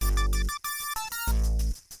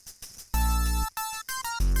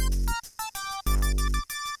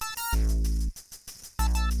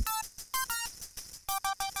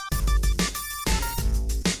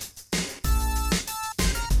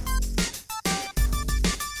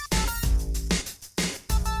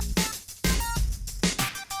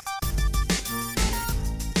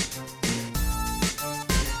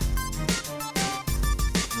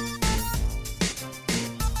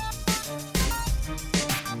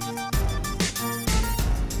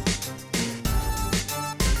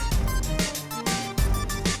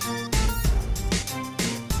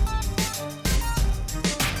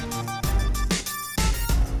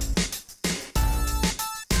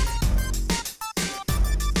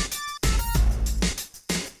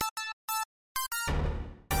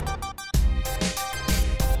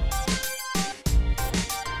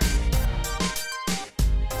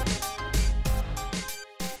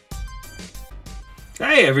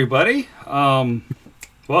Hey, everybody.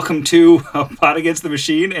 Welcome to Pot Against the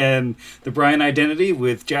Machine and the Brian Identity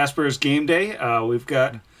with Jasper's Game Day. We've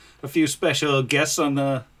got a few special guests on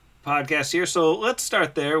the podcast here, so let's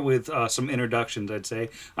start there with some introductions, I'd say.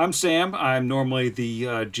 I'm Sam. I'm normally the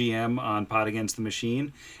GM on Pot Against the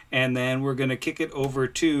Machine, and then we're going to kick it over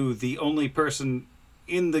to the only person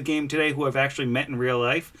in the game today who I've actually met in real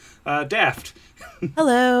life, Daft.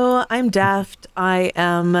 Hello, I'm Daft. I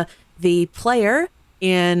am the player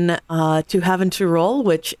in To Have and To Roll,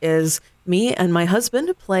 which is me and my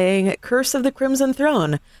husband playing Curse of the Crimson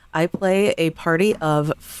Throne. I play a party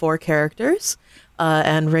of 4 characters,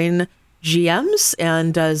 and Rain GMs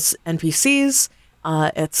and does NPCs.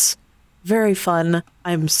 It's very fun.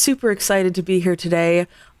 I'm super excited to be here today.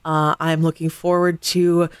 I'm looking forward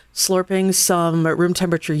to slurping some room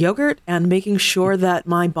temperature yogurt and making sure that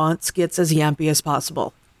my Bonce gets as yampy as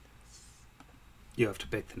possible. You have to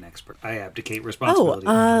pick the next person. I abdicate responsibility.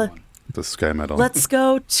 The Sky Medal. Let's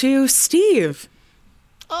go to Steve.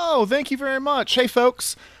 Oh, thank you very much. Hey,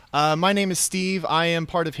 folks. My name is Steve. I am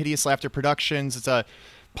part of Hideous Laughter Productions. It's a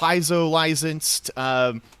Paizo-licensed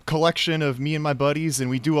collection of me and my buddies, and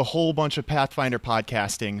we do a whole bunch of Pathfinder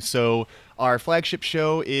podcasting. So our flagship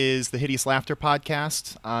show is the Hideous Laughter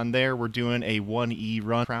Podcast. On there, we're doing a 1E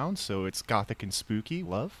run round, so it's gothic and spooky.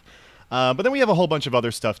 Love. But then we have a whole bunch of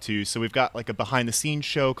other stuff, too. So we've got like a behind-the-scenes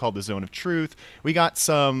show called The Zone of Truth. We got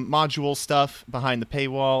some module stuff behind the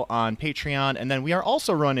paywall on Patreon. And then we are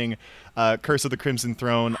also running Curse of the Crimson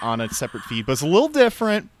Throne on a separate feed. But it's a little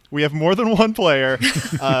different. We have more than one player.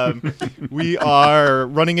 We are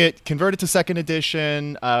running it converted to 2nd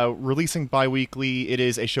edition, releasing bi-weekly. It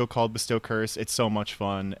is a show called Bestow Curse. It's so much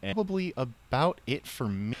fun. And probably about it for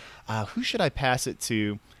me. Who should I pass it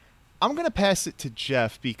to? I'm going to pass it to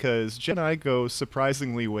Jeff because Jeff and I go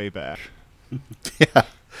surprisingly way back. Yeah,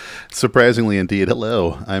 surprisingly indeed.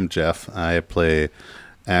 Hello, I'm Jeff. I play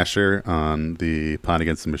Asher on the Pot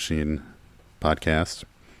Against the Machine podcast.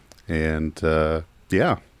 And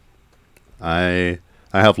yeah, I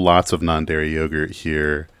have lots of non-dairy yogurt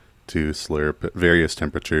here to slurp at various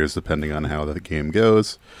temperatures depending on how the game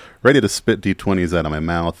goes. Ready to spit D20s out of my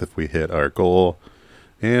mouth if we hit our goal.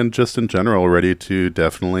 And just in general, ready to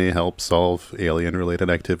definitely help solve alien-related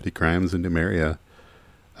activity crimes in Numeria.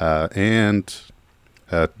 And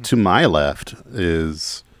to my left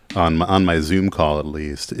is, on my Zoom call at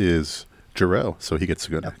least, is Jero, so he gets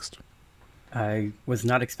to go next. I was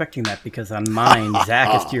not expecting that because on mine,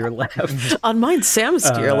 Zach is to your left. On mine, Sam's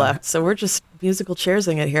to your left, so we're just musical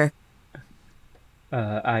chairsing it here.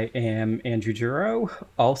 I am Andrew Giroux,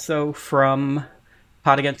 also from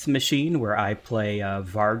Pot Against the Machine, where I play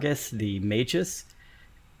Vargas, the Magus,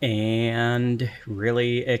 and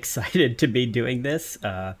really excited to be doing this.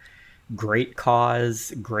 Great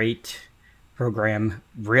cause, great program,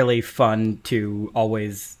 really fun to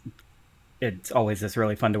always... It's always just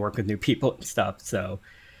really fun to work with new people and stuff, so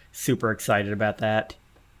super excited about that.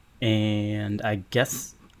 And I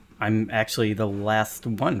guess I'm actually the last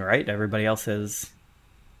one, right? Everybody else has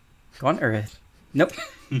gone, or... Nope.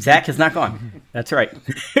 Zach has not gone. That's right.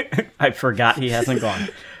 I forgot he hasn't gone.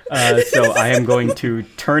 So I am going to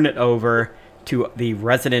turn it over to the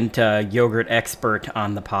resident yogurt expert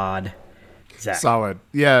on the pod, Zach. Solid.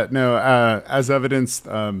 Yeah, no, as evidenced,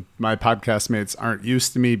 my podcast mates aren't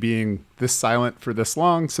used to me being this silent for this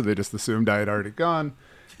long, so they just assumed I had already gone.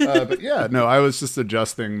 But yeah, no, I was just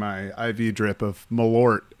adjusting my IV drip of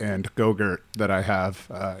Malort and Go-Gurt that I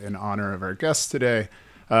have in honor of our guests today.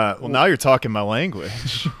 Well, now you're talking my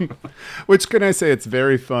language. Which can I say, it's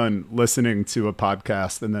very fun listening to a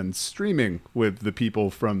podcast and then streaming with the people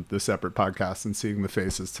from the separate podcasts and seeing the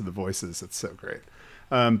faces to the voices. It's so great.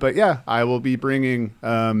 But yeah, I will be bringing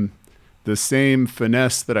the same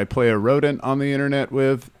finesse that I play a rodent on the internet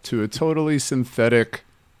with to a totally synthetic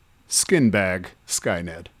skin bag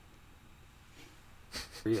Skynet.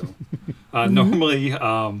 Real. Normally,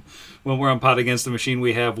 when we're on Pot Against the Machine,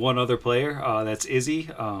 we have one other player. That's Izzy.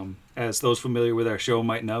 As those familiar with our show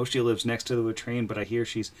might know, she lives next to the train, but I hear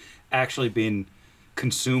she's actually been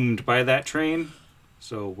consumed by that train.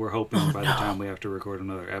 So we're hoping by the time we have to record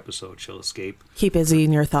another episode, she'll escape. Keep Izzy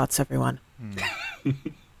in your thoughts, everyone.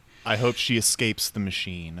 I hope she escapes the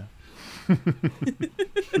machine.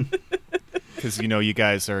 Because, you know, you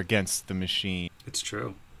guys are against the machine. It's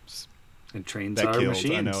true. And trains That are killed,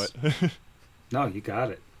 machines. I know it. No, you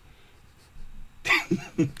got it.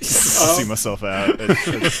 I see myself out.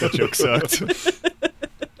 That joke sucked.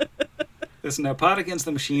 Listen, now, Pot Against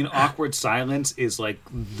the Machine, awkward silence is like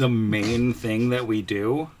the main thing that we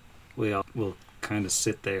do. We'll kind of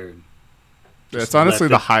sit there and It's honestly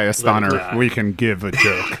the let highest it honor die. we can give a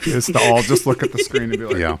joke is to all just look at the screen and be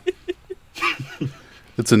like, Yeah.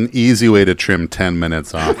 It's an easy way to trim 10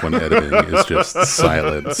 minutes off when editing is just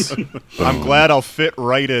silence. I'm Boom. glad I'll fit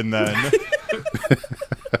right in then.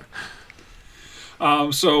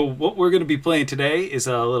 So what we're going to be playing today is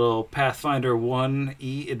a little Pathfinder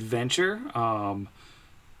 1E adventure.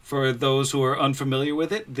 For those who are unfamiliar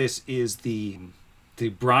with it, this is the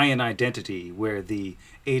Brian Identity, where the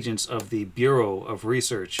agents of the Bureau of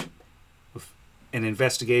Research and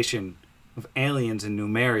Investigation of Aliens in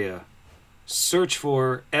Numeria search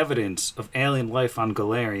for evidence of alien life on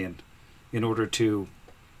Galarian in order to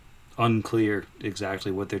unclear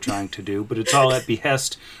exactly what they're trying to do, but it's all at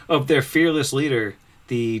behest of their fearless leader,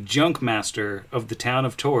 the junk master of the town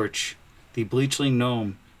of Torch, the bleachling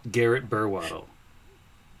gnome, Garrett Burwaddle.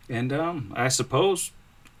 And I suppose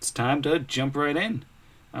it's time to jump right in.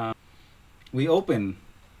 We open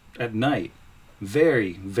at night,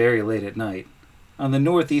 very, very late at night, on the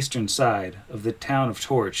northeastern side of the town of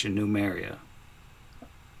Torch in Numeria.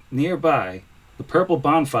 Nearby, the purple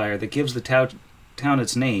bonfire that gives the town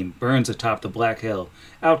its name burns atop the Black Hill,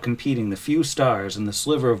 outcompeting the few stars and the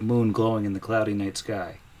sliver of moon glowing in the cloudy night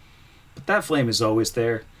sky. But that flame is always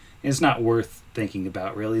there, and it's not worth thinking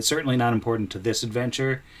about, really. It's certainly not important to this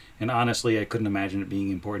adventure, and honestly, I couldn't imagine it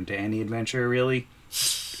being important to any adventure, really.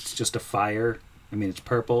 It's just a fire. I mean, it's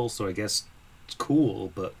purple, so I guess it's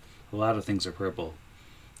cool, but a lot of things are purple.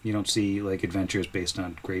 You don't see, like, adventures based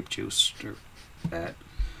on grape juice or that.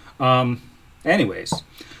 Anyways,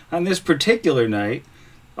 on this particular night,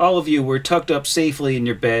 all of you were tucked up safely in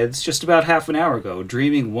your beds just about half an hour ago,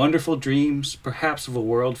 dreaming wonderful dreams, perhaps of a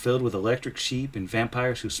world filled with electric sheep and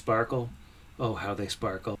vampires who sparkle. Oh, how they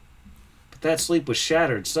sparkle. But that sleep was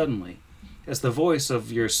shattered suddenly, as the voice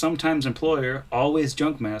of your sometimes employer, always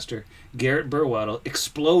junkmaster, Garrett Burwaddle,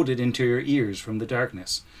 exploded into your ears from the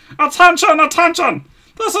darkness. "Attention, attention!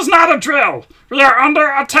 This is not a drill! We are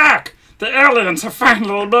under attack! The aliens have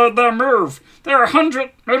finally made their move! There are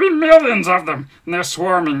hundreds, maybe millions of them, and they're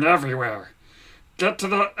swarming everywhere. Get to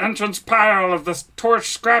the entrance pile of this Torch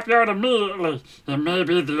scrapyard immediately. It may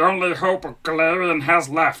be the only hope Galarian has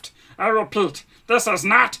left. I repeat, this is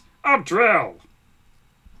not a drill."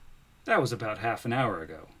 That was about half an hour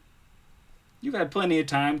ago. You've had plenty of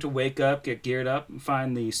time to wake up, get geared up, and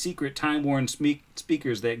find the secret time-worn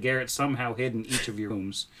speakers that Garrett somehow hid in each of your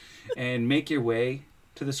rooms, and make your way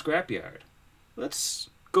to the scrapyard. Let's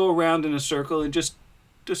go around in a circle and just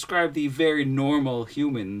describe the very normal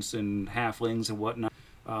humans and halflings and whatnot.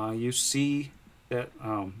 You see that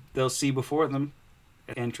they'll see before them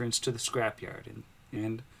an entrance to the scrapyard.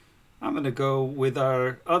 And I'm going to go with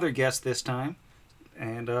our other guest this time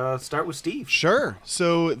and start with Steve. Sure.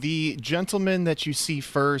 So the gentleman that you see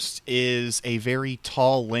first is a very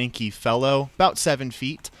tall, lanky fellow, about 7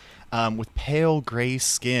 feet, with pale gray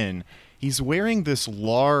skin. He's wearing this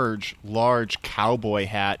large cowboy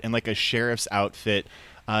hat and like a sheriff's outfit.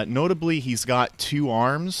 Notably, he's got 2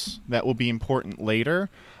 arms that will be important later.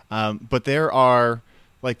 But there are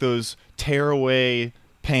like those tearaway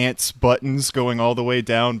pants buttons going all the way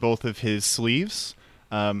down both of his sleeves.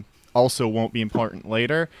 Also won't be important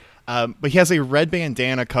later. But he has a red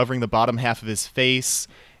bandana covering the bottom half of his face.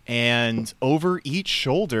 And over each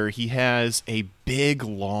shoulder, he has a big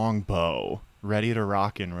long bow ready to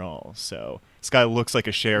rock and roll. So this guy looks like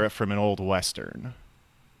a sheriff from an old Western.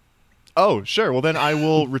 Oh, sure. Well, then I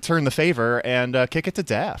will return the favor and kick it to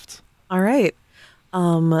Daft. All right.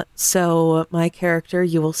 So my character,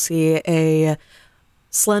 you will see a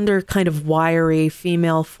slender, kind of wiry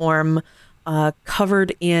female form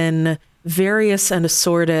covered in various and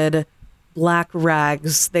assorted black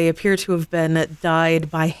rags. They appear to have been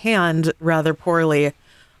dyed by hand rather poorly.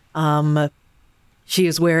 She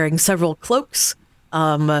is wearing several cloaks,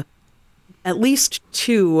 at least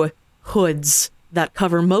 2 hoods that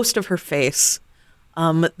cover most of her face.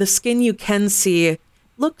 The skin you can see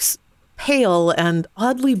looks pale and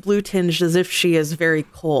oddly blue-tinged, as if she is very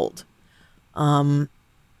cold.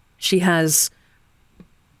 She has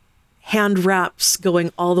hand wraps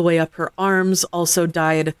going all the way up her arms, also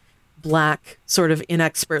dyed black, sort of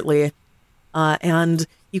inexpertly. And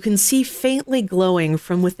you can see faintly glowing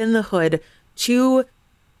from within the hood 2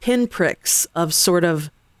 pinpricks of sort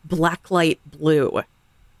of blacklight blue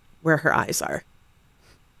where her eyes are.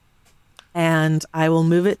 And I will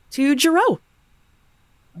move it to Jero.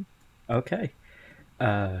 Okay.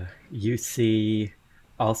 You see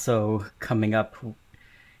also coming up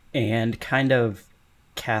and kind of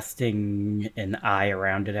casting an eye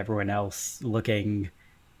around at everyone else, looking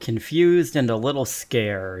confused and a little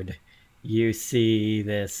scared. You see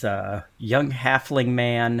this young halfling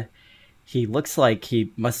man. He looks like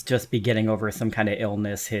he must just be getting over some kind of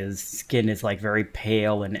illness. His skin is like very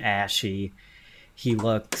pale and ashy. He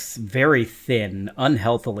looks very thin,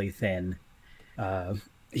 unhealthily thin.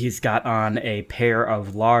 He's got on a pair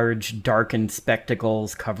of large, darkened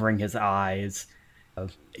spectacles covering his eyes.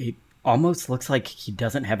 He almost looks like he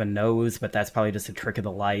doesn't have a nose, but that's probably just a trick of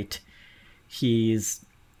the light. He's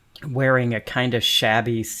wearing a kind of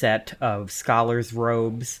shabby set of scholar's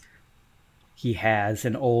robes. He has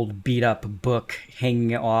an old beat-up book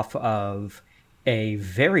hanging off of a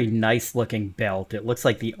very nice-looking belt. It looks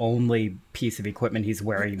like the only piece of equipment he's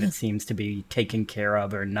wearing that seems to be taken care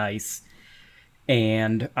of or nice.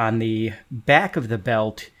 And on the back of the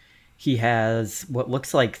belt, he has what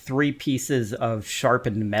looks like 3 pieces of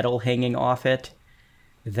sharpened metal hanging off it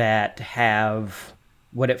that have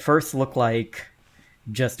what at first look like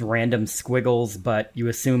just random squiggles, but you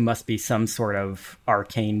assume must be some sort of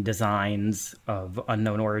arcane designs of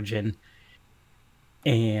unknown origin.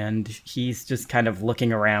 And he's just kind of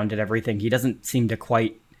looking around at everything. He doesn't seem to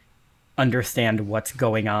quite understand what's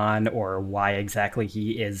going on or why exactly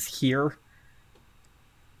he is here.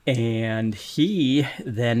 And he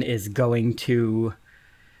then is going to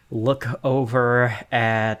look over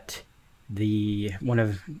at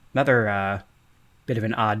another bit of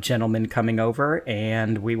an odd gentleman coming over,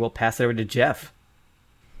 and we will pass it over to Jeff.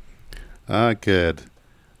 Good.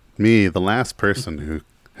 Me, the last person who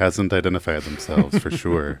hasn't identified themselves for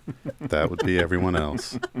sure. That would be everyone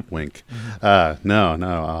else. Wink.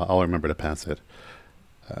 No, I'll remember to pass it.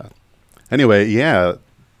 Anyway, yeah,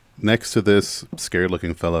 next to this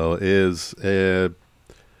scared-looking fellow is an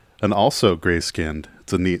also gray-skinned.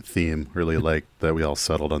 It's a neat theme, really like that we all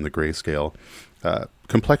settled on the grayscale.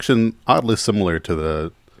 Complexion oddly similar to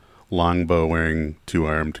the longbow-wearing,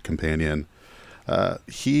 2-armed companion.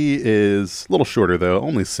 He is a little shorter, though,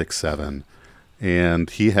 only 6'7", and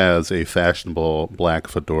he has a fashionable black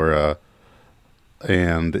fedora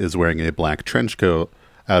and is wearing a black trench coat,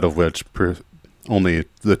 out of which only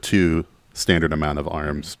the 2 standard amount of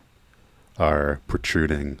arms are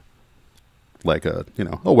protruding like a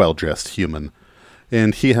well-dressed human.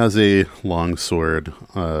 And he has a long sword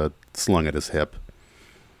slung at his hip.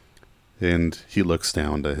 And he looks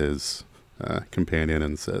down to his companion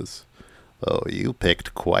and says, "Oh, you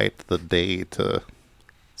picked quite the day to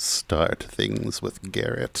start things with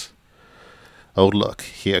Garrett. Oh, look,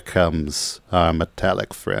 here comes our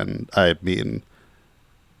metallic friend. I mean,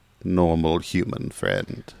 normal human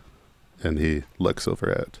friend." And he looks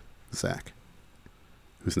over at Zach,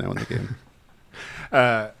 who's now in the game.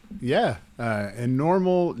 And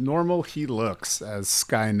normal he looks as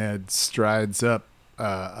Skynet strides up,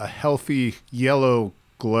 a healthy yellow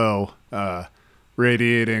glow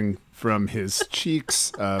radiating from his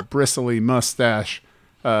cheeks, bristly mustache,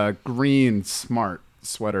 green smart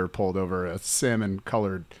sweater pulled over a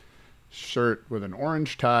salmon-colored shirt with an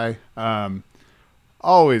orange tie.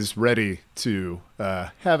 Always ready to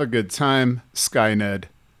have a good time. Skynet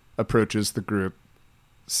approaches the group,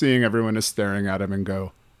 seeing everyone is staring at him, and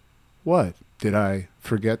go, "What? Did I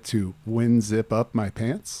forget to zip up my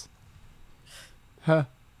pants?" Huh.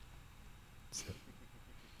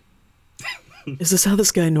 Is this how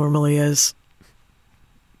this guy normally is?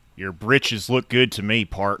 Your britches look good to me,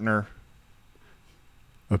 partner.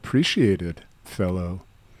 Appreciated, fellow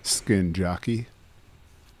skin jockey.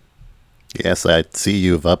 Yes, I see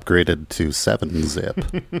you've upgraded to 7-zip.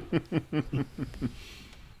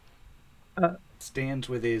 Stands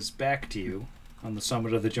with his back to you on the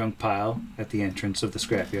summit of the junk pile at the entrance of the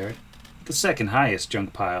scrapyard. The second highest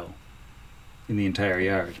junk pile in the entire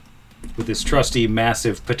yard, with his trusty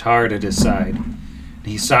massive petard at his side.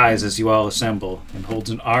 He sighs as you all assemble and holds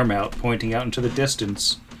an arm out, pointing out into the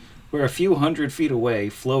distance, where a few 100 feet away,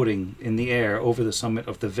 floating in the air over the summit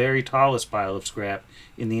of the very tallest pile of scrap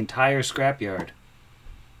in the entire scrapyard,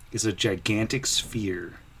 is a gigantic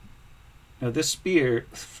sphere. Now this sphere,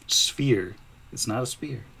 it's not a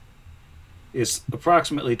spear, is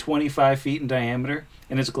approximately 25 feet in diameter,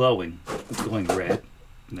 and it's glowing. It's glowing red,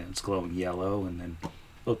 and then it's glowing yellow, and then,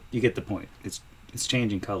 well, you get the point. It's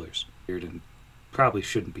changing colors. Weird, and probably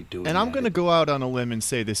shouldn't be doing that. And I'm going to go out on a limb and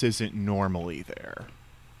say this isn't normally there.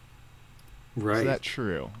 Right. Is that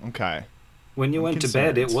true? Okay. When you went to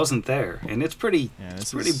bed, it wasn't there, and it's pretty. Yeah,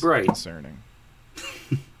 it's pretty bright. Concerning.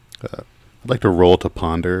 I'd like to roll to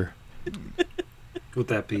ponder. Would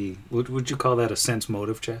that be? Would you call that a sense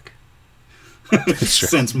motive check? Sure.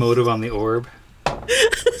 Sense motive on the orb.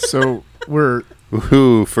 So we're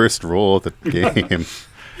First roll of the game.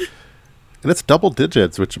 And it's double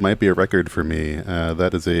digits, which might be a record for me.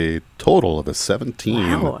 That is a total of a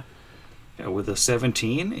 17. Wow. Yeah, with a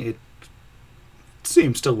 17, it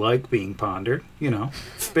seems to like being pondered.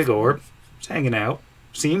 Big orb. It's hanging out.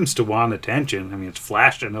 Seems to want attention. I mean, it's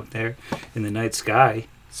flashing up there in the night sky.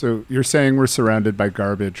 So you're saying we're surrounded by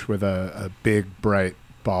garbage with a big, bright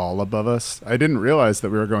ball above us? I didn't realize that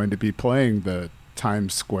we were going to be playing the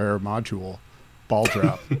Times Square module ball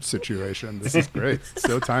drop situation. This is great.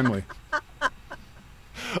 So timely.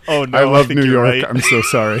 Oh no! I love think New you're York. right. I'm so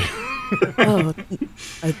sorry. Oh,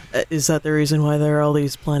 is that the reason why there are all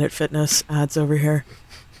these Planet Fitness ads over here?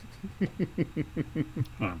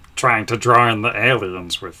 I'm trying to draw in the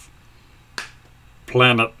aliens with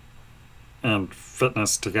planet and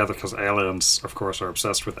fitness together because aliens, of course, are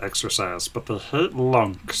obsessed with exercise, but they hate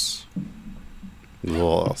lunks.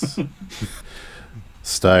 Yes.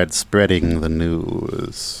 Start spreading the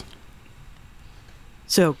news.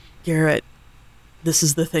 So, Garrett, this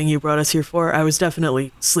is the thing you brought us here for? I was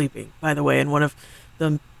definitely sleeping, by the way, in one of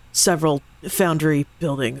the several foundry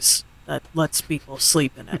buildings that lets people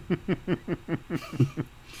sleep in it.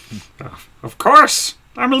 Of course!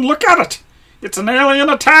 I mean, look at it! It's an alien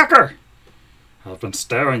attacker! I've been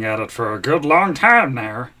staring at it for a good long time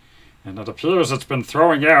now, and it appears it's been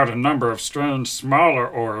throwing out a number of strange smaller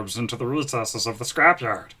orbs into the recesses of the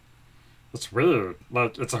scrapyard. It's weird.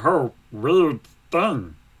 Like, it's a whole weird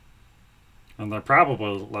thing. And they're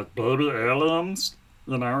probably, like, baby aliens,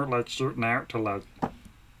 like, shooting out to, like,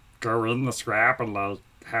 go in the scrap and, like,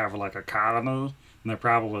 have, like, a colony. And they're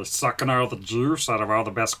probably sucking all the juice out of all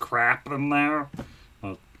the best crap in there.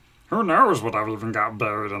 Like, who knows what I've even got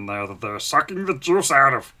buried in there that they're sucking the juice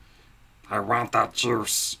out of. I want that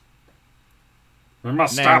juice. We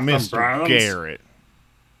must Now, stop them, Mr. Bryans. Garrett,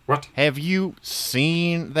 What? have you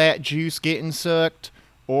seen that juice getting sucked,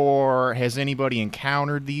 or has anybody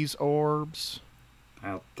encountered these orbs?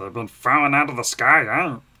 They've been falling out of the sky. I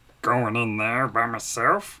ain't going in there by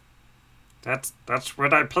myself. That's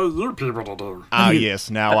what I pay you people to do. Ah, You- yes,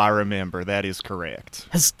 now I remember. That is correct.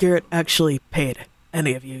 Has Garrett actually paid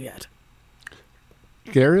any of you yet?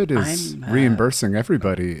 Garrett is I'm, reimbursing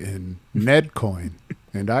everybody in Ned coin,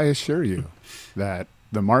 and I assure you that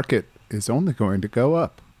the market is only going to go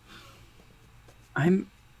up. I'm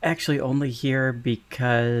actually only here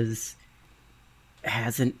because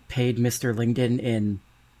hasn't paid Mr. Lingdon in,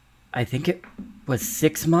 I think it was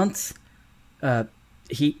 6 months.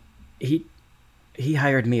 He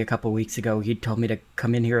hired me a couple weeks ago. He told me to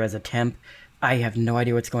come in here as a temp. I have no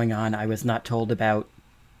idea what's going on. I was not told about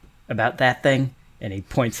that thing. And he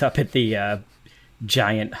points up at the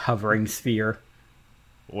giant hovering sphere.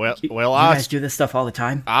 Well, You I guys do this stuff all the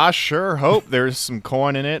time? I sure hope there's some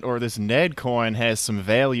coin in it, or this Ned coin has some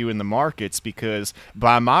value in the markets, because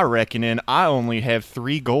by my reckoning, I only have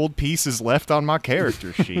 3 gold pieces left on my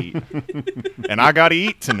character sheet. And I gotta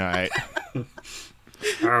eat tonight.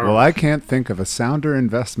 Well, I can't think of a sounder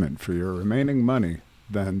investment for your remaining money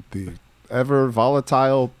than the ever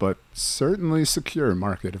volatile but certainly secure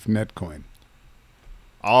market of Netcoin.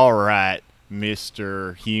 All right,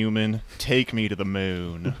 Mr. Human, take me to the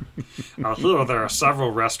moon. I hear there are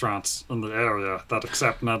several restaurants in the area that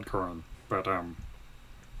accept Nedcoin, but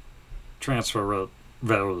transfer rate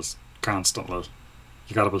varies constantly.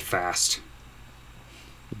 You gotta be fast.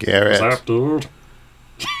 Garrett. What's up, dude?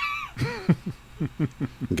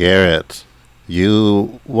 Garrett,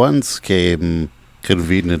 you once came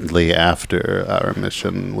conveniently after our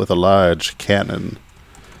mission with a large cannon.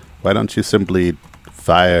 Why don't you simply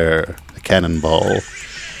fire a cannonball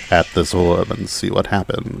at this orb and see what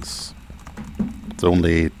happens? It's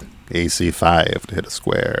only AC 5 to hit a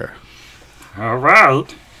square.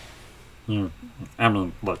 Alright. I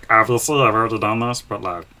mean, look, obviously I've already done this, but,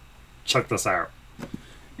 like, check this out.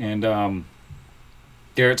 And,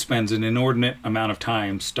 Garrett spends an inordinate amount of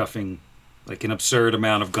time stuffing, like, an absurd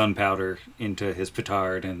amount of gunpowder into his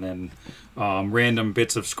petard, and then random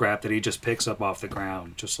bits of scrap that he just picks up off the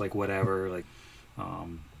ground, just like whatever, like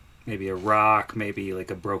maybe a rock, maybe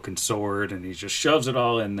like a broken sword, and he just shoves it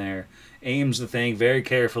all in there, aims the thing very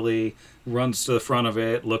carefully, runs to the front of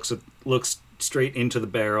it, looks straight into the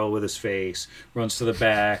barrel with his face, runs to the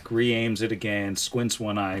back, re-aims it again, squints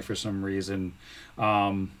one eye for some reason,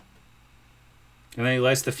 and then he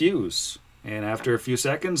lights the fuse. And after a few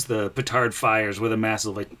seconds, the petard fires with a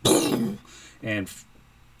massive, like, and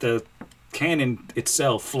the cannon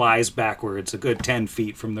itself flies backwards a good 10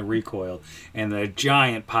 feet from the recoil, and a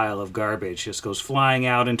giant pile of garbage just goes flying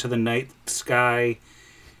out into the night sky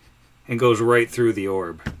and goes right through the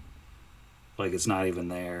orb. Like it's not even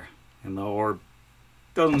there. And the orb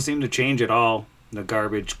doesn't seem to change at all. The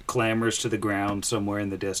garbage clambers to the ground somewhere in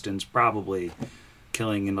the distance, probably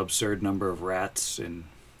killing an absurd number of rats and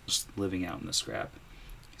just living out in the scrap.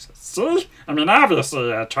 He says, see? I mean,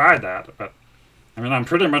 obviously I tried that, but I mean, I'm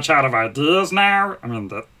pretty much out of ideas now. I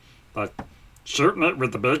mean, like, shooting it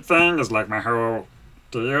with the big thing is like my whole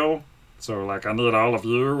deal. So, like, I need all of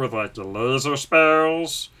you with, like, your laser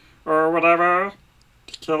spells or whatever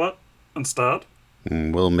to kill it instead.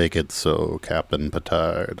 We'll make it so, Captain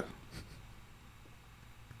Petard.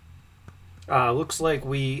 Looks like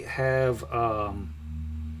we have a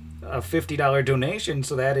 $50 donation,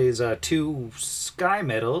 so that is 2 sky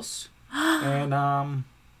medals. And I'm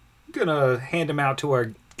gonna hand them out to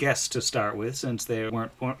our guests to start with, since they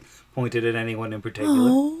weren't pointed at anyone in particular.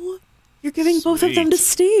 Oh, you're giving both of them to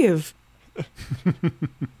Steve.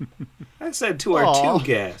 I said to our Aw. 2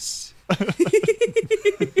 guests.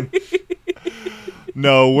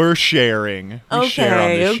 No, we're sharing. We share on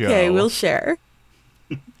this Okay, show. we'll share.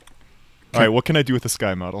 All right, what can I do with the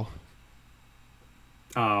sky model?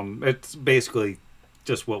 It's basically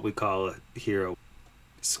just what we call a hero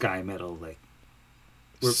sky medal. Like,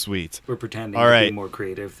 Sweet. we're pretending All to right. be more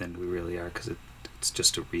creative than we really are, because it's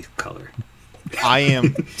just a wreath color. I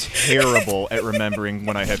am terrible at remembering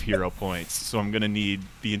when I have hero points, so I'm going to need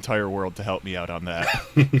the entire world to help me out on that.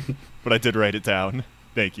 But I did write it down.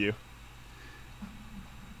 Thank you.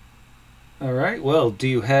 All right. Well, do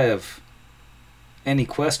you have any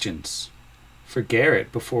questions for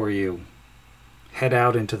Garrett before you head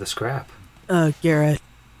out into the scrap? Garrett,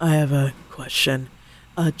 I have a question.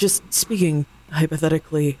 Just speaking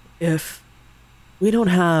hypothetically, if we don't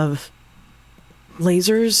have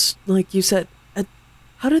lasers, like you said,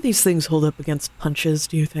 how do these things hold up against punches,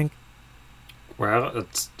 do you think? Well,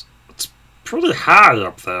 it's pretty high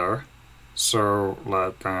up there. So,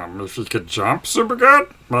 like, if you could jump super good,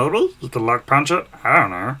 maybe you could, like, punch it. I don't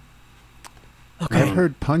know. Okay, I've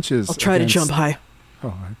heard punches. I'll try to against- jump high.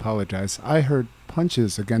 Oh, I apologize. I heard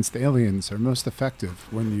punches against aliens are most effective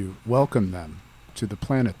when you welcome them to the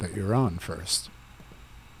planet that you're on first.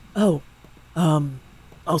 Oh, I'll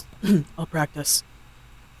I'll practice.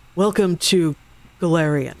 Welcome to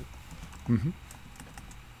Galarian. Mhm.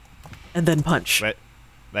 And then punch.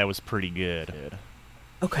 That was pretty good.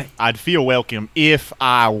 Okay. I'd feel welcome if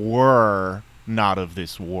I were not of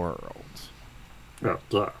this world. Yeah,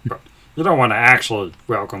 but you don't want to actually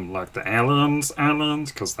welcome, like, the aliens,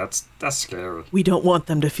 because that's scary. We don't want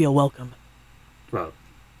them to feel welcome. Right.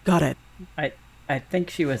 Got it. I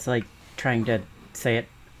think she was like trying to say it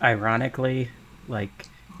ironically, like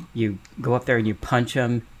you go up there and you punch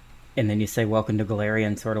them, and then you say "Welcome to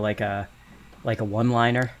Galarian," sort of like a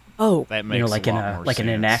one-liner, Oh, That makes you know, like a in lot more in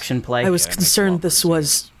an sense. action play. I was Yeah, it makes a lot concerned more this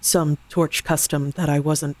was sense. some torch custom that I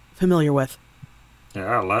wasn't familiar with.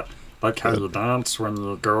 Yeah, like how you dance when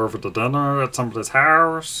you go over to dinner at somebody's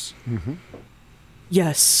house.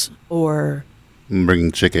 Yes, or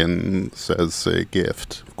Bring chicken as a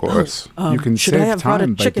gift, of course. You can should I save have brought a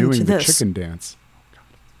time by chicken to doing the this? chicken dance.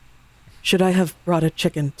 Should I have brought a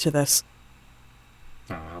chicken to this?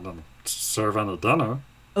 I didn't serve any dinner.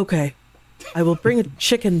 Okay, I will bring a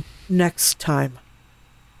chicken next time.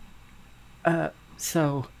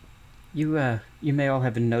 So, you may all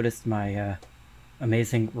have noticed my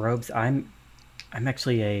amazing robes. I'm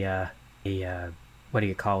actually a what do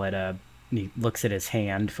you call it? He looks at his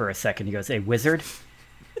hand for a second. He goes, "A wizard,"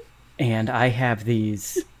 and I have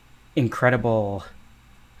these incredible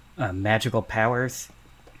magical powers.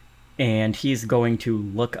 And he's going to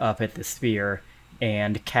look up at the sphere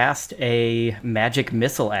and cast a magic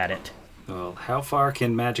missile at it. Well, how far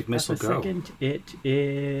can magic missile A go? second, it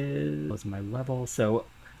is was my level, so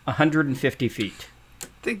 150 feet. I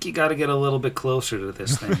think you got to get a little bit closer to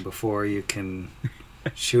this thing before you can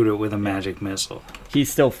shoot it with a magic missile. He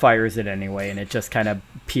still fires it anyway, and it just kind of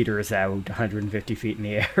peters out 150 feet in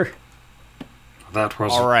the air. That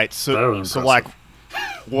was All right, very so impressive. like,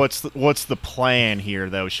 what's the plan here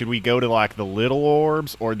though? Should we go to like the little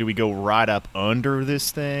orbs, or do we go right up under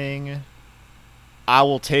this thing? I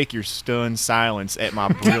will take your stunned silence at my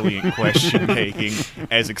brilliant question making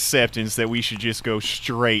as acceptance that we should just go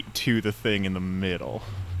straight to the thing in the middle.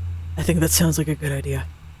 I think that sounds like a good idea.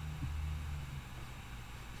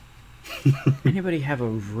 Anybody have a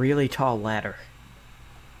really tall ladder?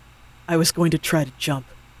 I was going to try to jump.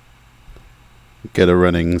 Get a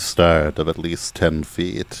running start of at least 10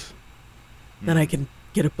 feet. Then I can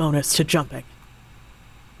get a bonus to jumping.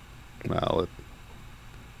 Well, it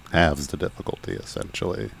halves the difficulty,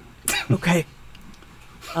 essentially. Okay.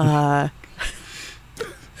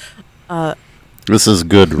 This is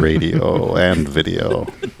good radio and video.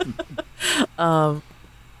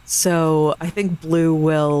 So I think Blue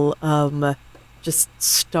will just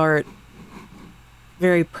start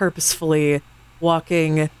very purposefully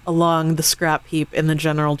walking along the scrap heap in the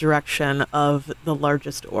general direction of the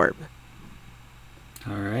largest orb.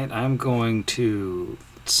 All right, I'm going to,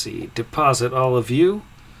 let's see, deposit all of you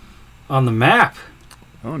on the map.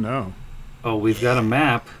 Oh no. Oh, we've got a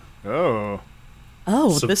map. Oh.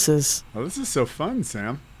 Oh, So- this is So fun,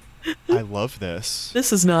 Sam. I love this.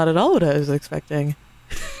 not at all what I was expecting.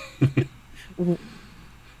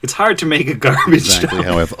 It's hard to make a garbage Exactly dump.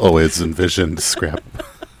 how I've always envisioned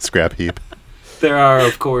scrap heap. There are,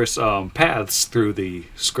 of course, paths through the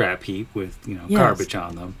scrap heap with, Yes. garbage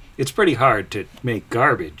on them. It's pretty hard to make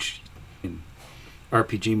garbage in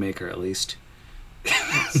RPG Maker, at least.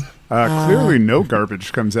 Clearly, no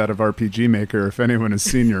garbage comes out of RPG Maker. If anyone has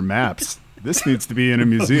seen your maps, this needs to be in a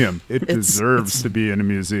museum. It deserves to be in a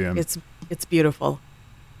museum. It's beautiful.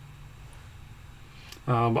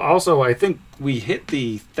 Also, I think we hit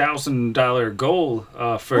the $1,000 goal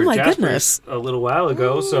for Oh my Jasper's goodness. a little while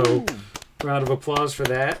ago, so round of applause for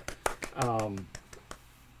that.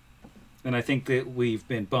 And I think that we've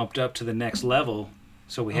been bumped up to the next level,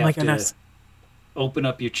 so we Oh my have to goodness. open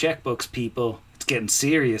up your checkbooks, people. It's getting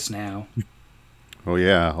serious now. Oh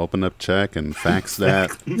yeah, open up check and fax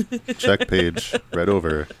that check page right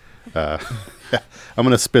over. I'm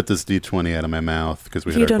gonna spit this D20 out of my mouth because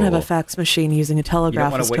we If hit you our don't have goal. a fax machine, using a You don't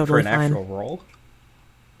telegraph want is to wait for totally an fine. actual roll?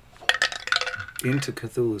 Into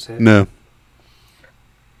Cthulhu's head. No.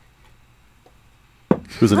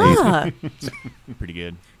 It was an 8. Ah, Pretty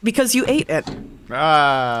good. because you ate it.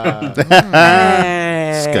 Ah.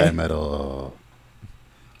 Hey. Sky Metal.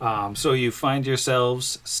 So you find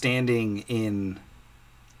yourselves standing in.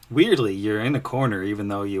 Weirdly, you're in a corner, even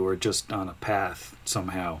though you were just on a path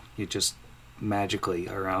somehow. You just magically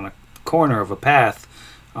are on a corner of a path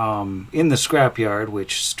in the scrapyard,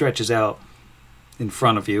 which stretches out in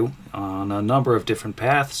front of you on a number of different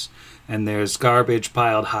paths. And there's garbage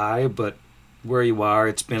piled high, but where you are,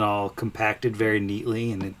 it's been all compacted very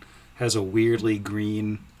neatly, and it has a weirdly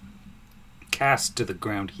green cast to the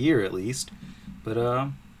ground here, at least. But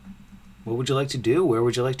what would you like to do? Where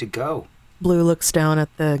would you like to go? Blue looks down at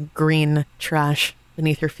the green trash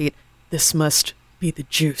beneath her feet. This must be the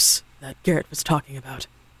juice that Garrett was talking about.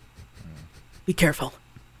 Be careful.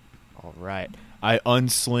 All right. I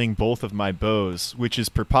unsling both of my bows, which is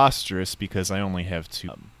preposterous because I only have 2.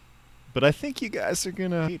 But I think you guys are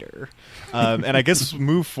gonna hate her. And I guess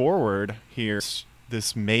move forward here.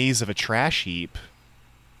 This maze of a trash heap.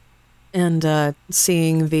 And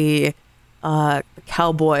seeing the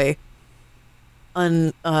cowboy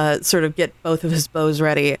sort of get both of his bows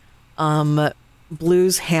ready,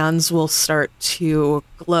 Blue's hands will start to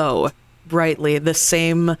glow brightly, the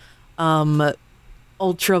same ultraviolet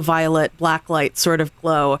blacklight sort of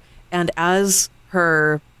glow. And as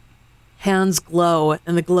her hands glow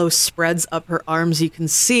and the glow spreads up her arms, you can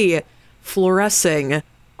see fluorescing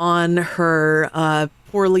on her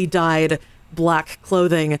poorly dyed black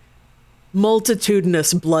clothing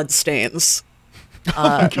multitudinous bloodstains.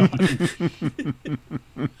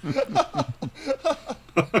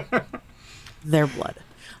 Their blood.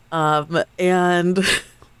 And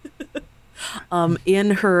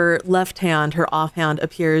in her left hand, her offhand,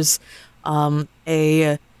 appears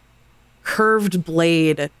a curved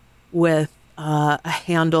blade with a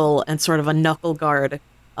handle and sort of a knuckle guard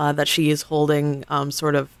that she is holding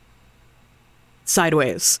sort of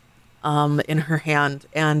sideways in her hand.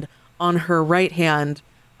 And on her right hand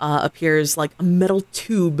appears like a metal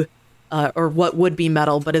tube, or what would be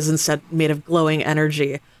metal, but is instead made of glowing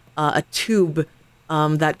energy. A tube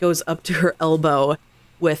that goes up to her elbow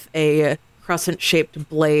with a crescent-shaped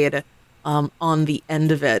blade on the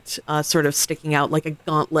end of it, sort of sticking out like a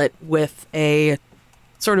gauntlet with a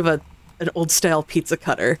sort of an old-style pizza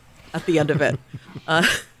cutter at the end of it. I'm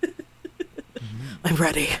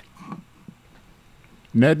ready.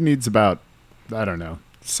 Ned needs about, I don't know,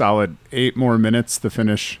 solid 8 more minutes to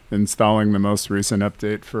finish installing the most recent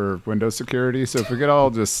update for Windows security. So if we could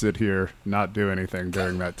all just sit here, not do anything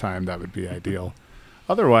during that time, that would be ideal.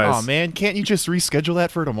 Otherwise, Oh man, can't you just reschedule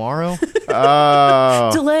that for tomorrow?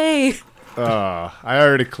 Delay! I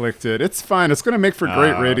already clicked it. It's fine. It's going to make for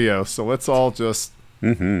great radio. So let's all just,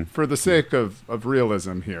 for the sake of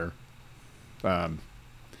realism here. No,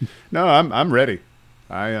 I'm ready.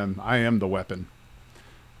 I am the weapon.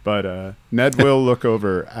 But Ned will look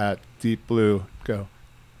over at Deep Blue, go,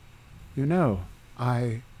 you know,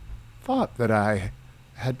 I thought that I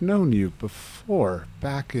had known you before,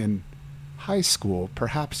 back in high school.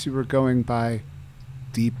 Perhaps you were going by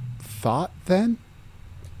Deep Thought then?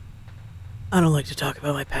 I don't like to talk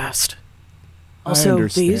about my past. I Also,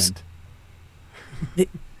 understand.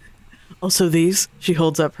 these, she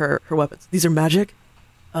holds up her weapons. These are magic?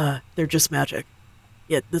 They're just magic.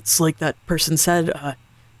 Yeah, that's like that person said,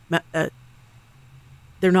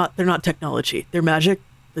 they're not technology. They're magic.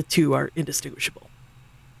 The two are indistinguishable.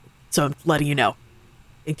 So I'm letting you know,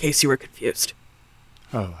 in case you were confused.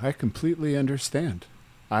 Oh, I completely understand.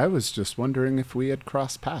 I was just wondering if we had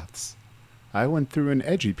crossed paths. I went through an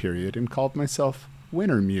edgy period and called myself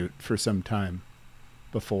Wintermute for some time,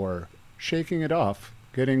 before shaking it off,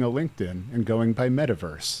 getting a LinkedIn, and going by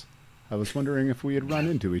Metaverse. I was wondering if we had run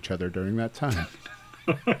into each other during that time.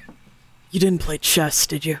 You didn't play chess,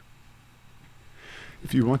 did you?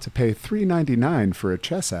 If you want to pay $3.99 for a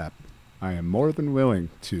chess app, I am more than willing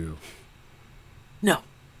to. No.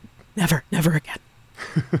 Never again.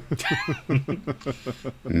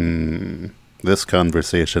 This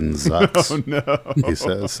conversation sucks, Oh no. he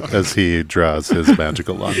says, as he draws his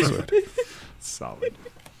magical longsword. Solid.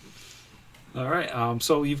 All right.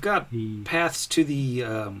 So you've got paths to the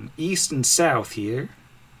east and south here.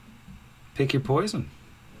 Pick your poison.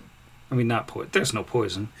 I mean, not poison. There's no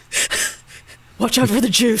poison. Watch out for the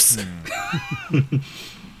juice.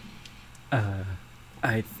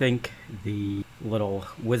 I think the little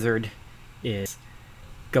wizard is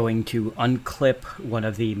going to unclip one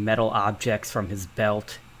of the metal objects from his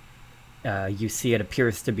belt. You see it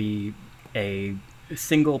appears to be a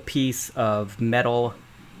single piece of metal.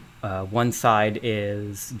 One side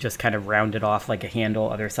is just kind of rounded off like a handle.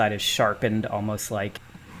 Other side is sharpened, almost like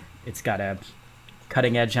it's got a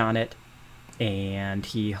cutting edge on it. And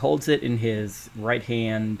he holds it in his right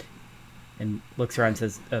hand and looks around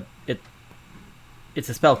and says, it's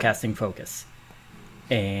a spellcasting focus.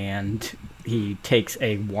 And he takes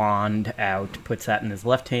a wand out, puts that in his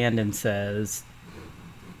left hand, and says,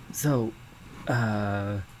 "So,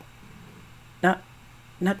 not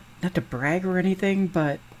to brag or anything,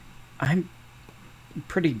 but I'm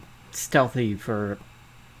pretty stealthy for,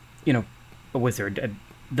 a wizard.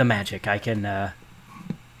 The magic I can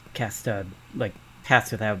cast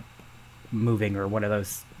pass without moving, or one of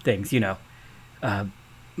those things.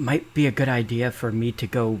 Might be a good idea for me to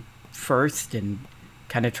go first and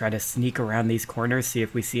kind of try to sneak around these corners, see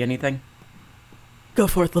if we see anything." Go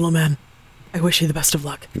for it, little man. I wish you the best of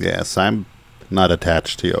luck. Yes, I'm not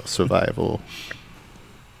attached to your survival.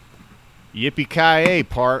 Yippee-ki-yay,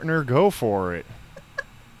 partner. Go for it.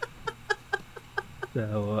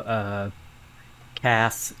 So,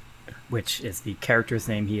 Cass, which is the character's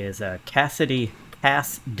name, he is Cassidy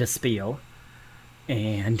Cass Despiel,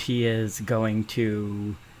 and he is going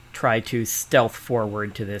to try to stealth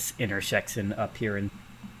forward to this intersection up here in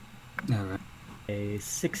All right. a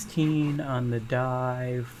 16 on the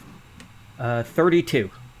dive,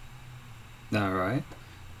 32. All right.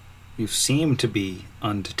 You seem to be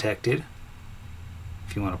undetected.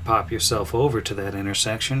 If you want to pop yourself over to that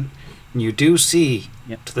intersection, and you do see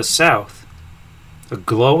to the south a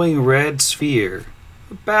glowing red sphere,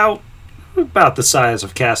 about the size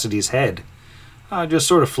of Cassidy's head, just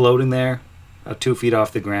sort of floating there, 2 feet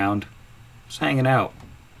off the ground, just hanging out.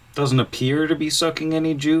 Doesn't appear to be sucking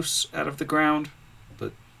any juice out of the ground,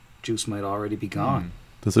 but juice might already be gone.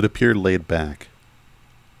 Does it appear laid back?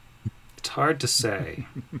 It's hard to say.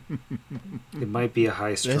 It might be a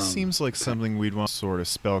high-strung. This seems like something we'd want sort of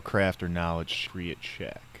spellcraft or knowledge create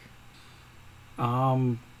check.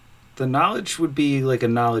 The knowledge would be like a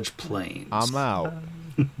knowledge plane. I'm out.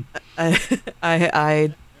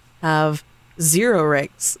 I have 0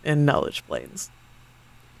 ranks in knowledge planes.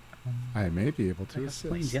 I may be able to assist.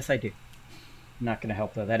 Please, yes, I do. Not going to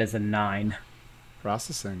help, though. That is a 9.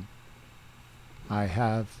 Processing. I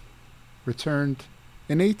have returned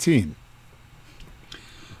an 18.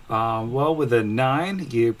 Well, with a 9,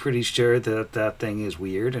 you're pretty sure that thing is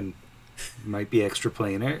weird and might be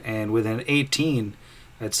extraplanar. And with an 18,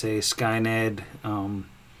 I'd say Skynet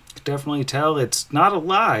could definitely tell it's not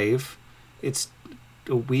alive. It's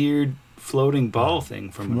a weird floating ball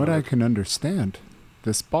thing from what I can understand,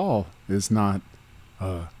 this ball is not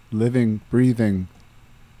a living, breathing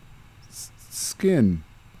skin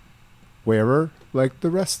wearer like the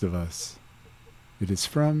rest of us. It is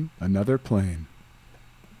from another plane.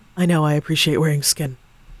 I know, I appreciate wearing skin.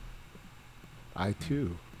 I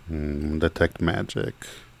too. Detect magic.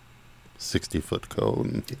 60-foot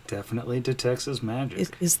cone. It definitely detects his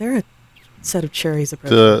magic. Is there a set of cherries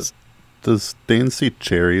approaching? Does Dane see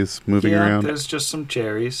cherries moving around? There's just some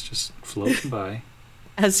cherries just floating by.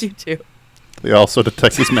 As you do. They also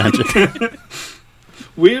detect his magic.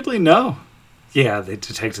 Weirdly, no. Yeah, they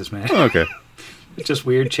detect his magic. Oh, okay. It's just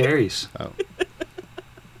weird cherries. Oh.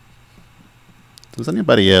 Does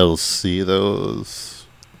anybody else see those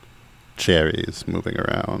cherries moving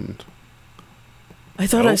around? I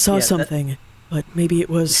thought I saw Yeah, something, but maybe it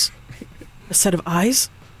was a set of eyes?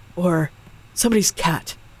 Or somebody's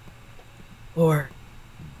cat? Or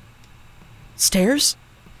stairs?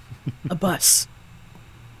 A bus.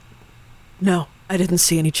 No, I didn't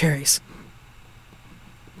see any cherries.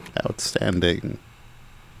 Outstanding.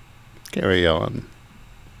 Carry on.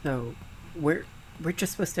 So, we're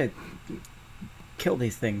just supposed to kill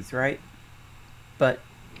these things, right? But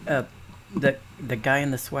the guy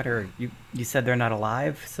in the sweater, you said they're not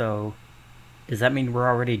alive, so does that mean we're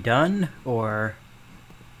already done, or?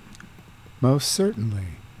 Most certainly.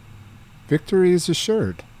 Victory is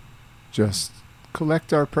assured. Just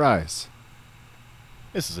collect our prize.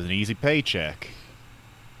 This is an easy paycheck.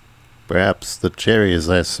 Perhaps the cherries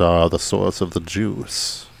I saw are the source of the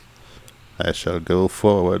juice. I shall go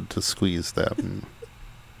forward to squeeze them.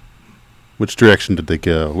 Which direction did they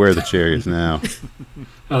go? Where are the cherries now?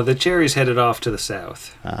 The cherries headed off to the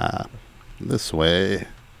south. Ah, this way.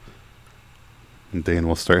 And Dane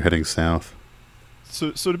will start heading south.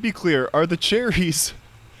 So to be clear, are the cherries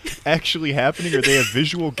actually happening, or are they a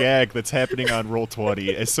visual gag that's happening on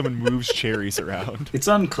Roll20 as someone moves cherries around? It's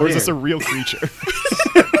Or unclear. is this a real creature?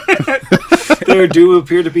 There do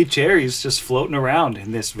appear to be cherries just floating around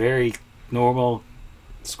in this very normal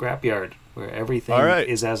scrapyard where everything All right.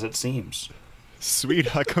 is as it seems.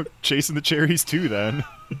 Sweet, I go chasing the cherries too then.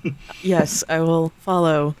 Yes, I will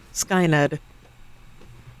follow Skynet.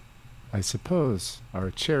 I suppose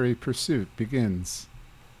our cherry pursuit begins.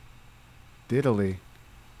 Diddly.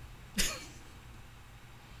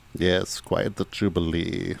 Yes, quite the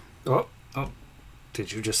jubilee. Oh,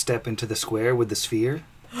 did you just step into the square with the sphere?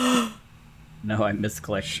 No, I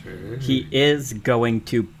misclicked. Sure. He is going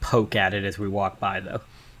to poke at it as we walk by,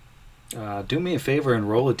 though. Do me a favor and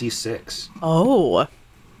roll a d6. Oh,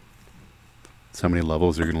 So many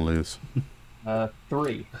levels you're going to lose.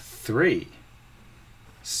 3. 3.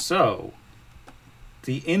 So,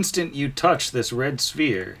 the instant you touch this red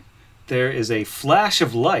sphere, there is a flash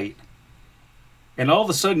of light, and all of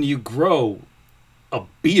a sudden you grow a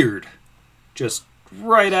beard just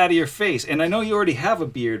right out of your face. And I know you already have a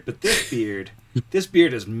beard, but this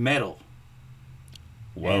beard is metal.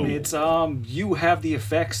 Whoa. And it's you have the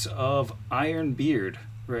effects of Iron Beard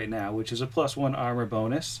right now, which is a +1 armor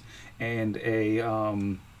bonus, and a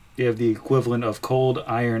you have the equivalent of cold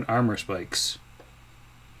iron armor spikes.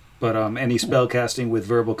 But any spell casting with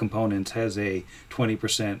verbal components has a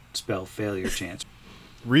 20% spell failure chance.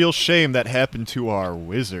 Real shame that happened to our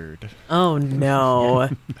wizard. oh no.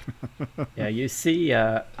 Yeah, you see,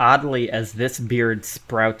 oddly, as this beard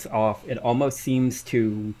sprouts off, it almost seems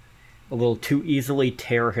to a little too easily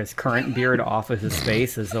tear his current beard off of his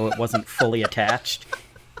face as though it wasn't fully attached.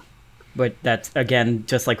 But that's, again,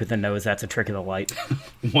 just like with the nose, that's a trick of the light.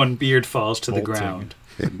 One beard falls to the Bolting. ground.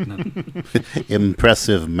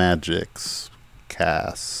 Impressive magics.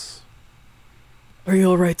 Cass. Are you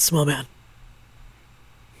alright, small man?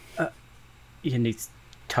 And he's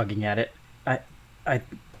tugging at it. I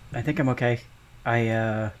think I'm okay.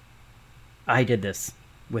 I did this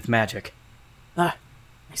with magic. Ah,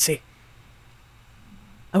 I see.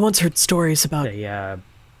 I once heard stories about A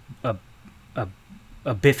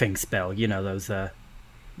biffing spell. You know those.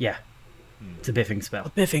 Yeah, it's a biffing a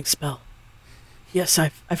spell. biffing spell. Yes,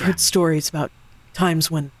 I've heard stories about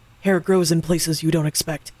times when hair grows in places you don't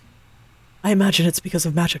expect. I imagine it's because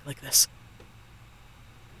of magic like this.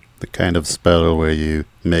 The kind of spell where you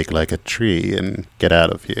make like a tree and get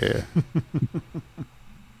out of here.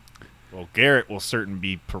 Well, Garrett will certainly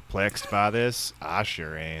be perplexed by this. I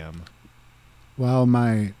sure am. While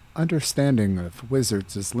my understanding of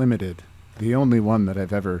wizards is limited, the only one that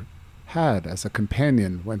I've ever had as a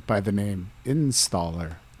companion went by the name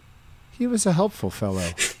Installer. He was a helpful fellow,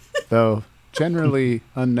 though generally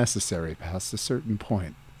unnecessary past a certain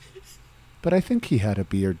point. But I think he had a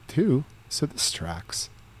beard too, so this tracks.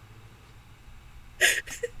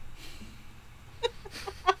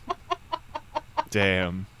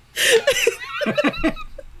 Damn.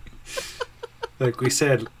 Like we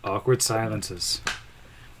said, awkward silences.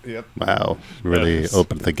 Yep. Wow, really Yes.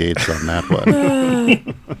 opened the gates on that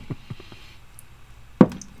one.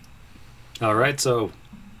 All right, so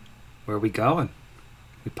where are we going?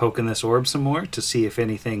 We poking this orb some more to see if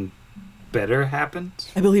anything better happens?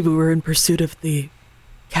 I believe we were in pursuit of the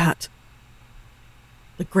cat.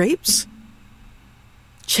 The grapes?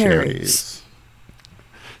 Cherries.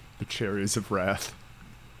 The cherries of wrath.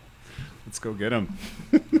 Let's go get him.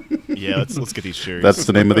 Yeah, let's get these cherries. That's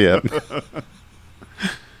the name of the app.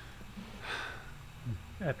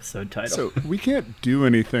 Episode title. So we can't do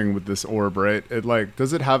anything with this orb, right? It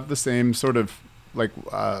does it have the same sort of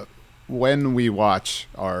when we watch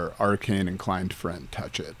our arcane inclined friend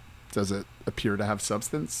touch it? Does it appear to have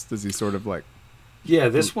substance? Does he sort of Yeah,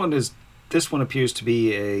 this one appears to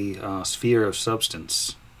be a sphere of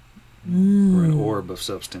substance. or an orb of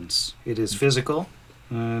substance. It is physical,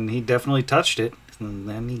 and he definitely touched it, and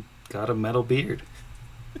then he got a metal beard.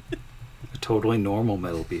 A totally normal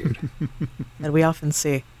metal beard. That we often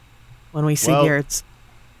see when we see Well, beards.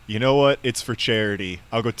 You know what? It's for charity.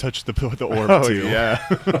 I'll go touch the orb Oh, too. yeah.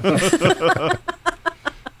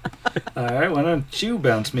 All right, why don't you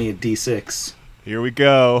bounce me a d6? Here we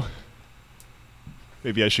go.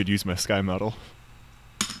 Maybe I should use my sky medal.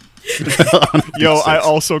 Yo, I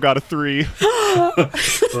also got a 3.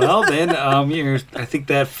 Well, then, I think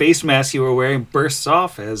that face mask you were wearing bursts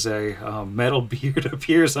off as a metal beard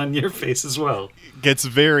appears on your face as well. Gets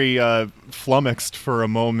very flummoxed for a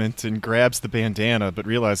moment and grabs the bandana, but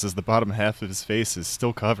realizes the bottom half of his face is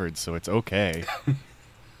still covered, so it's okay.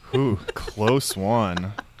 Ooh, close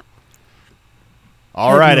one.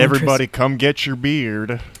 All right, no everybody, come get your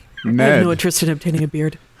beard. I have Ned, no interest in obtaining a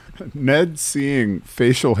beard. Ned seeing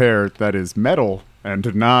facial hair that is metal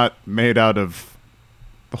and not made out of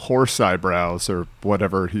horse eyebrows or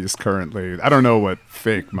whatever he's currently. I don't know what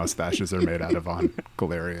fake mustaches are made out of on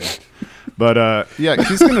Galarian. But yeah,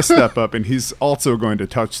 he's going to step up and he's also going to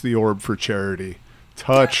touch the orb for charity.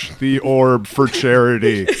 Touch the orb for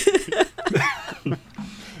charity.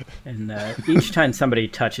 And each time somebody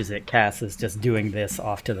touches it, Cass is just doing this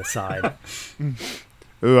off to the side.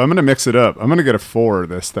 Ooh, I'm going to mix it up. I'm going to get a 4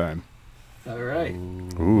 this time. All right.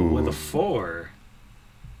 Ooh. With a 4.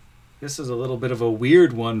 This is a little bit of a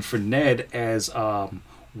weird one for Ned as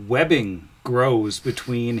webbing grows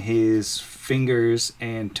between his fingers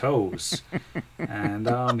and toes.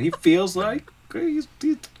 And he feels like he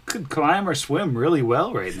could climb or swim really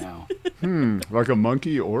well right now. Like a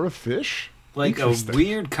monkey or a fish? Like a Interesting.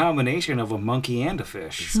 weird combination of a monkey and a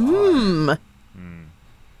fish.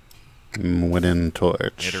 Wooden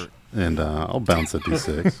torch. And I'll bounce a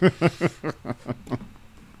d6.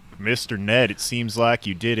 Mr. Ned, it seems like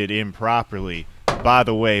you did it improperly. By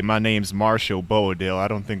the way, my name's Marshall Boadil. I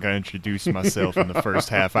don't think I introduced myself in the first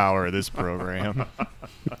half hour of this program.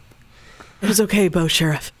 It was okay, Bo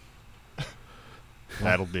Sheriff.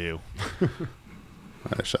 That'll do.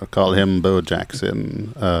 I shall call him Bo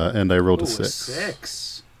Jackson. And I rolled Ooh, a 6.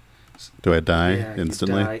 6. Do I die Yeah,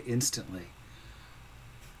 instantly? You die instantly.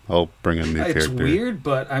 I'll bring a new It's character. weird,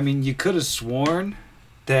 but I mean, you could have sworn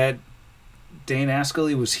that Dane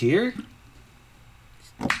Ascoli was here.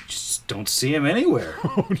 Just don't see him anywhere.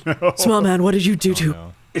 Small man, what did you do to?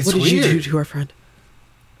 No. It's What did weird. you do to our friend?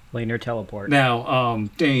 Laner teleport. Now,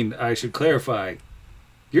 Dane, I should clarify.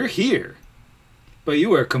 You're here, but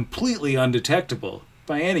you are completely undetectable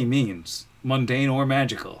by any means, mundane or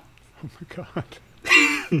magical. Oh my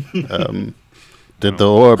god. Did the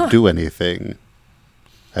orb do anything?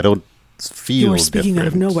 I don't feel You are speaking out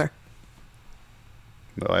of different. nowhere.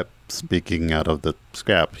 No, I'm speaking out of the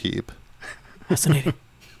scrap heap. Fascinating.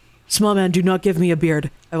 Small man, do not give me a beard.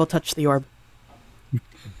 I will touch the orb.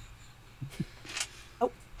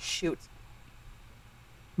 Oh, shoot.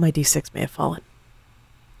 My d6 may have fallen.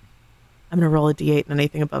 I'm going to roll a d8 and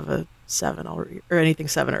anything above a 7, or anything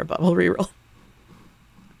 7 or above, I'll reroll.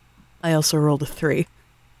 I also rolled a 3.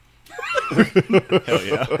 Hell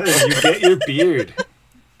yeah. You get your beard.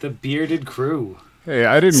 The bearded crew. Hey,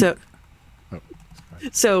 I didn't.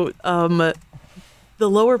 So, the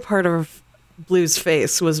lower part of Blue's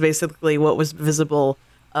face was basically what was visible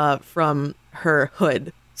from her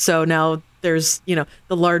hood. So now there's, the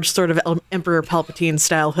large sort of Emperor Palpatine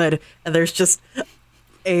style hood, and there's just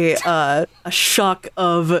a shock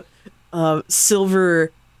of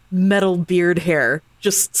silver metal beard hair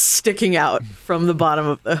just sticking out from the bottom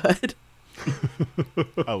of the hood.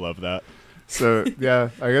 I love that. So yeah,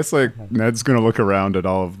 I guess like Ned's gonna look around at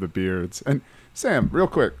all of the beards. And Sam, real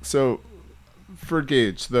quick, so for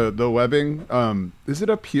Gage, the webbing, is it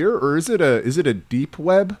up here or is it a deep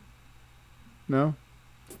web? No,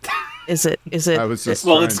 Is it? I was just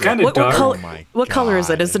Well, trying it's to- kind of What dark. color? Oh my What color is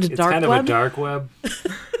it? Is it a It's dark kind of web? a dark web.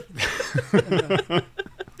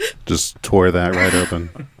 Just tore that right open.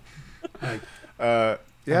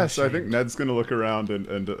 Yeah, so I think Ned's gonna look around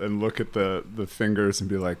and look at the fingers and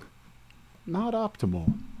be like, not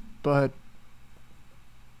optimal, but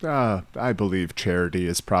I believe charity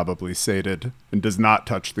is probably sated and does not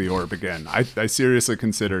touch the orb again. I seriously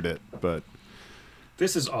considered it, but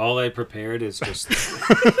This is all I prepared. Is just,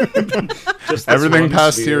 just this everything one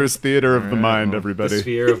past sphere. here is theater of the mind, The everybody.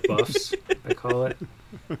 sphere of buffs, I call it.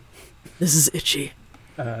 This is itchy.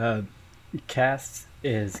 Cass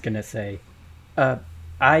is gonna say,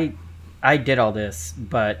 I did all this,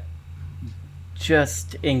 but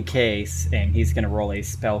just in case, and he's gonna roll a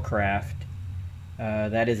spellcraft.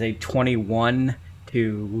 That is a 21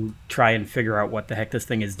 to try and figure out what the heck this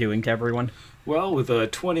thing is doing to everyone? Well, with a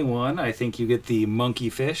 21, I think you get the monkey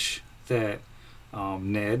fish that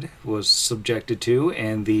Ned was subjected to,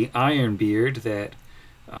 and the iron beard that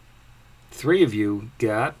 3 of you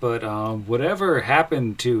got. But whatever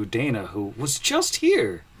happened to Dana, who was just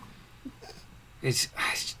here, it's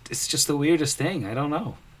just the weirdest thing. I don't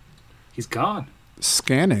know. He's gone.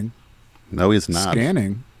 Scanning. No, he's not.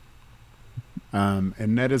 Scanning. And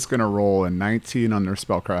Ned is going to roll a 19 on their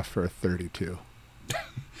spellcraft for a 32.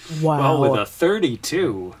 Wow. Well, with a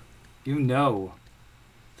 32, you know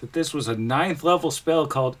that this was a 9th level spell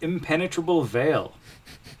called Impenetrable Veil.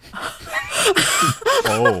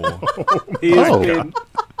 Oh. He has been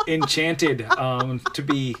enchanted to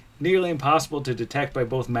be nearly impossible to detect by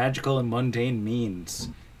both magical and mundane means.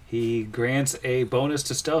 He grants a bonus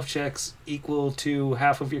to stealth checks equal to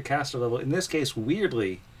half of your caster level. In this case,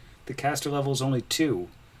 weirdly, the caster level is only 2.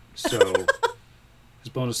 So his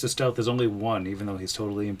bonus to stealth is only 1, even though he's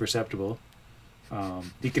totally imperceptible.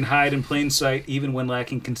 He can hide in plain sight even when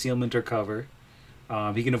lacking concealment or cover.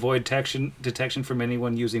 He can avoid detection from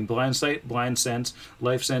anyone using blind sight, blind sense,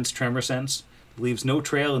 life sense, tremor sense. Leaves no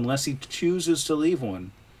trail unless he chooses to leave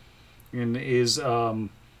one. And is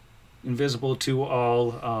invisible to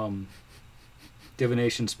all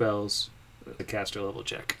divination spells. The caster level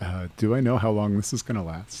check. Do I know how long this is going to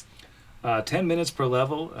last? 10 minutes per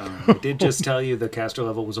level. I did just tell you the caster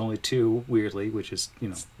level was only 2, weirdly, which is,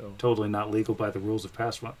 totally not legal by the rules of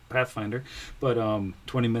Pathfinder. But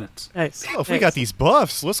 20 minutes. Nice. Oh, if we got these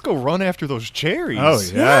buffs, let's go run after those cherries. Oh,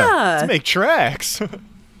 yeah. Let's make tracks.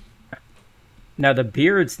 Now, the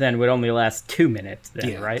beards then would only last 2 minutes then,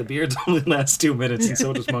 Yeah, right? the beards only last 2 minutes, and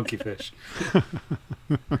so does monkeyfish.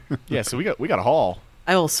 Yeah, so we got a haul.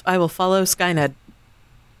 I will follow Skynet.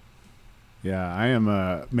 Yeah, I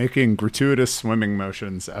am making gratuitous swimming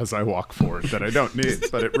motions as I walk forward that I don't need,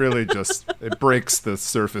 but it really it breaks the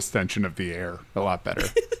surface tension of the air a lot better.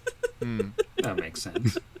 That makes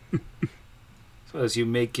sense. So as you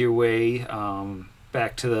make your way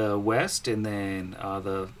back to the west, and then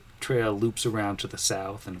the trail loops around to the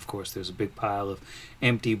south, and of course there's a big pile of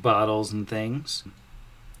empty bottles and things.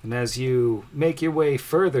 And as you make your way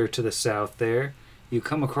further to the south there, you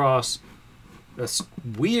come across a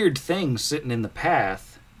weird thing sitting in the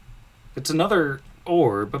path. It's another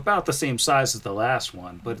orb, about the same size as the last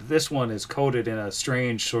one, but this one is coated in a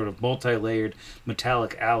strange sort of multi-layered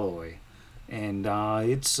metallic alloy. And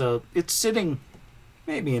it's sitting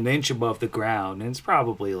maybe an inch above the ground, and it's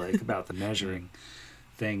probably like about the measuring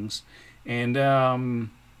things. And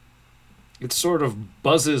it sort of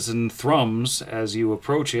buzzes and thrums as you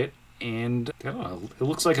approach it. And I don't know, it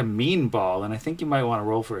looks like a mean ball, and I think you might want to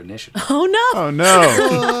roll for initiative. Oh no! Oh,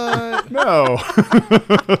 no. No.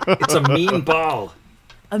 It's a mean ball.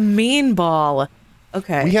 A mean ball.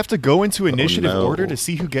 Okay. We have to go into initiative no. order to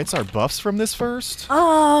see who gets our buffs from this first?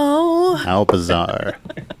 Oh, How bizarre.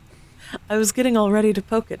 I was getting all ready to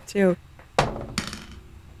poke it too.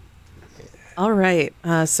 All right.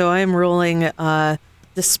 So I am rolling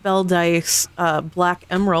Dispel Dice Black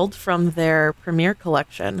Emerald from their Premier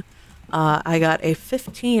Collection. I got a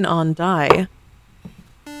 15 on die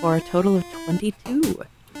for a total of 22.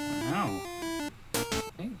 Wow.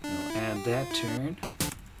 Okay, we'll add that turn.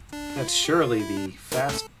 That's surely the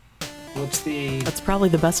fast. What's the... That's probably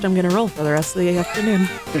the best I'm going to roll for the rest of the afternoon.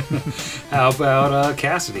 How about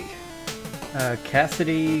Cassidy?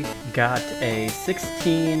 Cassidy got a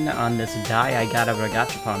 16 on this die I got out of a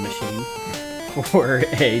gachapon machine for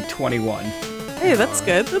a 21. Hey, that's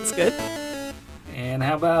good. That's good. And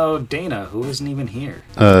how about Dana, who isn't even here?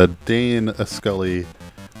 Dane Scully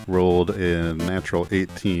rolled a natural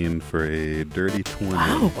 18 for a dirty 20.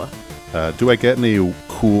 Wow. Do I get any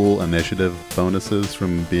cool initiative bonuses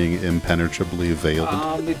from being impenetrably veiled?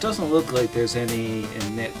 It doesn't look like there's any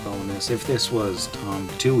net bonus. If this was Tom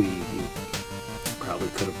Toohey, you probably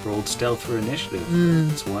could have rolled stealth for initiative.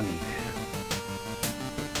 20.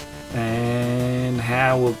 And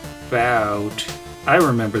how about... I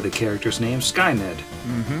remember the character's name, Skynet.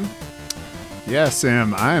 Yeah,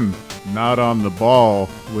 Sam, I'm not on the ball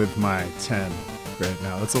with my 10 right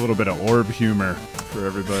now. That's a little bit of orb humor for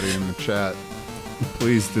everybody in the chat.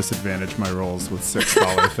 Please disadvantage my rolls with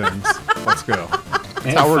 $6 things. Let's go. That's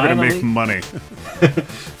And how we're going to finally- make money.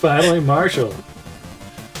 Finally, Marshall.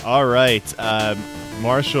 All right.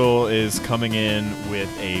 Marshall is coming in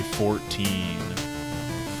with a 14.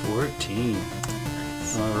 14.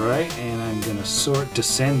 All right, and I'm going to sort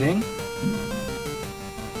descending.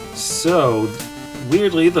 So,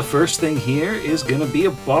 weirdly, the first thing here is going to be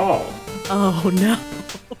a ball. Oh, no.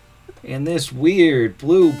 And this weird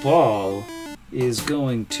blue ball is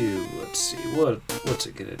going to, let's see, what's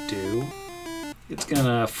it gonna do? It's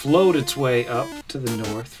gonna float its way up to the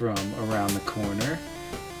north from around the corner.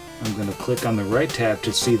 I'm gonna click on the right tab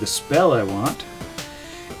to see the spell I want.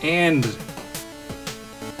 And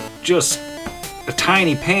just a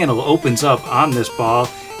tiny panel opens up on this ball,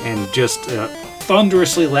 and just a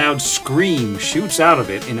thunderously loud scream shoots out of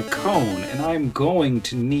it in a cone. And I'm going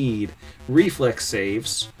to need reflex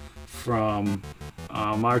saves from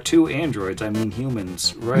our two androids, I mean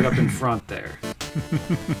humans, right up in front there.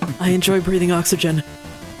 I enjoy breathing oxygen.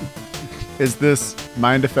 Is this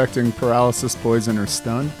mind-affecting paralysis, poison, or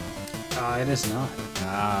stun? It is not.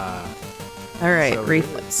 Ah. All right, So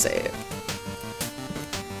reflex save.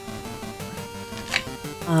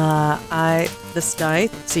 This die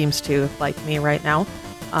seems to like me right now.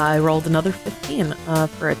 I rolled another 15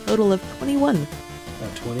 for a total of 21.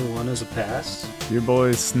 21 is a pass. Your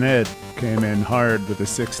boy Sned came in hard with a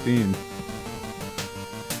 16.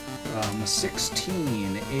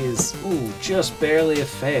 16 is, just barely a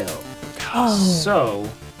fail. Oh. So,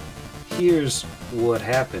 here's what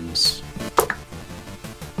happens.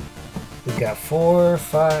 We've got 4,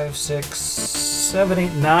 5, 6, 7,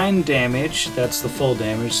 8, 9 damage. That's the full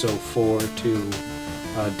damage, so 4 to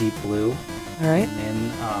Deep Blue. All right. And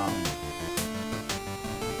then,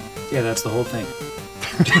 yeah, that's the whole thing.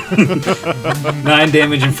 9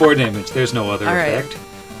 damage and 4 damage. There's no other All right. effect.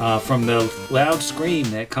 From the loud scream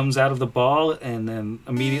that comes out of the ball, and then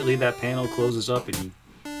immediately that panel closes up, and you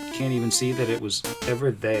can't even see that it was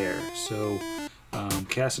ever there. So,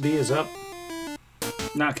 Cassidy is up.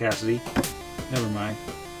 Not Cassidy. Never mind.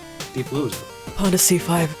 Deep Blue is up. Upon a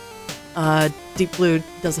C5, Deep Blue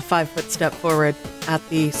does a 5-foot step forward at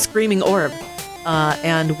the screaming orb,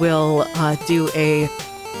 and will do a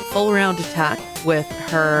full round attack with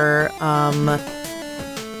her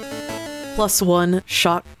 +1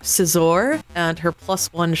 shock scissor and her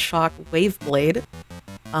 +1 shock wave blade.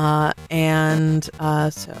 So I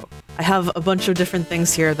have a bunch of different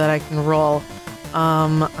things here that I can roll.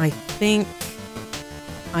 I think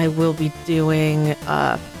I will be doing.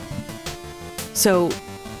 So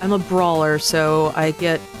I'm a brawler, so I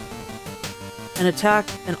get an attack,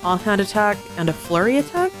 an offhand attack, and a flurry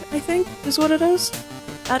attack, I think is what it is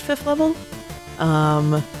at 5th level.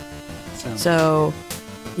 So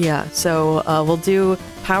we'll do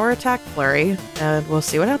power attack flurry, and we'll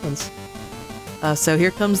see what happens. So here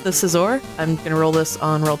comes the scissor. I'm going to roll this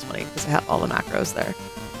on roll 20 because I have all the macros there.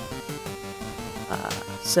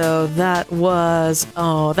 So that was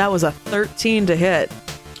a 13 to hit.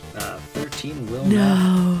 13 will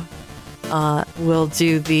not. No. We'll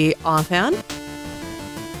do the offhand.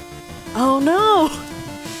 Oh no!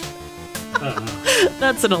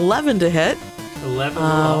 That's an 11 to hit. 11 will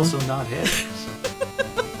also not hit.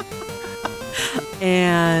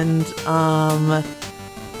 And I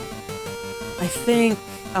think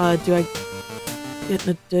do I get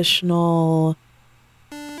an additional?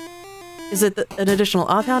 Is it an additional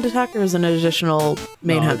offhand attack, or is it an additional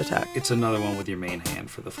main hand attack? It's another one with your main hand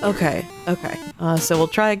for the flurry. Okay. So we'll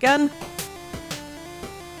try again.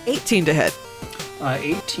 18 to hit.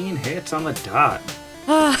 18 hits on the dot.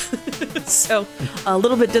 So a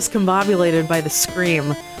little bit discombobulated by the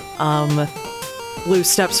scream, Blue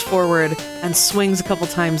steps forward and swings a couple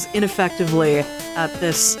times ineffectively at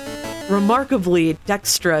this remarkably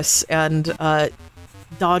dexterous and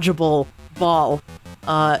dodgeable ball,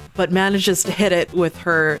 but manages to hit it with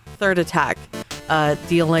her third attack,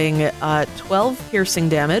 dealing 12 piercing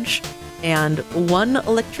damage and 1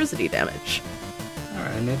 electricity damage.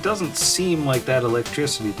 Alright, and it doesn't seem like that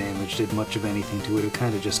electricity damage did much of anything to it. It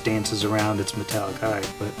kind of just dances around its metallic hide,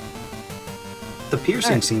 but the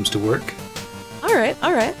piercing seems to work. All right.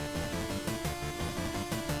 Alright,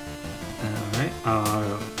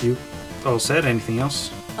 you all said anything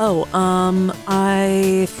else?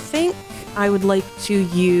 I think I would like to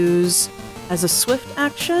use, as a swift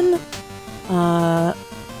action, a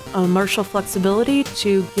martial flexibility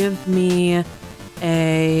to give me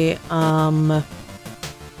a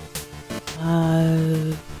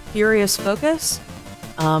furious focus,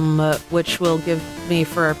 which will give me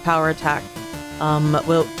for a power attack.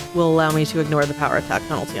 Will allow me to ignore the power attack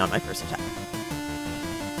penalty on my first attack.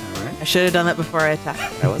 Alright. I should have done that before I attacked.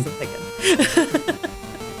 I wasn't thinking.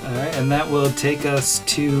 Alright, and that will take us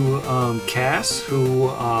to Cass,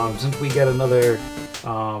 who, since we got another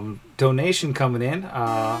donation coming in,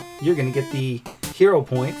 you're going to get the hero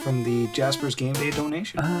point from the Jasper's Game Day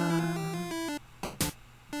donation.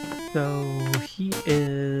 So he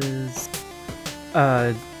is.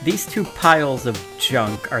 These two piles of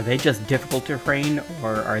junk, are they just difficult terrain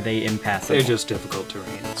or are they impassable? They're just difficult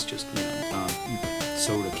terrain. It's just,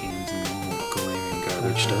 soda cans and normal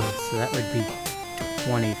stuff. So that would be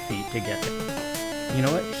 20 feet to get there. You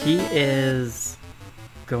know what? He is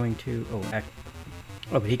going to...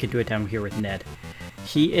 but he could do it down here with Ned.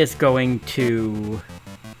 He is going to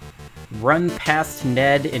run past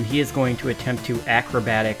Ned, and he is going to attempt to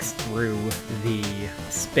acrobatics through the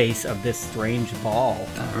space of this strange ball.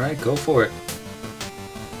 All right, go for it.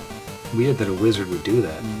 Weird that a wizard would do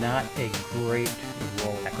that. Not a great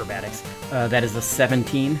roll, acrobatics. That is a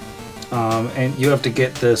 17 And you have to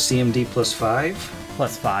get the CMD plus 5?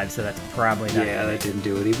 plus 5, so that's probably not Yeah, gonna that didn't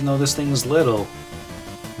do it. Even though this thing's little,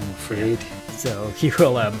 I'm afraid. So he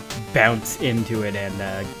will bounce into it and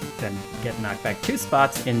then get knocked back 2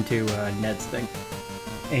 spots into Ned's thing.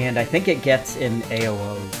 And I think it gets an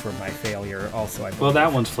AOO for my failure also, I believe. Well,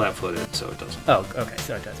 that one's flat-footed, so it doesn't. Oh, okay,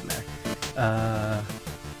 so it doesn't matter.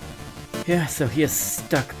 Yeah, so he is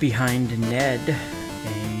stuck behind Ned.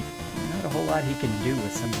 And not a whole lot he can do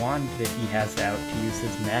with some wand that he has out to use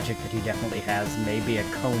his magic that he definitely has. Maybe a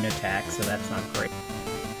cone attack, so that's not great.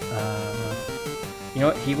 You know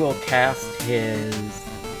what? He will cast his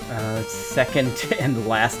second and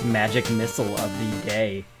last magic missile of the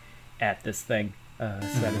day at this thing. So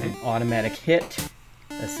that is an automatic hit,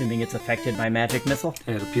 assuming it's affected by magic missile.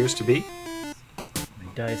 It appears to be.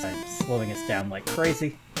 Dice, I'm slowing us down like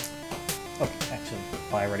crazy. Oh, actually,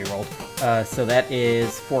 I already rolled. So that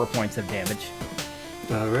is 4 points of damage.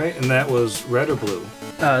 All right, and that was red or blue?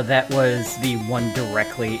 That was the one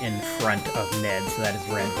directly in front of Ned, so that is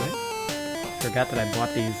red. Forgot that I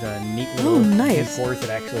bought these neat little nice. D4s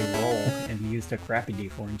that actually roll and used a crappy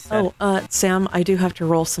D4 instead. Sam, I do have to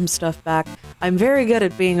roll some stuff back. I'm very good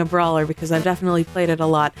at being a brawler because I've definitely played it a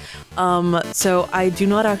lot. So I do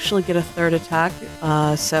not actually get a third attack,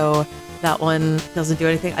 so that one doesn't do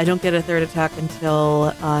anything. I don't get a third attack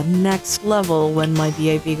until next level when my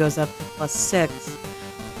BAB goes up to +6.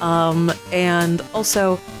 And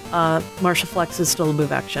also, Martial Flex is still a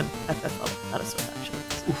move action at 5th level, not a sword action.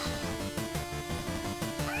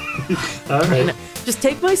 All right. Just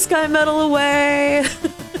take my Sky Medal away!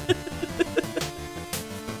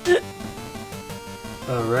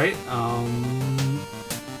 All right.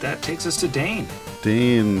 That takes us to Dane.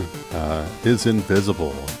 Dane is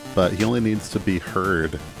invisible, but he only needs to be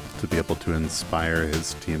heard to be able to inspire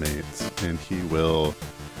his teammates, and he will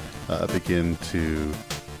begin to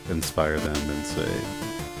inspire them and say,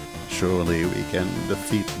 "Surely we can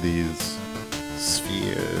defeat these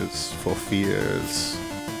spheres for fears."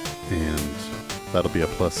 And that'll be a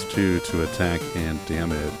 +2 to attack and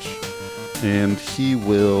damage. And he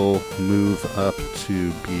will move up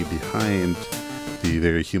to be behind the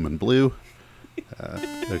very human blue,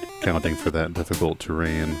 accounting for that difficult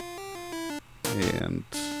terrain. And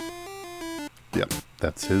yep,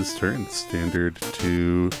 that's his turn. Standard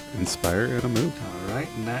to inspire and a move. All right,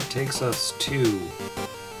 and that takes us to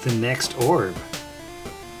the next orb.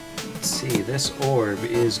 Let's see, this orb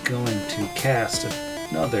is going to cast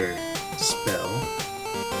another spell.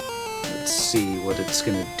 Let's see what it's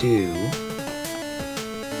going to do.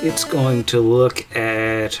 It's going to look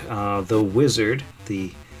at the wizard,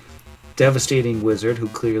 the devastating wizard who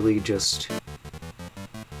clearly just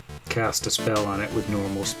cast a spell on it with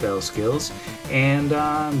normal spell skills. And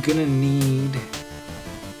I'm going to need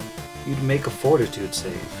you to make a fortitude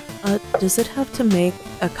save. Does it have to make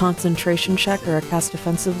a concentration check or a cast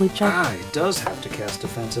defensively check? It does have to cast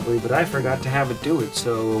defensively, but I forgot to have it do it,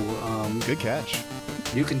 so Good catch.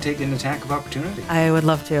 you can take an attack of opportunity. I would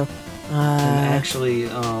love to. And actually,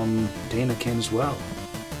 Dana can as well.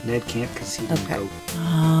 Ned can't because he didn't Okay.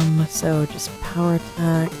 go. So just power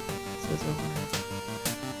attack.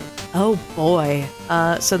 Oh boy.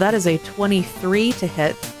 So that is a 23 to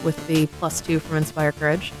hit with the +2 from Inspire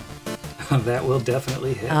Courage. That will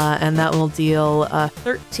definitely hit. And that will deal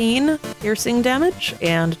 13 piercing damage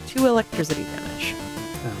and 2 electricity damage.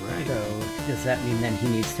 All right. So does that mean then he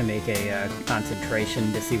needs to make a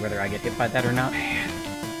concentration to see whether I get hit by that or not?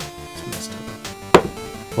 It's messed up.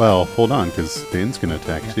 Well, hold on, because Dane's going to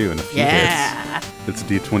attack too, and if he Yeah. hits, it's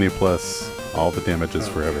D20 plus all the damages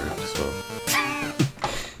forever. So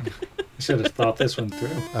Should have thought this one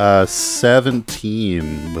through.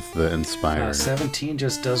 17 with the inspire. 17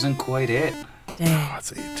 just doesn't quite hit. Dang. Oh,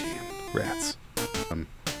 it's 18. Rats.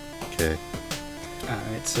 Okay. All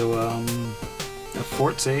right, so a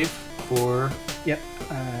fort save for. Yep.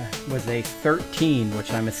 Was a 13,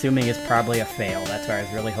 which I'm assuming is probably a fail. That's why I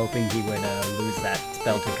was really hoping he would lose that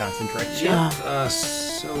spell to concentration. Yep.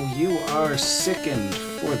 So you are sickened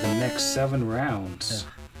for the next 7 rounds.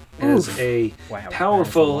 Oof. As a Wow, that is a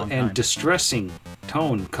powerful long and time. distressing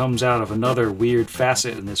tone comes out of another weird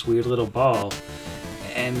facet in this weird little ball,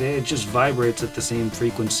 and it just vibrates at the same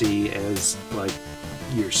frequency as like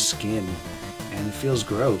your skin, and it feels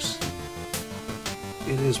gross.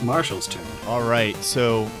 It is Marshall's turn. All right,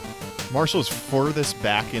 so Marshall's furthest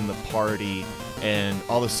back in the party, and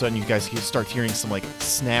all of a sudden you guys start hearing some like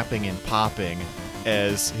snapping and popping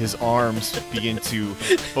as his arms begin to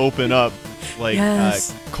open up, like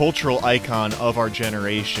Yes. cultural icon of our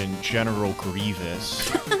generation, General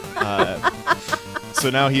Grievous. So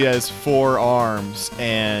now he has 4 arms,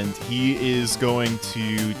 and he is going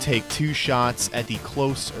to take 2 shots at the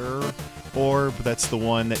closer orb. That's the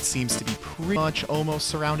one that seems to be pretty much almost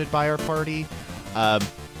surrounded by our party. I'm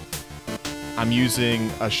using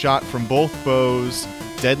a shot from both bows.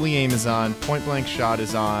 Deadly aim is on, point blank shot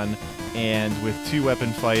is on, and with 2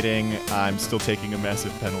 weapon fighting, I'm still taking a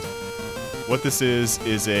massive penalty. What this is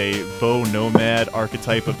a bow nomad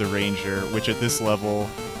archetype of the ranger, which at this level,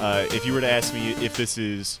 if you were to ask me if this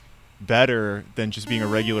is better than just being a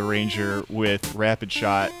regular ranger with rapid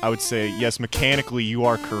shot, I would say yes, mechanically you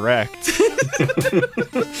are correct,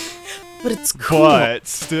 But it's cool. but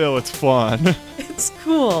still it's fun. It's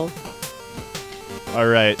cool. All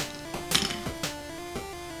right.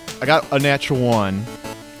 I got a natural 1,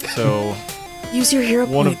 so Use your hero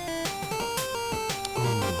one of point.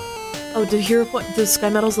 Oh, do Sky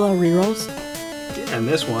Metals allow rerolls? Yeah, and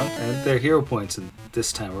this one, and they're hero points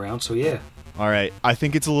this time around, so yeah. All right, I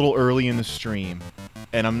think it's a little early in the stream,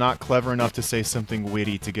 and I'm not clever enough to say something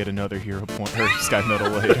witty to get another hero point or Sky Medal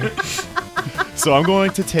later. So I'm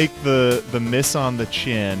going to take the miss on the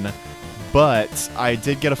chin, but I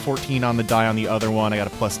did get a 14 on the die on the other one. I got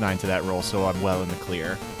a +9 to that roll, so I'm well in the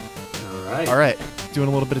clear. All right, doing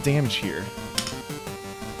a little bit of damage here.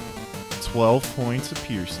 12 points of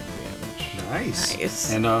piercing damage.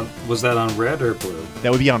 Nice. And was that on red or blue?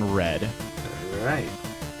 That would be on red. All right.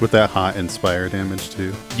 With that hot inspire damage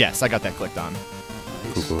too. Yes, I got that clicked on.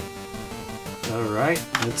 Nice. Cool. All right.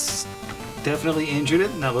 It's definitely injured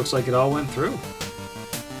it, and that looks like it all went through.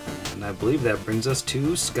 And I believe that brings us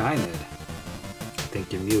to Skynet. I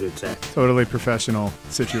think you're muted, Zach. Totally professional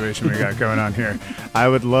situation we got going on here. I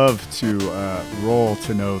would love to roll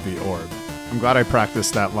to know the orb. I'm glad I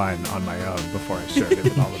practiced that line on my own before I shared it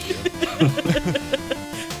with all of you.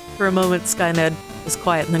 For a moment, Skynet is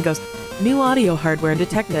quiet and then goes, "New audio hardware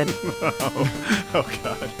detected." Oh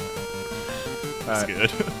God. That's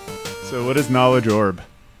good. So what is knowledge orb?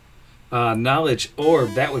 Knowledge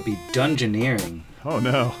orb, that would be dungeoneering. Oh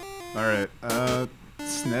no. All right.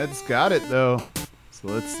 Sned's got it though. So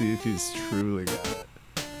let's see if he's truly got it.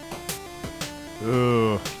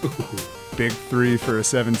 Ooh. Big 3 for a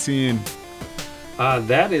 17.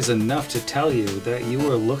 That is enough to tell you that you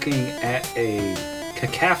are looking at a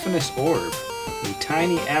cacophonous orb, a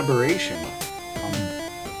tiny aberration.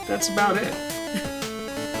 That's about it.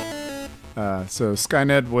 So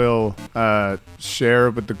Skynet will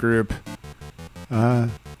share with the group. I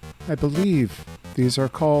believe these are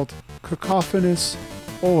called cacophonous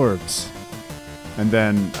orbs. And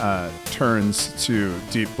then turns to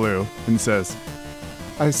Deep Blue and says,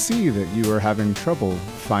 I see that you are having trouble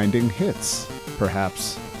finding hits.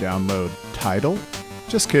 Perhaps download Tidal?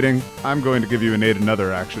 Just kidding. I'm going to give you an aid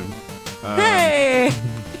another action. Hey!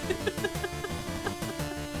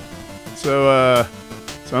 So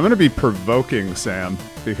I'm going to be provoking Sam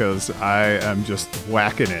because I am just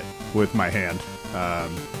whacking it with my hand.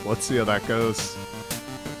 Let's see how that goes.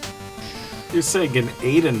 You're saying an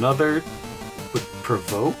aid another would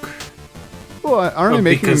provoke? Well, aren't I Oh,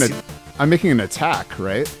 making because I'm making an attack,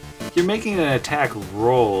 right? You're making an attack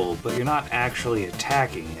roll, but you're not actually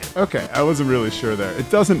attacking it. Okay, I wasn't really sure there. It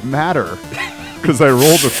doesn't matter because I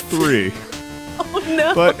rolled a 3. Oh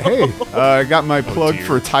no! But hey, I got my plug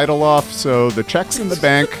for Tidal off, so the check's in the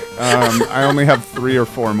bank. I only have 3 or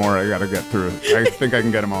 4 more I gotta get through. I think I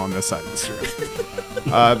can get them all on this side of the stream.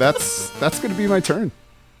 That's gonna be my turn,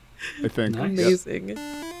 I think. Nice. Amazing.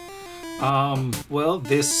 Well,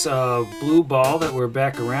 this blue ball that we're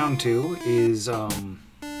back around to is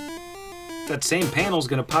that same panel's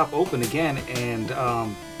gonna pop open again, and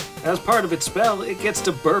as part of its spell, it gets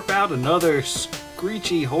to burp out another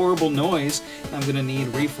screechy, horrible noise. I'm gonna need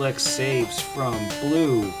reflex saves from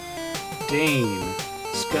Blue, Dane,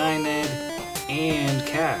 Skynet, and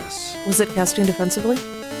Cass. Was it casting defensively?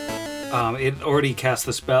 It already cast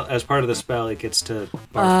the spell. As part of the spell, it gets to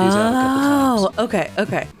barf these out a couple times.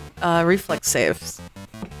 Okay. Reflex saves.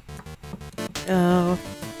 Oh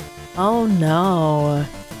no.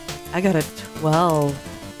 I got a 12.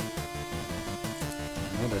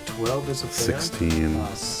 And a 12 is a fail. 16.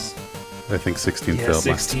 I think 16 Yeah, failed last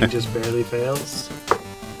 16 time. just barely fails.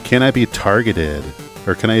 Can I be targeted?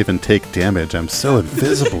 Or can I even take damage? I'm so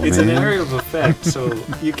invisible, It's man. an area of effect, so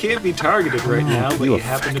you can't be targeted right now, but You you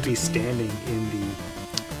happen to be standing in the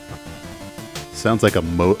sounds like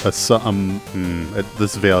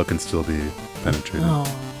this veil can still be penetrated. Oh,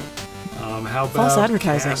 How False about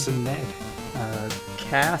advertising. Cass and Ned?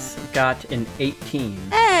 Cass got an 18.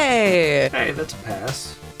 hey! Hey, that's a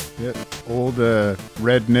pass. Yep. Old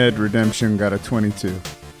Red Ned Redemption got a 22.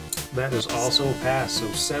 That is also a pass.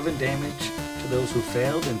 So 7 damage to those who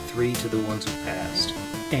failed and 3 to the ones who passed.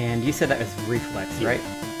 And you said that was reflex, right?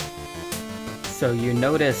 So you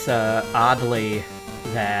notice, oddly,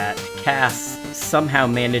 that Cass somehow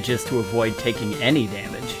manages to avoid taking any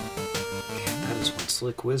damage. That is one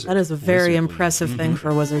slick wizard. That is a very Wizardly. impressive thing for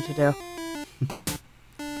a wizard to do.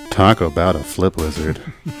 Talk about a flip wizard.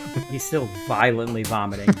 He's still violently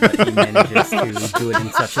vomiting, but he manages to do it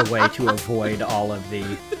in such a way to avoid all of the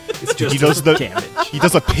It's just He does the damage. he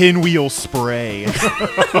does a pinwheel spray.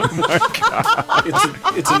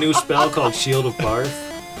 it's a new spell called Shield of Barth.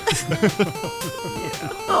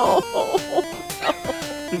 Oh,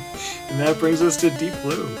 And that brings us to Deep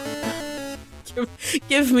Blue.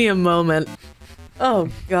 give me a moment. Oh,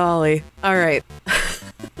 golly. All right.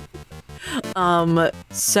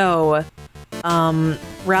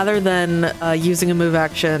 Rather than using a move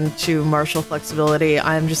action to martial flexibility,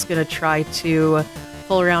 I'm just going to try to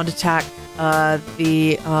full round attack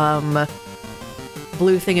the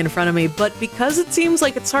blue thing in front of me. But because it seems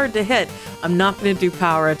like it's hard to hit, I'm not going to do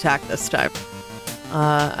power attack this time.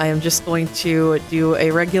 I am just going to do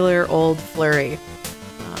a regular old flurry.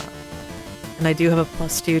 And I do have a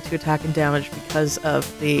 +2 to attack and damage because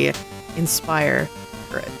of the Inspire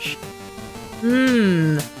Courage.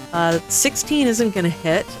 16 isn't going to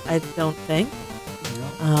hit, I don't think,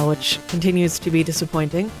 which continues to be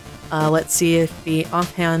disappointing. Let's see if the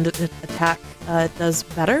offhand attack does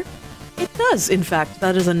better. It does, in fact.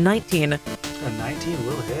 That is a 19. A 19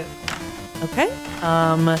 will hit. Okay.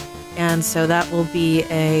 And so that will be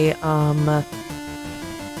a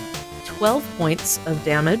 12 points of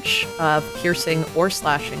damage, piercing or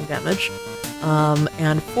slashing damage,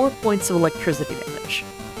 and 4 points of electricity damage.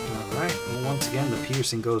 All right. Well, once again, the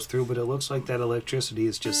piercing goes through, but it looks like that electricity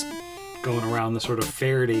is just going around the sort of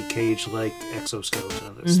Faraday cage-like exoskeleton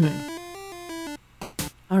of this thing.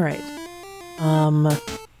 All right. I'm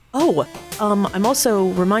also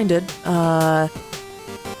reminded,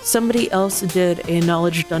 somebody else did a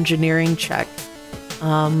knowledge dungeoneering check,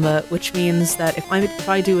 which means that if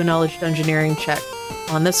I do a knowledge dungeoneering check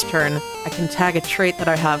on this turn, I can tag a trait that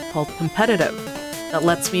I have called competitive that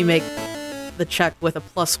lets me make the check with a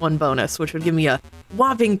 +1 bonus, which would give me a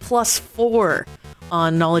whopping +4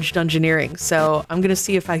 on knowledge dungeoneering. So I'm going to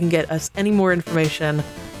see if I can get us any more information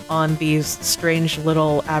on these strange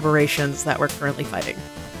little aberrations that we're currently fighting.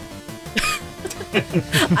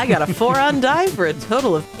 I got a 4 on die for a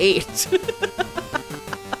total of 8.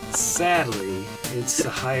 Sadly, it's a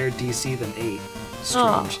higher DC than 8.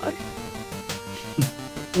 Aw. Strangely.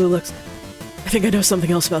 Blue looks. I think I know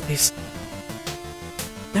something else about these.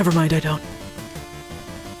 Never mind, I don't.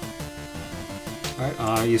 All right.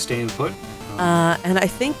 Are you staying put? And I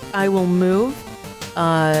think I will move.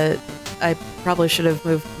 I probably should have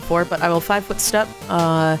moved before, but I will 5-foot step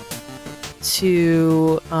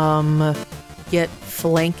to get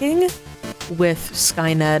flanking with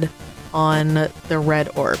Skyned on the red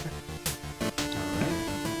orb. All right.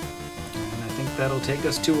 And I think that'll take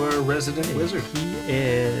us to our resident wizard. He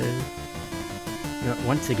is...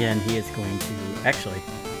 once again, he is going to... Actually,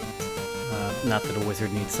 not that a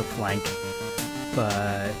wizard needs to flank,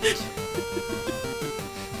 but...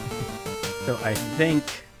 So I think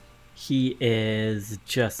he is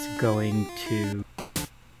just going to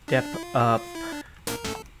step up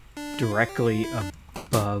directly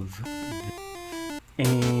above...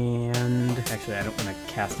 And... Actually, I don't want to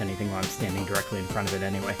cast anything while I'm standing directly in front of it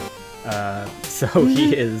anyway. So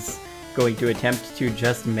he is going to attempt to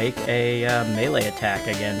just make a melee attack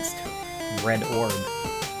against Red Orb,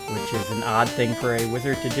 which is an odd thing for a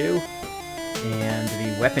wizard to do. And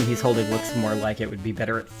the weapon he's holding looks more like it would be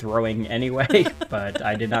better at throwing anyway, but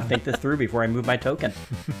I did not think this through before I moved my token.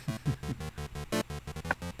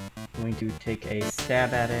 Going to take a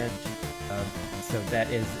stab at it. So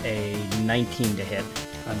that is a 19 to hit.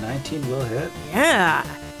 A 19 will hit. Yeah.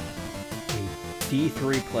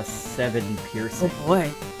 D3 plus 7 piercing. Oh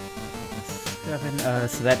boy. 7,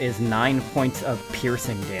 so that is 9 points of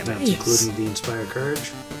piercing damage. That's Nice. including the Inspire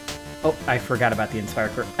Courage. Oh, I forgot about the Inspire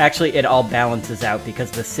Courage. Actually, it all balances out because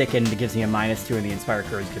the Sickened gives me a -2 and the Inspire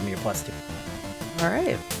Courage gives me a +2. All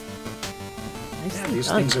right. Nice Yeah, these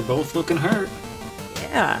things are both looking hurt.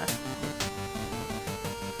 Yeah.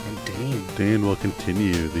 And Dane. Dane will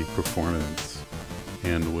continue the performance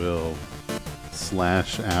and will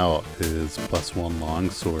slash out his +1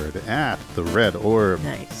 longsword at the red orb.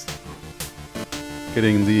 Nice.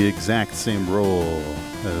 getting the exact same roll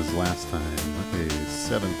as last time, a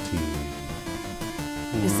 17.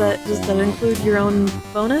 Does that include your own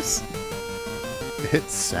bonus? It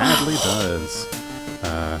sadly does.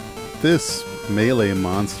 This melee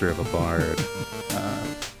monster of a bard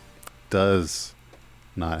does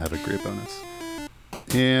not have a great bonus.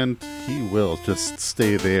 And he will just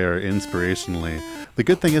stay there inspirationally. The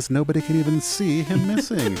good thing is nobody can even see him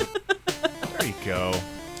missing. There you go.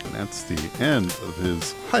 And that's the end of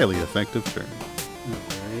his highly effective turn.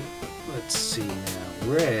 Alright, let's see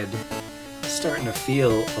now. Red is starting to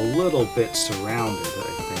feel a little bit surrounded, I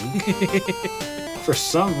think. For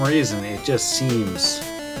some reason, it just seems...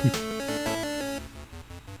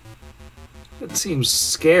 It seems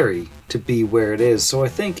scary to be where it is, so I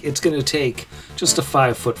think it's going to take just a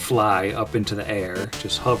 5-foot fly up into the air.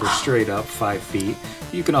 Just hover straight up 5 feet.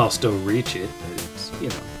 You can all still reach it, but it's,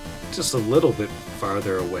 just a little bit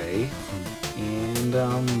farther away. And,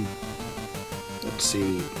 let's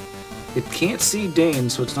see. It can't see Dane,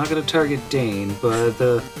 so it's not going to target Dane,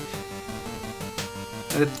 but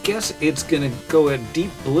I guess it's going to go at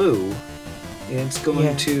deep blue, and it's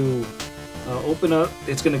going to open up.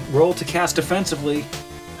 It's going to roll to cast defensively.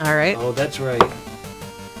 All right. Oh, that's right.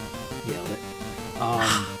 Yelled it.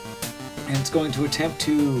 And it's going to attempt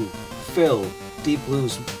to fill Deep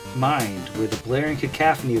Blue's mind with a blaring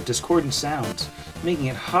cacophony of discordant sounds, making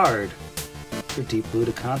it hard for Deep Blue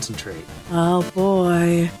to concentrate. Oh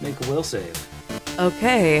boy. Make a will save.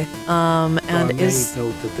 Okay. And I may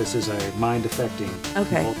note that this is a mind affecting.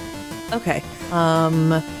 Okay. roll. Okay.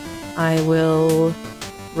 I will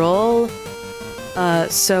roll.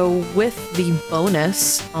 So with the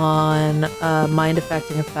bonus on mind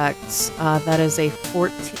affecting effects, that is a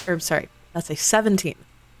 14. Or sorry, that's a 17.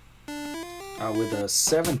 With a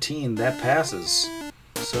 17, that passes.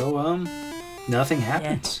 So nothing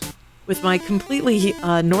happens. With my completely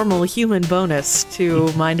normal human bonus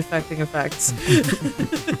to mind affecting effects.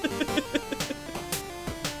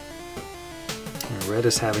 Red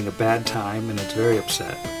is having a bad time and it's very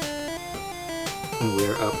upset. And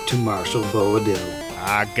we're up to Marshall Boadil.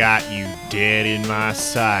 I got you dead in my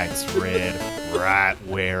sights, Red. Right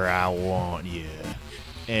where I want you.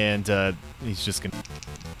 And he's just gonna...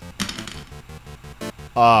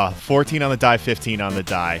 14 on the die, 15 on the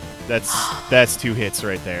die. That's 2 hits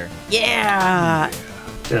right there. Yeah!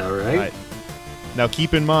 All right. Now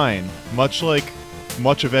keep in mind, much like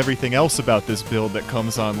much of everything else about this build that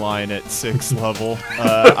comes online at 6th level,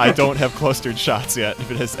 I don't have clustered shots yet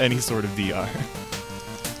if it has any sort of DR.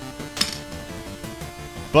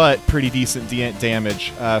 But pretty decent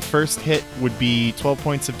damage. First hit would be 12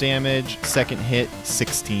 points of damage. Second hit,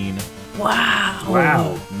 16.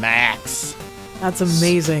 Wow! Max. That's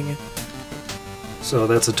amazing. So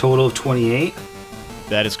that's a total of 28.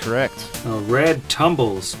 That is correct. Red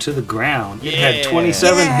tumbles to the ground. It had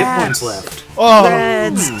 27 hit points left. Oh,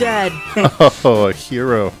 Red's dead. Oh, a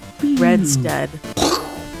hero. Red's dead. So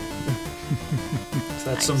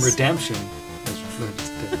that's some redemption. Red's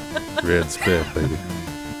dead. Red's dead, baby.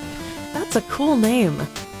 That's a cool name.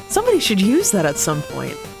 Somebody should use that at some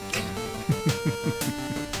point.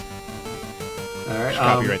 All right.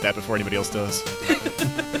 copyright that before anybody else does.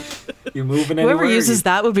 You moving anywhere? Whoever uses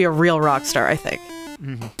that would be a real rock star, I think.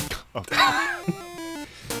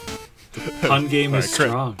 Pun game is Crit.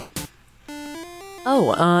 strong.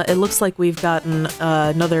 Oh, it looks like we've gotten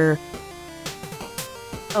another...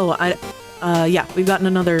 yeah, we've gotten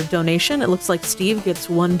another donation. It looks like Steve gets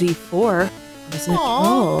 1d4. Isn't it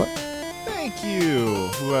cool? Thank you,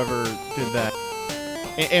 whoever did that.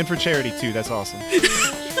 And for charity, too. That's awesome.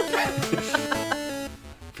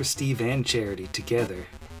 For Steve and Charity together.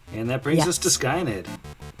 And that brings us to Skynet.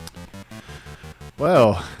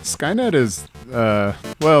 Well, Skynet is,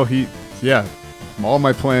 all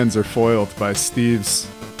my plans are foiled by Steve's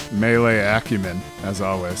melee acumen, as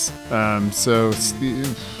always. So, Steve,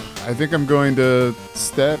 I think I'm going to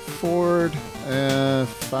step forward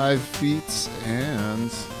 5 feet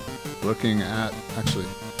and looking at, actually,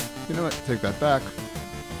 you know what, take that back.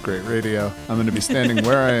 Great radio. I'm going to be standing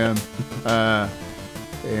where I am.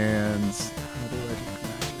 And how do I do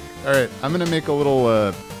magic? All right, I'm going to make a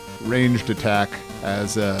little ranged attack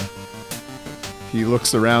as he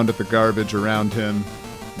looks around at the garbage around him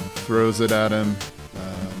and throws it at him.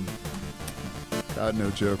 God,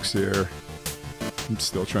 no jokes here. I'm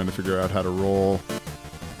still trying to figure out how to roll.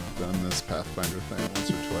 I've done this Pathfinder thing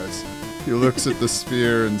once or twice. He looks at the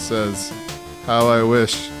sphere and says, how I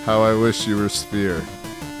wish you were sphere.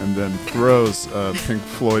 And then throws a Pink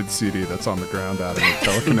Floyd CD that's on the ground at him, a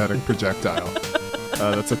telekinetic projectile.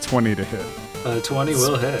 That's a 20 to hit. 20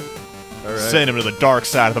 will hit. All right. Send him to the dark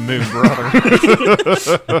side of the moon, brother.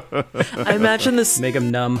 I imagine this. Make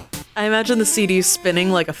him numb. I imagine the CD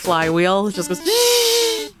spinning like a flywheel. It just goes.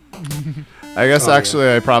 I guess Oh, yeah.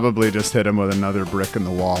 actually I probably just hit him with another brick in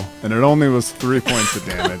the wall, and it only was 3 points of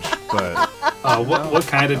damage, but What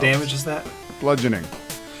kind of damage is that? bludgeoning.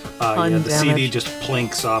 Yeah, the CD Undamaged. just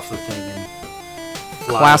plinks off the thing and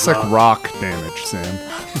flies Classic off. rock damage, Sam.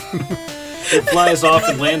 It flies off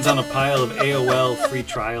and lands on a pile of AOL free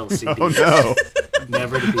trial CDs. Oh no.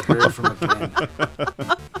 Never to be heard from again.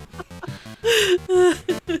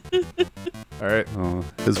 All right. Oh,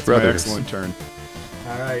 his That's my brothers. excellent turn.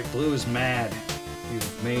 All right, Blue is mad.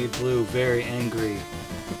 You've made Blue very angry,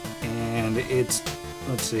 and it's,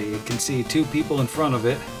 let's see, it can see 2 people in front of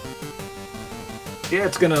it. Yeah,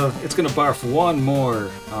 it's gonna barf one more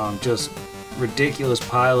just ridiculous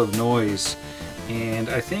pile of noise, and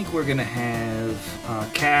I think we're gonna have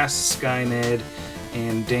Cass, Skyned,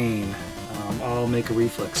 and Dane all make a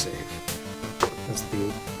reflex save. That's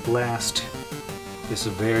the last. This is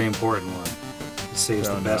a very important one. It saves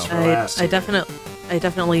Oh, the best no. for last. I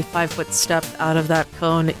definitely 5-foot stepped out of that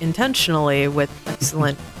cone intentionally with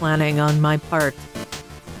excellent planning on my part.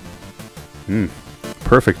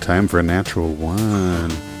 Perfect time for a natural 1.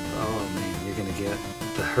 Oh man, you're gonna get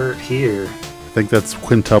the hurt here. I think that's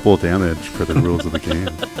quintuple damage for the rules of the game.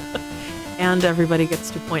 And everybody gets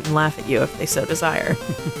to point and laugh at you if they so desire.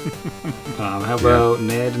 How about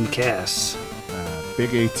Ned and Cass?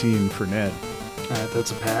 Big 18 for Ned. Alright,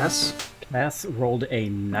 that's a pass. Cass rolled a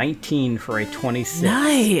 19 for a 26.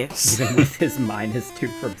 Nice. Even with his -2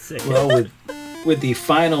 from 6. Well, with the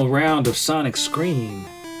final round of Sonic Scream,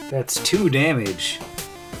 that's 2 damage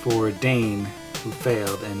for Dane, who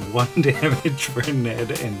failed, and 1 damage for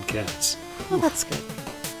Ned and Cass. Well, that's good.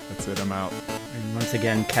 That's it, I'm out. And once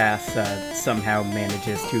again, Cass somehow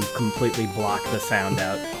manages to completely block the sound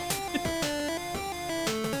out.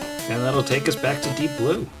 And that'll take us back to Deep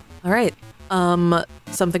Blue. All right.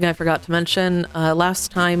 Something I forgot to mention.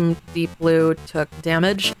 Last time Deep Blue took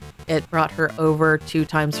damage, it brought her over 2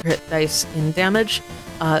 times her hit dice in damage.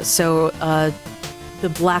 So the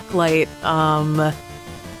black light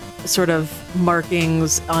sort of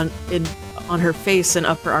markings on her face and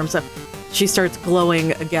up her arms up, she starts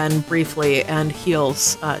glowing again briefly and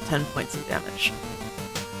heals 10 points of damage.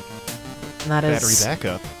 And that Battery is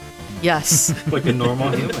backup. yes. Like a normal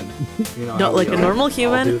human. You know, Not how like we a all- normal all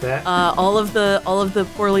human. do that. All of the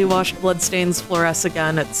poorly washed bloodstains fluoresce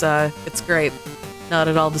again. It's great. Not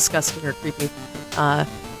at all disgusting or creepy.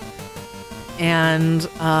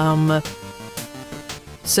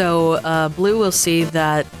 So Blue will see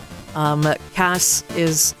that Cass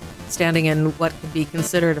is standing in what could be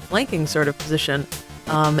considered a flanking sort of position.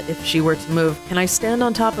 If she were to move, can I stand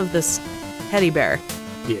on top of this teddy bear?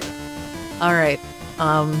 Yeah. All right.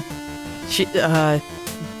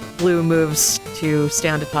 Blue moves to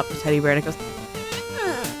stand atop the teddy bear and it goes,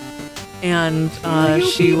 and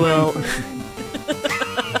she will.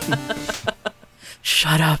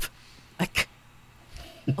 Shut up.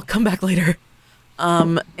 I'll come back later.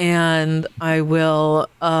 And I will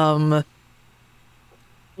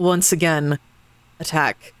once again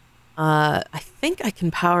attack. I think I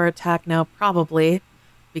can power attack now, probably,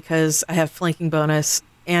 because I have flanking bonus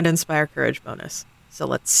and inspire courage bonus. So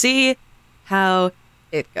let's see how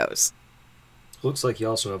it goes. Looks like you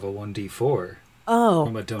also have a 1d4 Oh.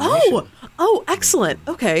 from a donation. Oh, excellent.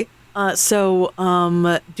 Okay. So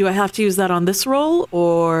do I have to use that on this roll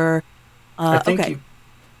or I think okay. you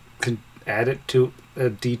can add it to a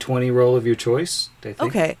d20 roll of your choice. I think.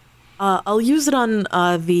 Okay. I'll use it on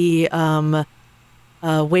the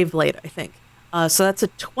Waveblade, I think. So that's a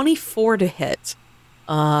 24 to hit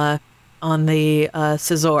on the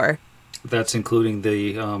Scizor. That's including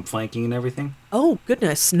the flanking and everything. Oh,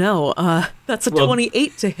 goodness, no. That's a Well-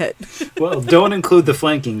 28 to hit. Well, don't include the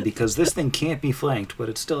flanking because this thing can't be flanked, but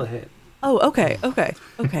it's still a hit. Oh, okay.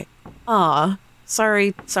 Aw,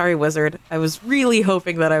 sorry, wizard. I was really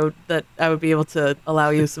hoping that I would be able to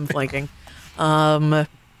allow you some flanking.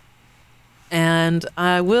 And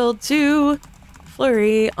I will do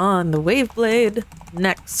flurry on the Waveblade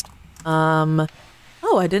next.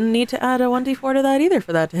 Oh, I didn't need to add a 1d4 to that either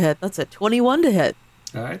for that to hit. That's a 21 to hit.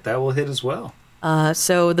 All right, that will hit as well.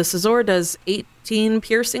 So the Scizor does 18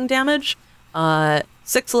 piercing damage,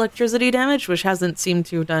 6 electricity damage, which hasn't seemed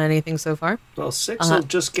to have done anything so far. Well, 6 will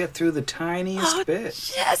just get through the tiniest bit.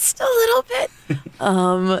 Just a little bit.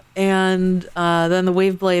 And then the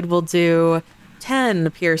Waveblade will do 10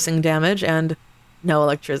 piercing damage and no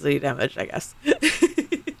electricity damage, I guess.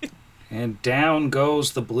 And down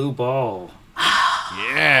goes the blue ball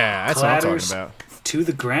Yeah, that's what I'm Clatters. talking about. to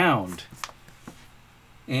the ground.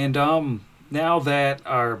 And now that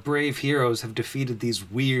our brave heroes have defeated these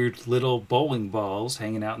weird little bowling balls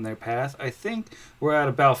hanging out in their path, I think we're at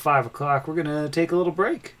about 5 o'clock. We're gonna take a little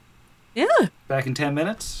break. Yeah. Back in 10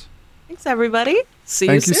 minutes. Thanks, everybody. See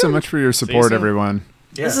you Thank soon. you so much for your support, soon. everyone.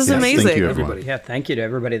 Yeah, This is Yes, amazing. Thank you, everyone. everybody. Yeah, thank you to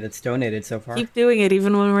everybody that's donated so far. Keep doing it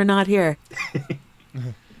even when we're not here.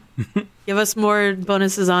 Give us more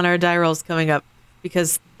bonuses on our die rolls coming up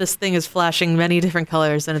because this thing is flashing many different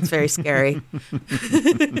colors and it's very scary.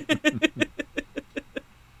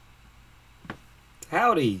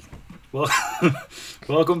 Howdy. Well,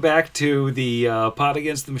 welcome back to the Pot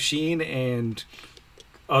Against the Machine and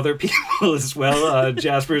other people as well.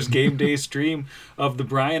 Jasper's Game Day stream of the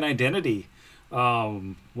Brian Identity.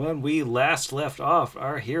 When we last left off,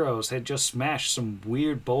 our heroes had just smashed some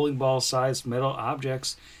weird bowling ball-sized metal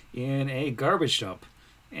objects in a garbage dump,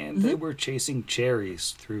 and they were chasing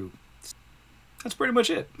cherries through. That's pretty much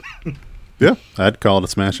it. Yeah, I'd call it a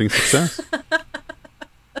smashing success.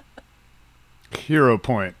 Hero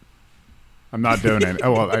point. I'm not donating.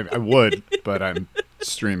 Oh, well, I would, but I'm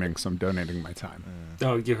streaming, so I'm donating my time.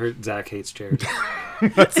 Oh, you heard Zach hates cherries.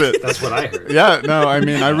 That's it. That's what I heard. Yeah, no, I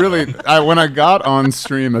mean, when I got on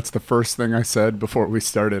stream, that's the first thing I said before we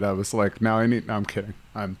started. I was like, no, I'm kidding.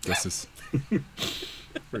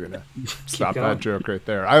 We're going to stop going. that joke right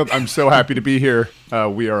there. I'm so happy to be here.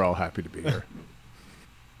 We are all happy to be here.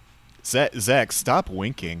 Zach, stop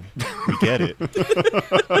winking. We get it.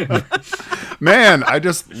 Man, I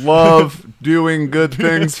just love doing good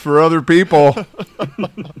things for other people.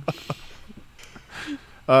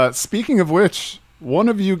 Speaking of which, one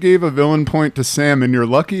of you gave a villain point to Sam, and you're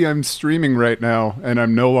lucky I'm streaming right now, and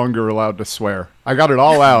I'm no longer allowed to swear. I got it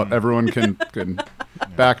all out. Everyone can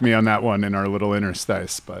back me on that one in our little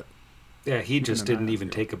interstice, but Yeah, he just didn't even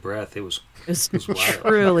take a breath. It was It's wild.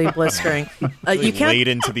 truly blistering. You can't Laid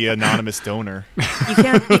into the anonymous donor.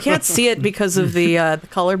 you can't see it because of the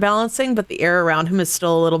color balancing, but the air around him is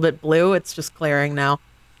still a little bit blue. It's just glaring now.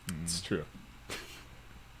 it's true.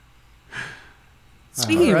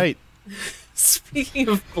 Speaking All right. speaking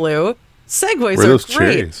of blue, segues Where are are those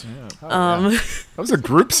great. cherries? That was a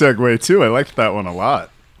group segue, too. I liked that one a lot.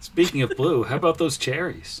 Speaking of blue, how about those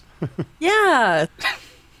cherries? Yeah,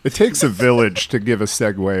 It takes a village to give a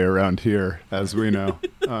segue around here, as we know.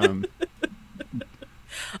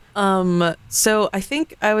 so I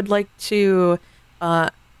think I would like to,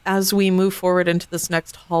 as we move forward into this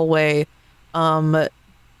next hallway,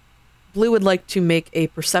 Blue would like to make a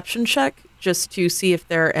perception check just to see if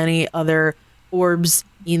there are any other orbs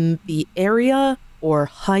in the area or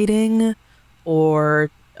hiding, or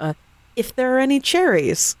if there are any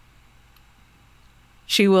cherries.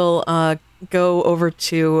 She will go over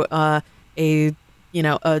to the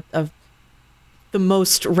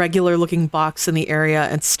most regular looking box in the area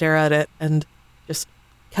and stare at it and just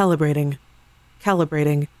calibrating.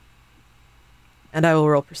 And I will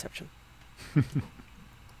roll perception.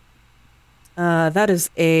 That is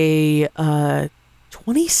a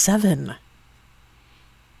 27.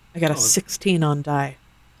 I got a 16 on die.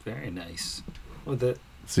 Very nice. Well, the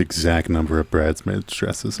It's the exact number of bridesmaids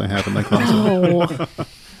dresses I have in my closet. Oh,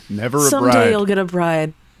 Never a someday bride. you'll get a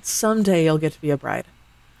bride. Someday you'll get to be a bride.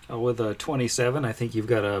 with a 27, I think you've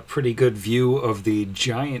got a pretty good view of the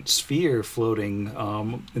giant sphere floating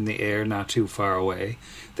in the air not too far away.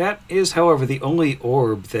 That is, however, the only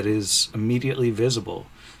orb that is immediately visible.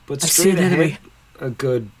 But I see straight an enemy. ahead, a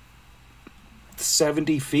good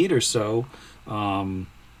 70 feet or so,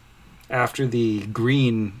 after the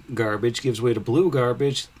green garbage gives way to blue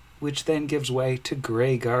garbage, which then gives way to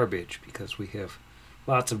gray garbage, because we have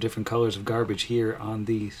lots of different colors of garbage here on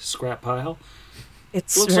the scrap pile.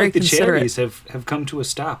 It's It looks very like the considerate. cherries have come to a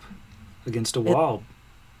stop against a wall.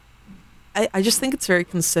 I just think it's very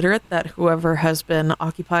considerate that whoever has been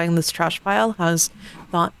occupying this trash pile has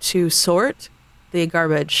thought to sort the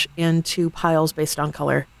garbage into piles based on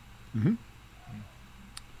color.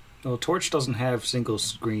 Well, Torch doesn't have single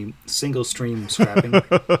stream scrapping.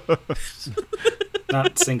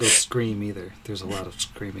 Not single scream either. There's a lot of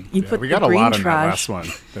screaming. You Yeah, put we the got a green lot in that trash. last one.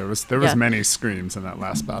 There was Yeah. many screams in that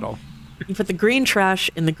last battle. You put the green trash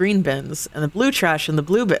in the green bins and the blue trash in the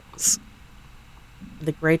blue bins.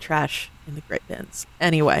 The gray trash in the gray bins.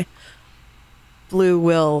 Anyway, blue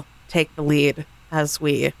will take the lead as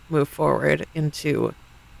we move forward into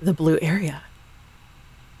the blue area.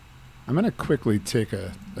 I'm going to quickly take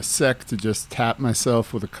a sec to just tap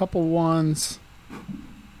myself with a couple ones.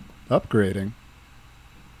 Upgrading.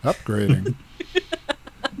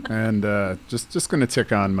 And just going to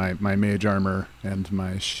tick on my mage armor and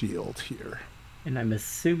my shield here. And I'm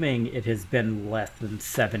assuming it has been less than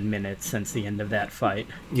 7 minutes since the end of that fight.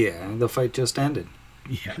 Yeah, the fight just ended.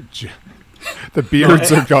 Yeah. The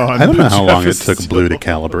beards are gone. I don't know but how Jeff long it is took still Blue to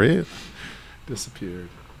calibrate. disappeared.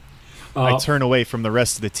 I turn away from the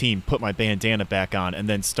rest of the team, put my bandana back on, and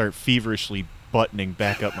then start feverishly buttoning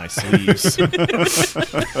back up my sleeves.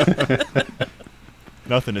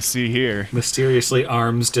 Nothing to see here. Mysteriously,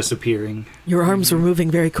 arms disappearing. Your arms were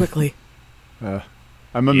moving very quickly. I'm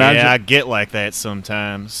imagining. Yeah, I get like that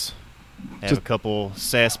sometimes. Have a couple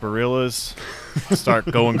sarsaparillas, start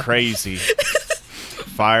going crazy.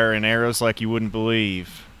 Firing arrows like you wouldn't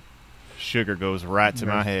believe. Sugar goes right to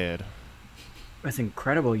my head. That's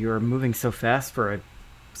incredible. You were moving so fast for a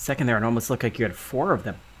second there and almost looked like you had 4 of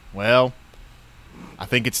them. Well, I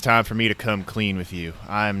think it's time for me to come clean with you.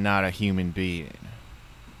 I am not a human being.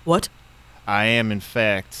 What? I am, in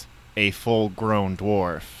fact, a full-grown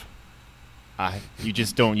dwarf. You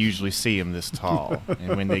just don't usually see them this tall.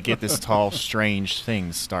 And when they get this tall, strange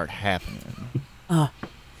things start happening.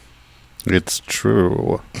 It's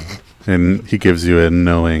true. And he gives you a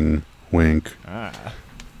knowing wink.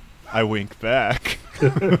 I wink back.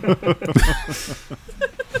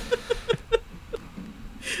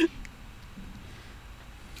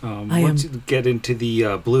 Once you get into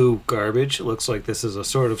the blue garbage, it looks like this is a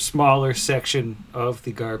sort of smaller section of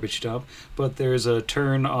the garbage dump, but there's a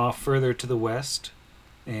turn off further to the west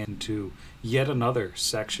and to yet another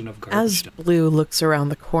section of garbage As dump. Blue looks around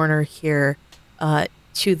the corner here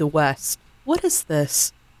to the west, what is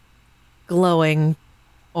this glowing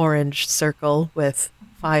orange circle with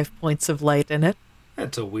 5 points of light in it?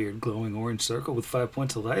 That's a weird glowing orange circle with 5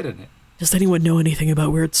 points of light in it. Does anyone know anything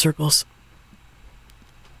about weird circles?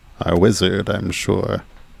 Our wizard, I'm sure.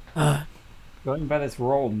 Going by this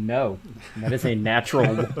roll, no. That is a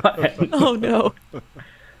natural 1. Oh, no.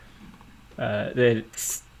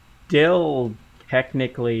 It's still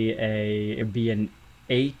technically it'd be an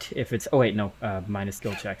 8 if it's... Oh, wait, no. Minus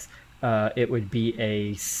skill checks. It would be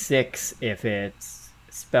a 6 if it's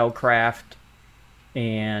spellcraft,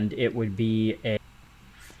 and it would be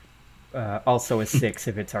also a 6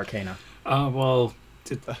 if it's arcana. Well,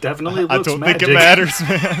 it definitely I looks don't magic. think it matters,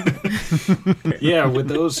 man. Yeah, with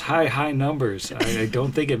those high numbers, I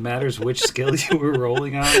don't think it matters which skill you were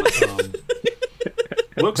rolling on.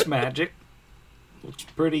 Looks magic. Looks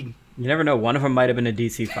pretty. You never know. One of them might have been a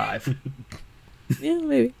DC 5. Yeah,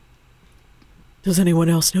 maybe. Does anyone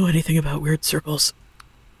else know anything about weird circles?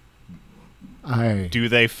 Do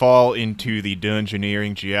they fall into the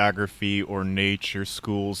dungeoneering, geography, or nature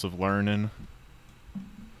schools of learning?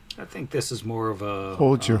 I think this is more of a...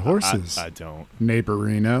 Hold your horses, I don't.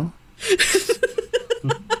 neighborino.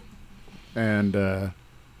 And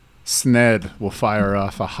Sned will fire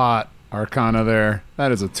off a hot arcana there.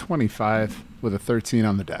 That is a 25 with a 13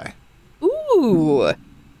 on the die. Ooh.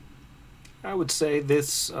 I would say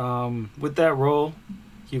this, with that roll,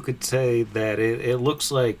 you could say that it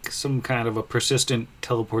looks like some kind of a persistent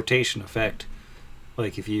teleportation effect.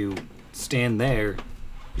 Like if you stand there,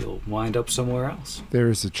 you'll wind up somewhere else. There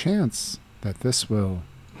is a chance that this will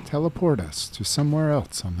teleport us to somewhere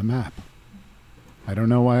else on the map. I don't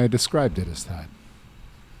know why I described it as that.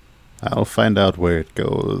 I'll find out where it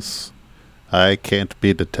goes. I can't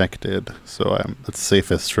be detected, so it's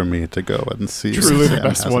safest for me to go and see. if Truly the Sam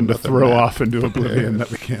best has one to another throw map. off into oblivion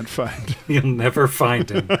that we can't find. You'll never find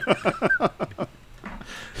him.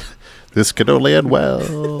 This could only end well.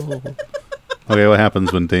 Okay, what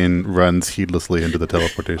happens when Dane runs heedlessly into the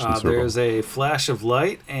teleportation circle? There's a flash of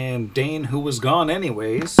light, and Dane, who was gone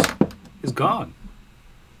anyways, is gone.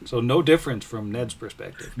 So no difference from Ned's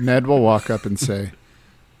perspective. Ned will walk up and say,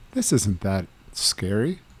 "This isn't that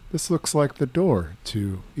scary. This looks like the door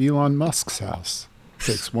to Elon Musk's house."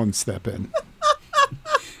 Takes one step in.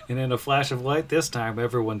 And in a flash of light this time,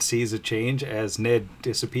 everyone sees a change as Ned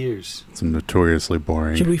disappears. It's notoriously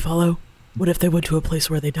boring. Should we follow? What if they went to a place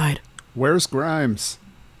where they died? Where's Grimes?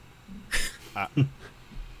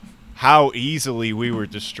 How easily we were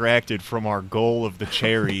distracted from our goal of the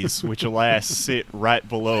cherries, which alas sit right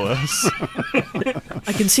below us.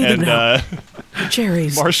 I can see them And now. The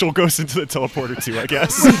cherries. Marshall goes into the teleporter too, I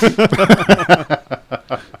guess.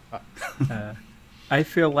 I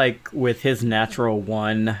feel like with his natural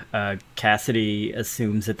 1, Cassidy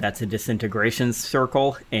assumes that that's a disintegration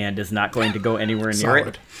circle and is not going to go anywhere near Solid.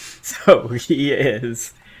 it. So he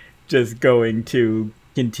is just going to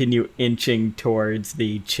continue inching towards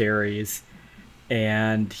the cherries.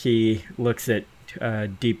 And he looks at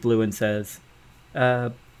Deep Blue and says,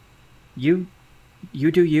 you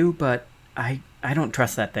do you, but I don't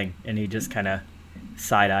trust that thing. And he just kind of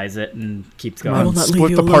side-eyes it and keeps I will going. not leave Split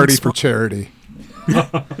you the alone, party for small- charity.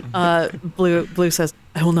 Blue says,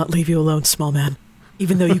 "I will not leave you alone, small man,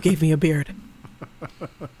 even though you gave me a beard."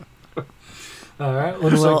 All right. And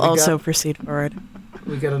Looks we'll like we also got, proceed forward.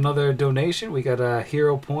 we got another donation. We got a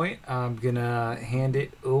hero point. I'm gonna hand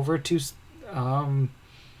it over to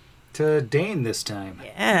Dane this time.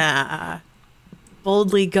 Yeah.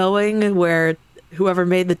 Boldly going where whoever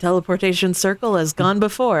made the teleportation circle has gone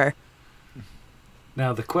before.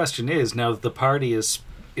 Now the question is, now that the party is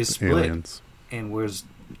split Aliens. and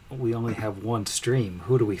we only have one stream,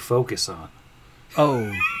 who do we focus on?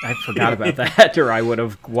 Oh, I forgot about that, or I would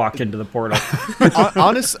have walked into the portal.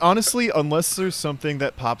 Honestly, unless there's something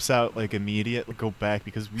that pops out like immediate, go back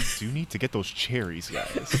because we do need to get those cherries,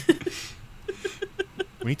 guys.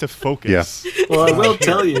 We need to focus. Yeah. Well, I will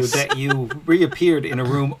tell you that you reappeared in a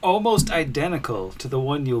room almost identical to the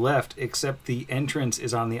one you left, except the entrance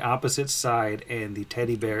is on the opposite side and the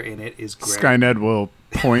teddy bear in it is gray. Skynet will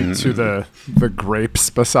point to the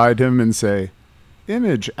grapes beside him and say,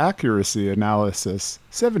 "Image accuracy analysis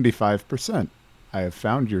 75%. I have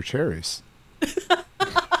found your cherries."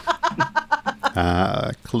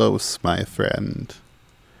 Close, my friend.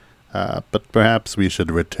 But perhaps we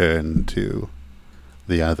should return to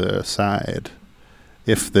the other side.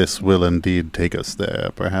 If this will indeed take us there,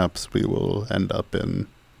 perhaps we will end up in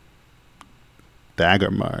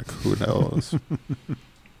Daggermark. Who knows?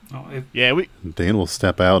 Yeah, Dane will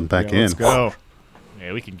step out and back in. Let's go.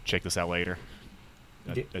 Yeah, we can check this out later.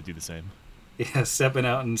 Yeah. I'd do the same. Yeah, stepping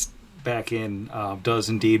out and back in does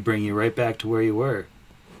indeed bring you right back to where you were.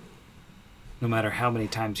 No matter how many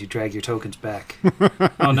times you drag your tokens back.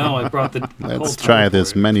 Oh no, I brought the whole Let's try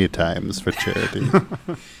this teleporter. many times for charity.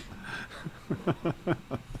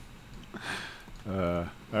 All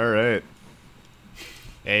right.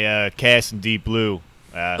 Hey, Cass and Deep Blue.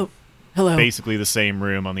 Hello. Basically the same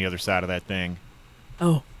room on the other side of that thing.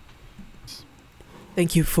 Oh.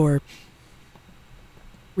 Thank you for You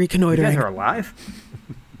reconnoitering. guys are alive?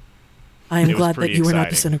 I am It was glad that pretty you were not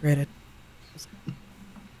exciting. disintegrated.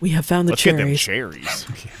 We have found the Let's get them cherries. cherries.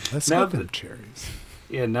 Let's Now get them that- cherries.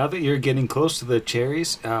 Yeah, now that you're getting close to the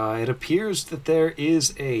cherries, it appears that there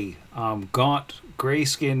is a gaunt,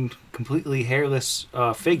 gray-skinned, completely hairless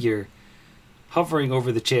figure hovering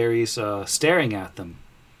over the cherries, staring at them.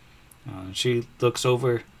 She looks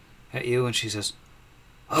over at you and she says,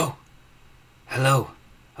 "Oh, hello.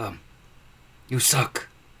 You suck.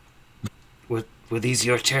 Were these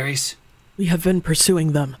your cherries?" We have been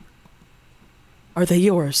pursuing them. Are they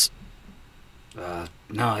yours?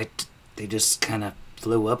 No, they just kind of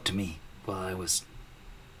flew up to me while I was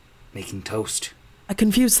making toast. I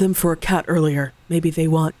confused them for a cat earlier. Maybe they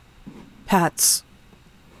want pats.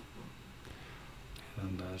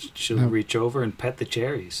 And she'll No. reach over and pet the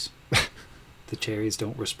cherries. The cherries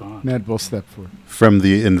don't respond. Ned will step forward. From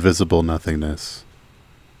the invisible nothingness,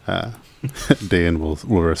 Dane will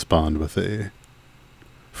respond with a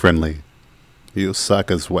friendly, "You suck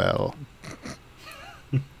as well."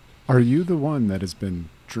 Are you the one that has been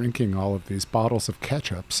drinking all of these bottles of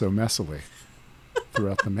ketchup so messily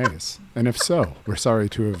throughout the maze? And if so, we're sorry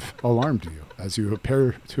to have alarmed you, as you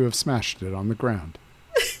appear to have smashed it on the ground.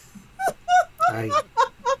 I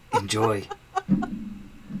enjoy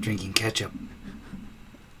drinking ketchup.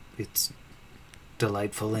 It's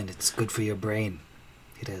delightful and it's good for your brain.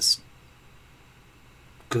 It has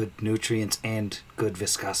good nutrients and good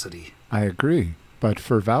viscosity. I agree, but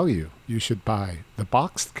for value, you should buy the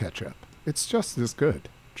boxed ketchup. It's just as good.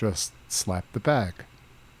 Just slap the bag.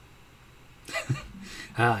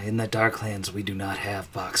 In the Darklands we do not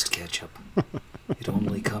have boxed ketchup. It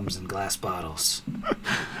only comes in glass bottles.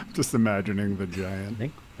 Just imagining the I giant.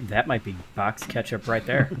 think that might be box ketchup right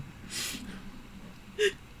there.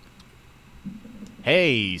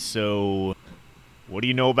 Hey, so what do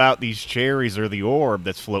you know about these cherries or the orb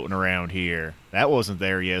that's floating around here? That wasn't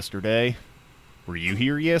there yesterday. Were you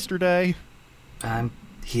here yesterday? I'm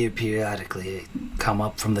here periodically. I come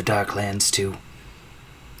up from the Darklands to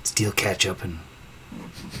steal ketchup and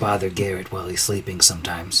bother Garrett while he's sleeping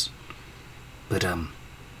sometimes. But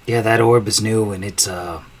yeah, that orb is new and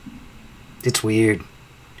it's weird.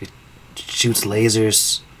 It shoots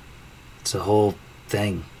lasers. It's a whole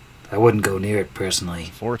thing. I wouldn't go near it personally.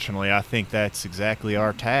 Fortunately, I think that's exactly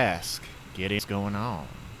our task. Get what's going on.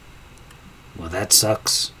 Well, that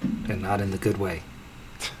sucks, and not in the good way.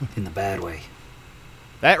 In the bad way.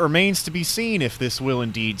 That remains to be seen if this will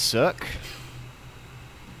indeed suck.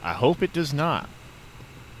 I hope it does not.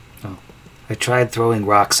 I tried throwing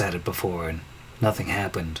rocks at it before and nothing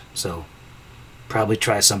happened, so probably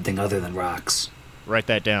try something other than rocks. Write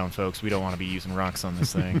that down, folks. We don't want to be using rocks on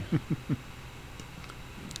this thing.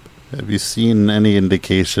 Have you seen any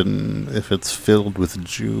indication if it's filled with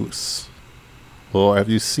juice? Or have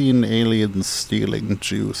you seen aliens stealing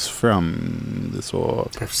juice from this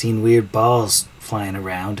orb? I've seen weird balls flying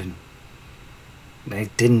around, and I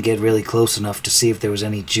didn't get really close enough to see if there was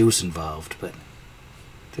any juice involved, but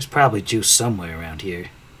there's probably juice somewhere around here.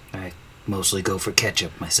 I mostly go for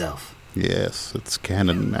ketchup myself. Yes, it's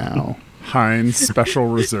canon now. Heinz Special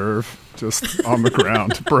Reserve, just on the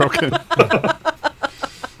ground, broken.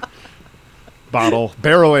 Bottle,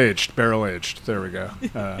 barrel aged. There we go.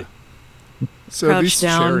 So Crouch these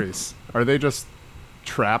down. cherries, are they just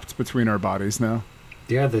trapped between our bodies now?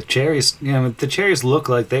 Yeah, the cherries. The cherries look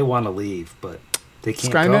like they want to leave, but they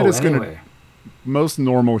can't Skynet go is gonna- anywhere. Most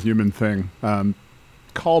normal human thing.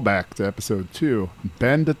 Callback to episode 2.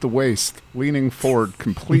 Bend at the waist, leaning forward,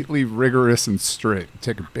 completely rigorous and straight.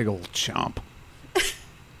 Take a big old chomp.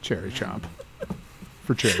 Cherry chomp.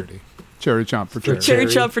 For charity. Cherry chomp for charity. Cherry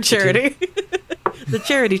chop for charity. The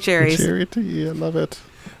charity cherries. Charity, I love it.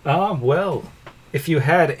 Well, if you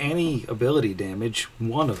had any ability damage,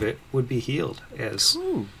 one of it would be healed, as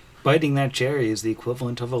biting that cherry is the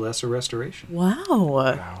equivalent of a lesser restoration.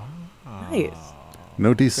 Wow. Nice.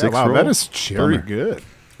 No D6 Yeah, wow, roll? that is cherry Bummer. good.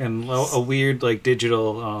 And a weird, like,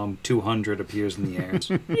 digital 200 appears in the air.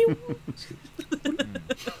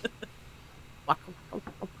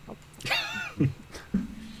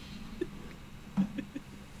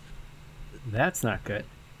 That's not good.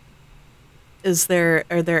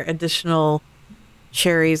 Are there additional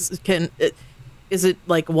cherries? Is it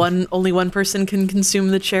like only one person can consume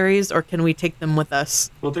the cherries, or can we take them with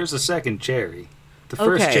us? Well, there's a second cherry. The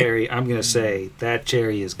first Okay. cherry, I'm going to say, that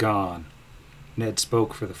cherry is gone. Ned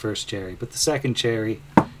spoke for the first cherry, but the second cherry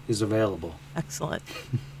is available. Excellent.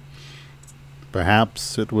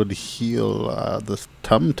 Perhaps it would heal the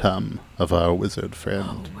tum-tum of our wizard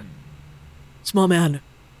friend. Small man,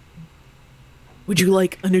 would you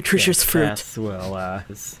like a nutritious fruit? Yes, well,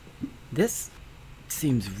 this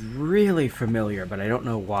seems really familiar, but I don't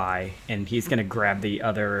know why. And he's going to grab the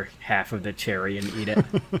other half of the cherry and eat it.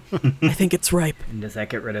 I think it's ripe. And does that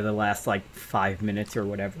get rid of the last, 5 minutes or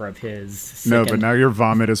whatever of his No, but sickened- now your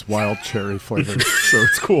vomit is wild cherry flavored, so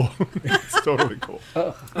it's cool. It's totally cool.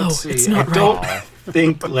 Let's see. it's not I don't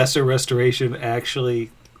think lesser restoration actually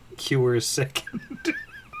cures sickened.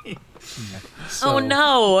 Oh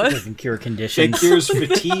no! doesn't cure It conditions. cures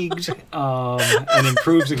fatigued and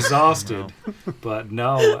improves exhausted, but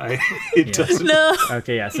no, it doesn't. No!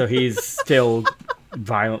 Okay, yeah, so he's still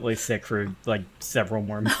violently sick for, several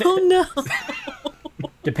more minutes, Oh no!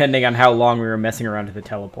 depending on how long we were messing around with the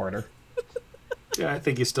teleporter. Yeah, I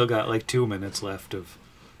think you still got 2 minutes left of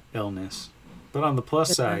illness. But on the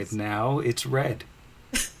plus side, now it's red.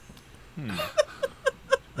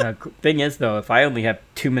 The thing is, though, if I only have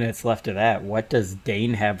 2 minutes left of that, what does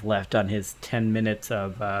Dane have left on his 10 minutes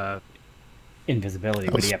of invisibility?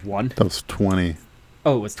 Would he have 1? That was 20.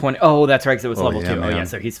 Oh, it was 20. Oh, that's right, 'cause it was Oh, level yeah, 2. Oh, yeah, man.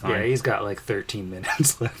 so he's fine. Yeah, he's got 13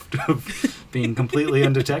 minutes left of being completely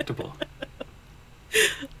undetectable.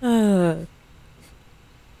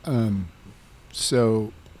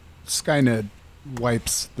 So Skynet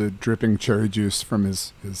wipes the dripping cherry juice from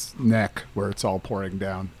his neck where it's all pouring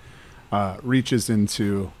down, reaches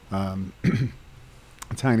into a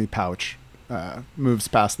tiny pouch, moves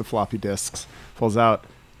past the floppy disks, pulls out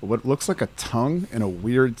what looks like a tongue and a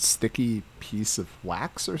weird sticky piece of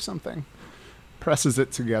wax or something, presses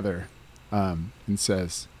it together, and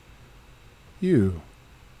says, "You,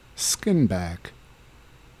 Skinbag,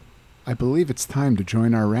 I believe it's time to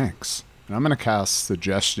join our ranks." And I'm going to cast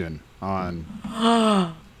Suggestion on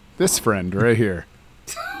this friend right here.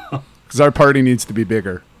 Because our party needs to be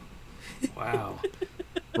bigger. Wow.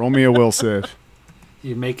 Roll me a will save.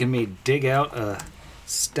 You're making me dig out a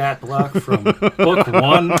stat block from book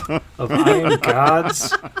 1 of Iron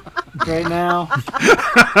Gods right now.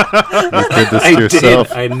 You did this I to yourself.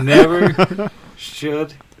 did. I never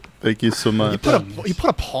should. Thank you so much. You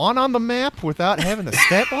put a pawn on the map without having the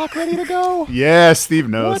stat block ready to go? Yeah, Steve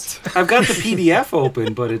knows. I've got the PDF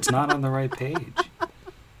open, but it's not on the right page.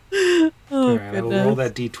 Oh, All right, I will roll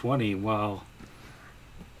goodness. that D20 while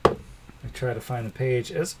I try to find the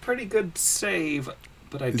page. It's a pretty good save,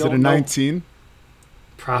 but I Is don't it a know. 19?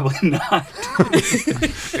 Probably not.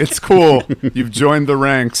 It's cool. You've joined the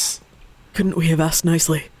ranks. Couldn't we have asked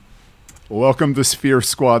nicely? Welcome to Sphere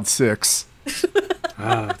Squad 6.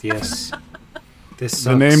 Ah, yes. This sucks.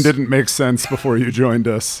 The name didn't make sense before you joined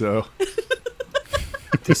us, so.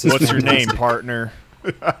 This is What's your name, fantastic. partner?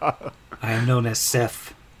 I am known as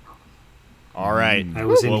Seth. All right. I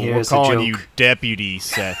was in well, here we're as a calling joke. you Deputy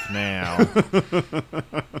Seth now.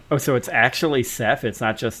 Oh, so it's actually Seth? It's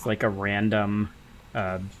not just a random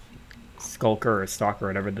skulker or stalker or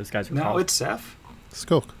whatever those guys were No, called? it's Seth.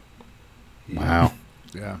 Skulk. Wow.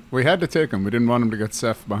 Yeah, we had to take him. We didn't want him to get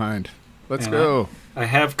Seth behind. Let's And go. I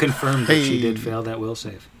have confirmed that she Hey. did fail that will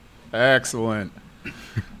save. Excellent.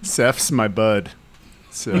 Seth's my bud.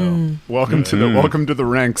 So welcome to the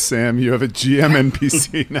ranks, Sam. You have a GM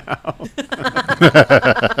NPC now.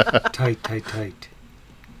 Tight.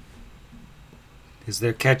 Is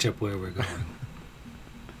there ketchup where we're going?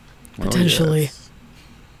 Well, Potentially. yes.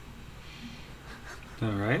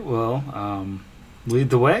 All right, well, lead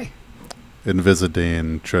the way.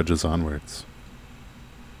 Invisidane trudges onwards.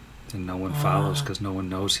 And no one follows because no one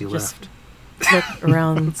knows he Just- left. Look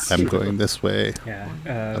around. I'm going this way. Yeah.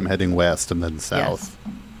 I'm heading west and then south.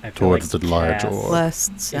 I feel towards like the large Cass orb.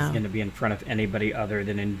 West, is south. going to be in front of anybody other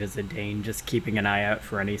than Invisidane, just keeping an eye out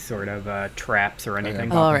for any sort of traps or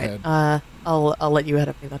anything. Oh, All Pop right. ahead. I'll let you ahead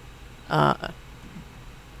of me then.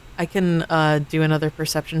 I can do another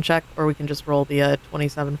perception check, or we can just roll the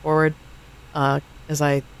 27 forward as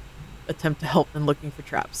I attempt to help in looking for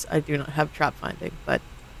traps. I do not have trap finding, but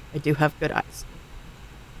I do have good eyes.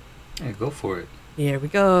 Yeah, go for it. Here we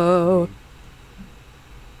go.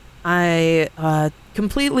 I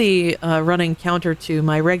completely running counter to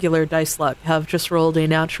my regular dice luck have just rolled a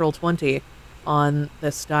natural 20 on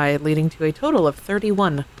this die, leading to a total of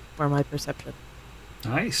 31 for my perception.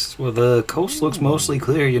 Nice. Well, the coast looks mostly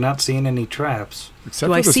clear. You're not seeing any traps. Except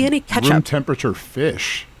Do for I this see any ketchup? room temperature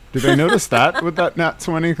fish. Did they notice that with that nat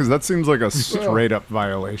 20? Because that seems like a straight up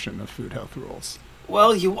violation of food health rules.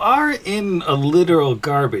 Well, you are in a literal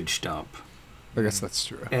garbage dump, I guess that's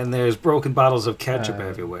true. and there's broken bottles of ketchup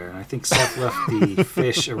everywhere. And I think Seth left the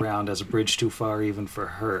fish around as a bridge too far even for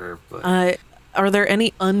her, but Are there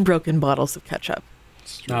any unbroken bottles of ketchup?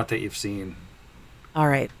 not that you've seen. All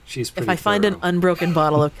right. She's pretty If I find an thorough. unbroken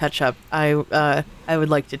bottle of ketchup, I would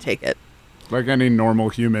like to take it. Like any normal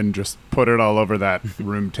human, just put it all over that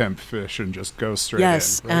room temp fish and just go straight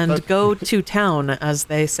Yes, in. right? and That- go to town, as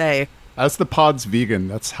they say. As the pod's vegan,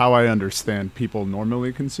 that's how I understand people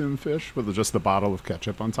normally consume fish, with just the bottle of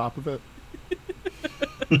ketchup on top of it.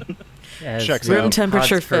 As Checks the out. Room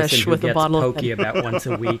temperature pods person fish who with a gets bottle of pokey about once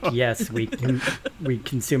a week. Yes, we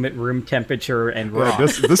consume it room temperature and raw. Yeah,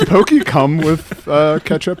 does Pokey come with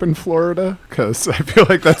ketchup in Florida? Because I feel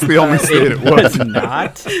like that's the only state it was would.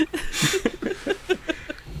 not.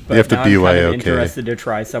 You have to now I'm kind of BYOK. interested to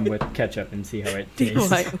try some with ketchup and see how it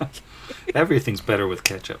tastes. Everything's better with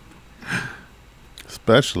ketchup.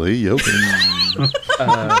 Especially yogurt.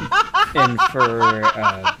 And for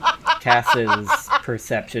Cass's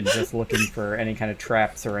perception, just looking for any kind of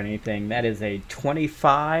traps or anything, that is a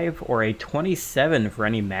 25 or a 27 for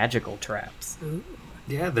any magical traps.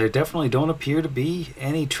 Yeah, there definitely don't appear to be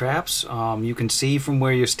any traps. You can see from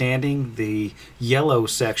where you're standing the yellow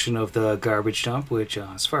section of the garbage dump, which,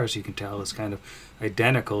 as far as you can tell, is kind of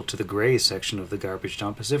identical to the gray section of the garbage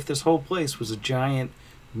dump, as if this whole place was a giant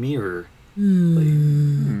mirror. I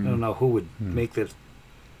don't know who would make the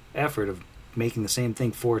effort of making the same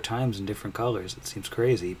thing 4 times in different colors. It seems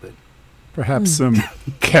crazy, but Perhaps some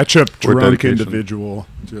ketchup Or drunk dedication. individual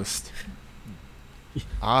just.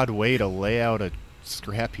 Odd way to lay out a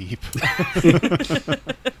scrap heap.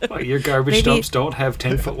 well, your garbage Maybe- dumps don't have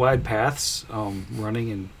 10-foot wide paths running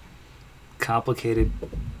in complicated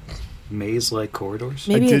maze-like corridors.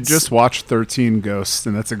 Maybe I did it's- just watch 13 Ghosts,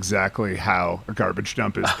 and that's exactly how a garbage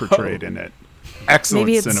dump is portrayed in it. Excellent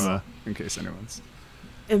Maybe it's- cinema, in case anyone's.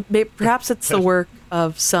 Perhaps it's the work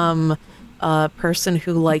of some person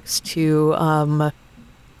who likes to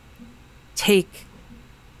take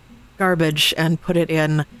garbage and put it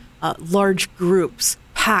in large groups,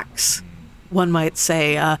 packs, one might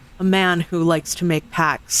say. A man who likes to make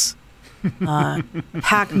packs.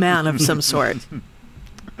 Pac-Man of some sort.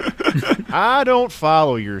 I don't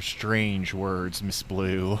follow your strange words, Miss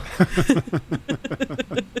Blue.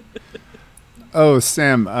 Oh,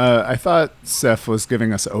 Sam, I thought Seth was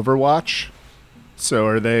giving us Overwatch. So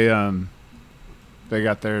are they, they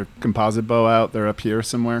got their composite bow out, they're up here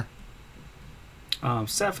somewhere?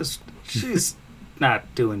 Seph she's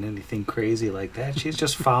not doing anything crazy like that. She's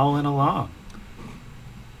just following along.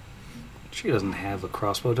 She doesn't have a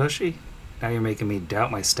crossbow, does she? Now you're making me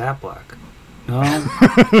doubt my stat block. No. No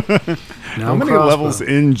How many crossbow. levels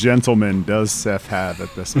in Gentleman does Seth have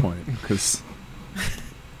at this point? Because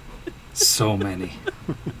So many.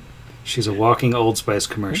 She's a walking Old Spice I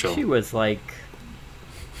think commercial. she was like...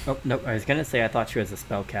 Oh, no, I was going to say I thought she was a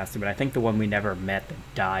spellcaster, but I think the one we never met that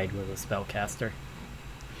died was a spellcaster.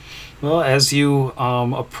 Well, as you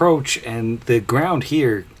approach, and the ground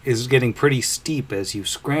here is getting pretty steep as you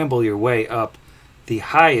scramble your way up the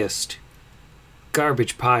highest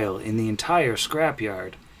garbage pile in the entire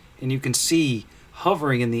scrapyard, and you can see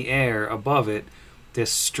hovering in the air above it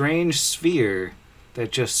this strange sphere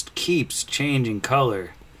that just keeps changing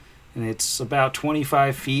color. And it's about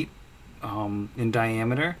 25 feet in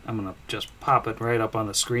diameter. I'm going to just pop it right up on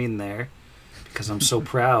the screen there because I'm so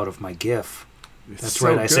proud of my GIF. That's so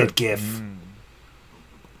right, I good. said GIF.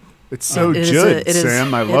 It's so It is good, it is-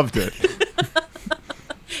 Sam. I loved it.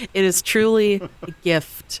 It is truly a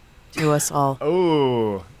gift to us all.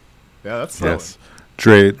 Oh, yeah, that's solid. Yes.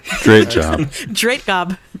 Great job. Drake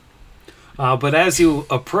gob. But as you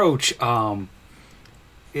approach,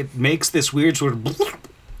 it makes this weird sort of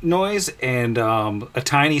noise, and a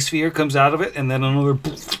tiny sphere comes out of it, and then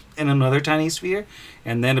another tiny sphere,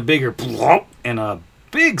 and then a bigger and a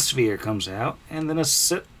big sphere comes out, and then a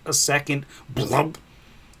second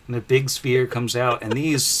and a big sphere comes out, and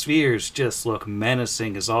these spheres just look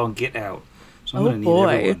menacing as all get out. So I'm Oh, going to need boy.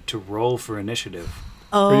 everyone to roll for initiative.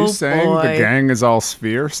 Oh, Are you saying boy. the gang is all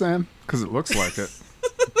sphere, Sam? Because it looks like it.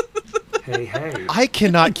 Hey. I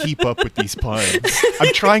cannot keep up with these puns.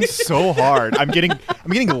 I'm trying so hard. I'm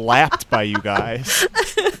getting lapped by you guys.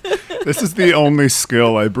 This is the only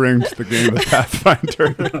skill I bring to the game of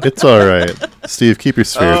Pathfinder. It's all right. Steve, keep your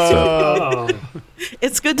spirits up. Oh.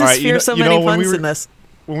 It's good to All right, sphere so many when puns in this.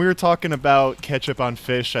 When we were talking about ketchup on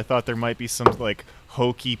fish, I thought there might be some like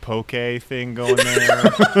hokey pokey thing going there,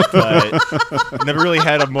 but never really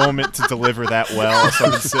had a moment to deliver that well, so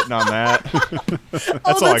I'm just sitting on that.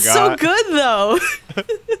 That's all I That's so got. good, though.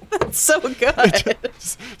 That's so good.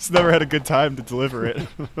 Just never had a good time to deliver it.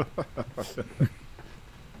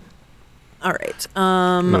 All right.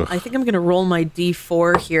 Ugh. I think I'm going to roll my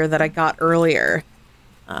D4 here that I got earlier.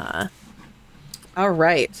 All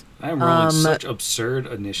right. I'm rolling such absurd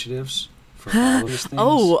initiatives for all of these things.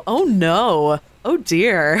 Oh no. Oh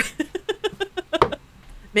dear.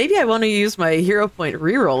 Maybe I want to use my hero point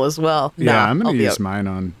reroll as well. Yeah, Nah, I'm I'll going to be use out. mine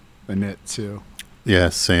on a knit, too. Yeah,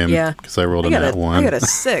 same. Yeah. Because I rolled a I nat got one. a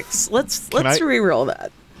 6. Let's I- reroll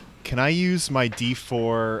that. Can I use my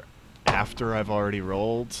D4 after I've already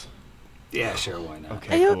rolled? Yeah, sure, why not?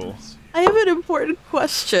 Okay, I cool. I have an important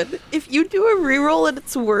question. If you do a reroll and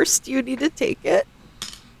it's worse, do you need to take it?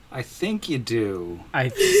 I think you do. I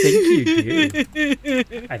think you do.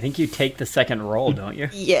 I think you take the second roll, don't you?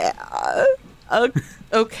 Yeah.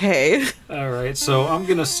 Okay. All right, so I'm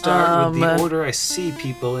going to start with the Um, order I see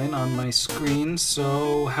people in on my screen.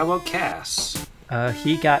 So how about Cass?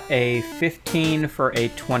 He got a 15 for a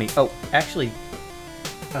 20. Oh, actually,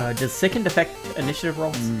 does Sickened affect initiative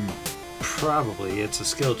rolls? Probably. It's a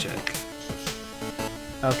skill check.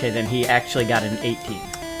 Okay, then he actually got an 18.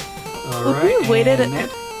 All Well, right, we waited and at-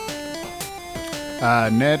 Ned?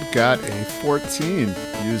 Ned got a 14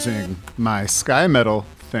 using my Sky Medal.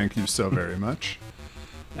 Thank you so very much.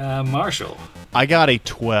 Marshall. I got a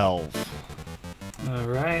 12. All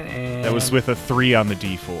right, and That was with a 3 on the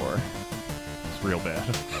D4. It's real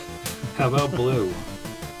bad. how about Blue?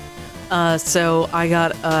 So I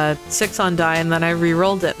got a 6 on die, and then I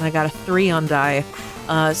re-rolled it, and I got a 3 on die.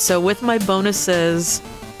 So with my bonuses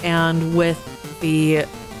and with the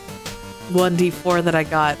 1d4 that I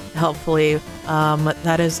got, helpfully,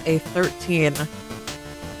 that is a 13.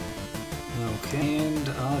 Okay, and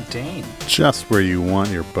Dane. Just where you want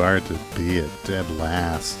your bard to be at dead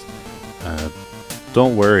last.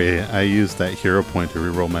 Don't worry, I used that hero point to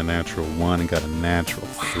reroll my natural 1 and got a natural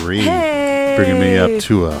 3. Hey! Bringing me up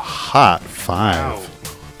to a hot 5. Wow.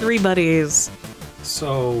 3 buddies.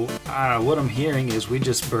 So what I'm hearing is we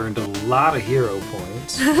just burned a lot of hero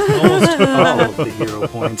points. Almost all of the hero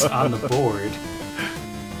points on the board.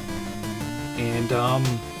 And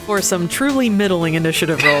For some truly middling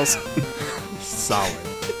initiative rolls. Solid.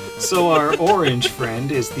 so our orange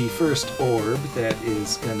friend is the first orb that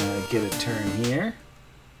is gonna get a turn here.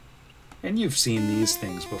 And you've seen these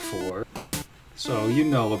things before. So you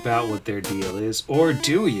know about what their deal is. Or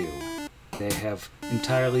do you? They have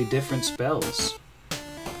entirely different spells.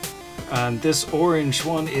 This orange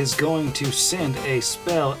one is going to send a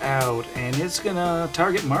spell out, and it's gonna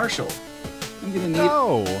target Marshall. I'm gonna need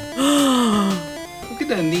I'm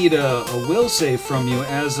gonna need a will save from you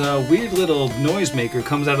as a weird little noisemaker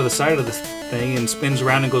comes out of the side of this thing and spins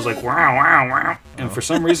around and goes like wow wow wow. And for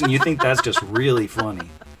some reason you think that's just really funny.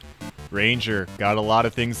 Ranger, got a lot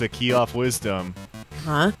of things that key off wisdom.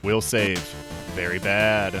 Huh? Will save. Very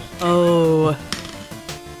bad. Oh.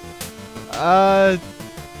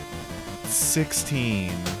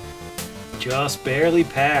 16. Just barely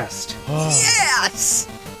passed. Yes!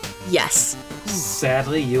 Yes.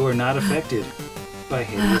 Sadly, you are not affected by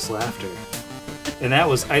hideous laughter. And that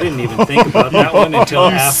was, I didn't even think about that one until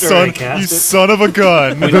after I cast you it. son of a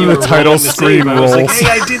gun. When Then you the were title rolling the screen save, I was like, rolls. hey,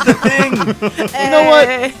 I did the thing! You know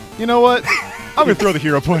what? You know what? I'm gonna throw the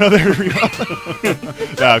hero point out there.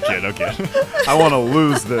 No, I'm kidding. I want to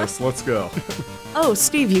lose this. Let's go. Oh,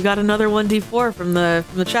 Steve, you got another 1d4 from the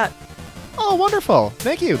chat. Oh, wonderful!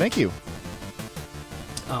 Thank you.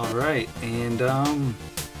 All right, and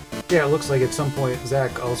yeah, it looks like at some point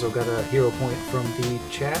Zach also got a hero point from the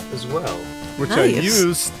chat as well. Which I Nice.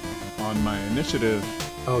 used on my initiative.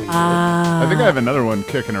 Oh, you I think I have another one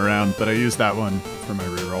kicking around, but I used that one for my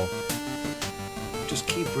reroll. did. Just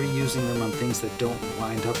keep reusing them on things that don't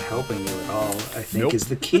wind up helping you at all, I think Nope. is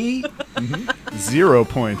the key. 0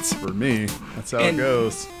 points for me. That's how And- it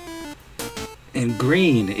goes. And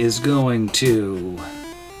green is going to...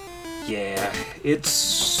 Yeah,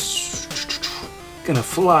 it's gonna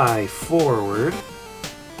fly forward.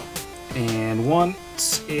 And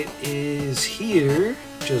once it is here,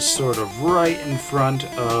 just sort of right in front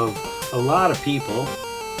of a lot of people,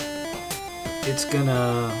 it's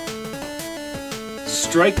gonna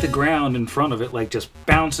strike the ground in front of it, like just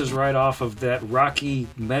bounces right off of that rocky,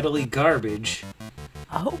 metally garbage,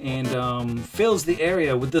 Oh, and fills the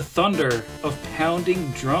area with the thunder of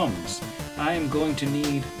pounding drums. I am going to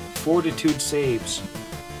need fortitude saves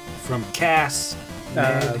from Cass,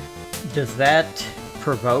 Ned. Does that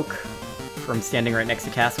provoke from standing right next to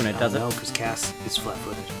Cass when it does No, it? because Cass is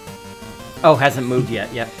flat-footed. Oh, hasn't moved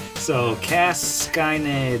yet. Yep. So Cass,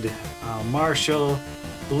 Skyned, Marshall,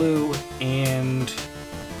 Blue, and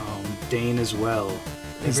Dane as well.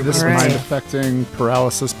 Is this Alright. mind affecting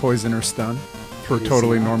paralysis, poison, or stun for It is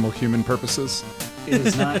totally not. normal human purposes? It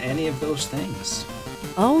is not any of those things.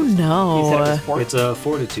 oh He said it was no. 4. It's a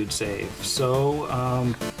fortitude save. So, how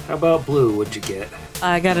about Blue? What'd you get?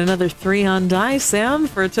 I got another 3 on die, Sam,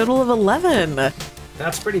 for a total of 11.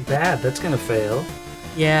 That's pretty bad. That's gonna fail.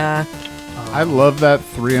 Yeah. I love that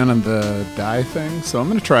 3 on the die thing, so I'm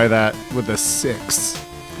going to try that with a 6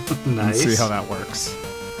 Nice. and see how that works.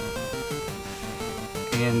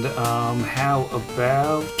 And how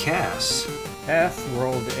about Cass? Cass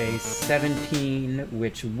rolled a 17,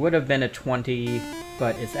 which would have been a 20,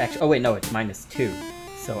 but it's actually... Oh, wait, no, it's -2.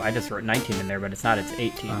 So I just wrote 19 in there, but it's not. It's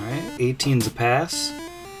 18. All right, 18's a pass.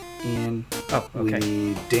 And Oh, we okay.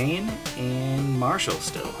 need Dane and Marshall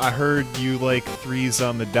still. I heard you like 3s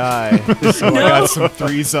on the die, so I got some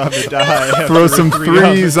 3s on the die. Throw after some a 3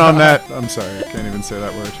 on the 3s on die. that. I'm sorry, I can't even say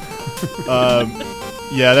that word.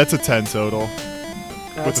 Yeah, that's a 10 total.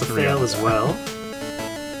 That's a a 3 fail on as that. well.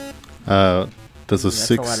 Does a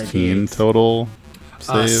That's a lot of 16 D8s. total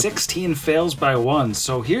save? 16 fails by 1.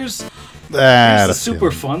 So here's Ah, the that's super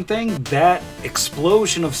the- fun thing. That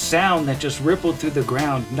explosion of sound that just rippled through the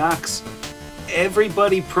ground knocks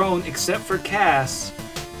everybody prone except for Cass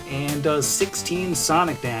and does 16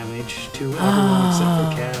 sonic damage to everyone except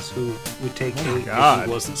for Cass, who would take 8 if God.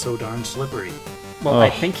 he wasn't so darn slippery. Well, I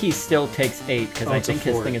Oh. think he still takes 8, because Oh, I it's a think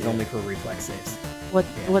his 4, thing is yeah. only for reflex saves. What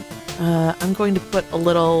I'm going to put a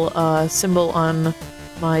little symbol on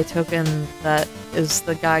my token that is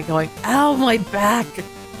the guy going, ow, my back,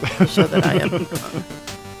 to show that I am.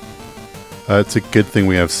 It's a good thing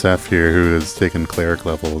we have Seth here who has taken cleric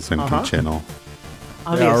levels and Uh-huh. can channel.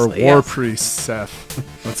 Our Obviously, war yes. priest, Seth.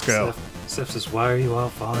 Let's go. Seth says, "Why are you all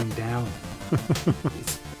falling down?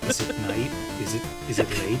 is it night? Is it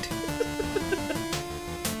late?"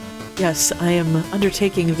 Yes, I am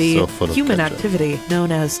undertaking the So full of human ketchup. activity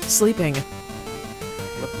known as sleeping. No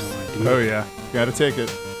idea. Oh, yeah. Gotta take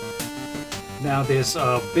it. Now this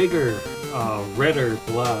bigger, redder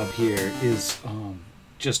blob here is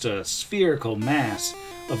just a spherical mass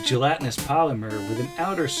of gelatinous polymer with an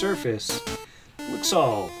outer surface. Looks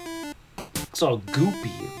all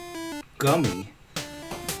goopy, gummy.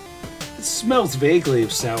 It smells vaguely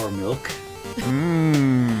of sour milk.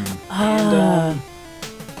 Mmm. And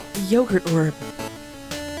Yogurt orb.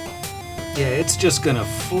 yeah, it's just gonna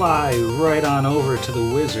fly right on over to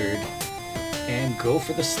the wizard and go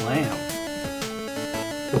for the slam.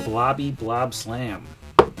 The blobby blob slam.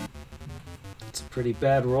 It's a pretty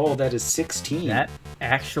bad roll. That is 16. That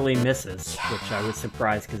actually misses, which I was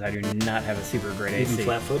surprised because I do not have a super great Even AC.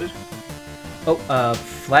 flat-footed. Oh,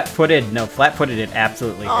 flat-footed. No, flat-footed. It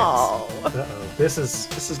absolutely hits. Uh-oh. This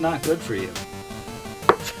is not good for you.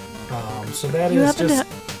 So that You is happen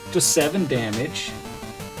just 7 damage,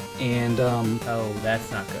 and Oh, that's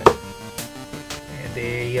not good.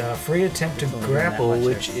 a free attempt to It's only grapple, that much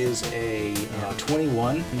which there. is a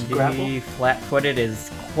 21 to grapple. The flat-footed is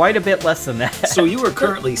quite a bit less than that. So you are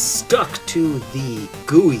currently stuck to the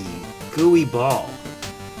gooey ball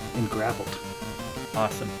and grappled.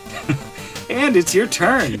 Awesome. And it's your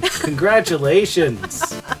turn.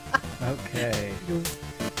 Congratulations. Okay.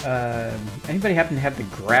 Anybody happen to have the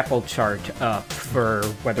grapple chart up for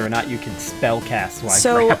whether or not you can spell cast while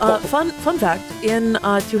So, grapple? fun fact: in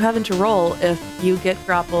To Heaven to Roll, if you get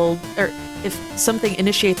grappled, or if something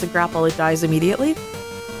initiates a grapple, it dies immediately.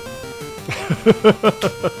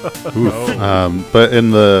 Oof. But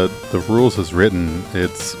in the rules as written,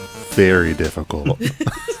 it's very difficult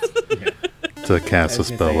to cast a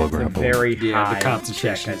spell while It's a grappled. very Yeah, high the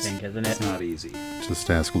concentration check, I is think, isn't it's it? not easy. Just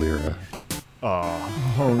ask Lyra.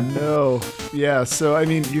 Oh no. Yeah, so I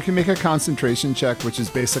mean, you can make a concentration check, which is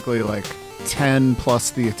basically like 10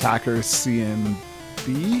 plus the attacker's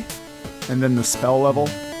CMB, and then the spell level.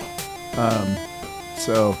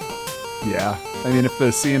 So, yeah. I mean, if the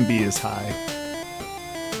CMB is high,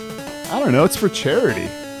 I don't know. It's for charity.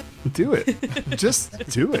 Do it. Just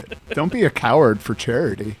do it. Don't be a coward for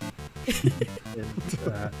charity.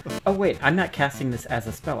 Oh wait, I'm not casting this as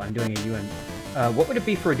a spell. I'm doing a UM. What would it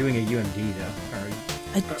be for doing a UMD though? Or,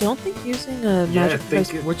 I don't think using a Yeah, I magic think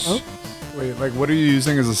device. Which, Oh, wait, like, what are you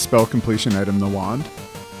using as a spell completion item? The wand?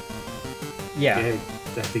 yeah, Yeah,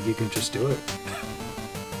 I think you can just do it.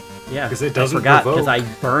 yeah. 'Cause it doesn't I forgot provoke. because I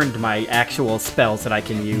burned my actual spells that I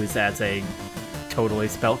can use as a totally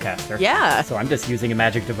spellcaster. yeah. So I'm just using a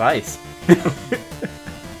magic device.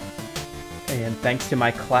 And thanks to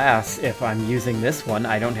my class, if I'm using this one,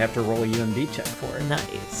 I don't have to roll a UMD check for it.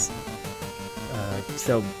 Nice.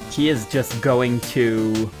 So he is just going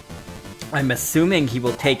to. I'm assuming he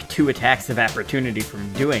will take 2 attacks of opportunity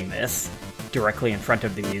from doing this directly in front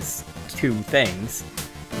of these 2 things.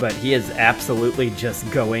 But he is absolutely just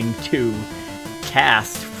going to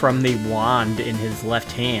cast from the wand in his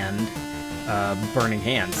left hand, Burning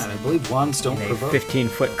Hands, And I believe wands don't in a provoke.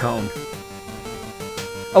 15-foot cone.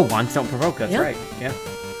 Oh, wands don't provoke, that's Yeah. right. Yeah.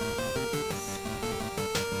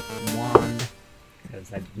 Wand,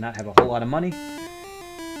 because I did not have a whole lot of money.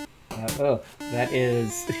 That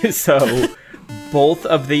is... So, both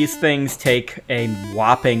of these things take a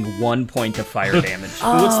whopping 1 point of fire damage.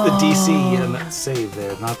 What's the DC and that save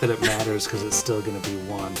there? Not that it matters because it's still going to be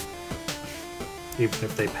 1. Even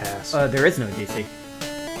if they pass. There is no DC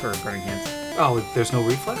for Burning Hands. Oh, there's no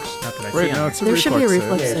reflex? Not that I Wait, see no, on it's a There should be a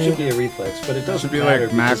reflex reflex save. Yeah, it should be a reflex, but it It doesn't should be matter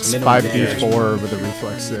like max because minimum 5d4 with a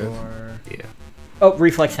reflex save. Yeah. Oh,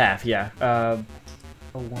 reflex half, yeah.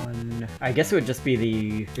 1... I guess it would just be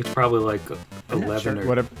the... It's probably like I'm not 11 sure. or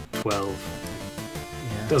What if 12.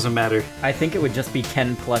 Yeah. Doesn't matter. I think it would just be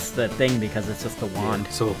 10 plus the thing because it's just the wand.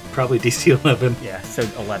 So probably DC 11. Yeah, so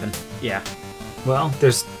 11. Yeah. Well,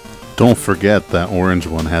 there's Don't forget that orange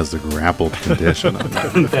one has the grappled condition on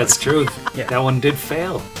it. that's true. Yeah. That one did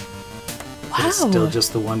fail. But it's still Wow.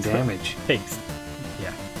 just the 1 damage. Thanks.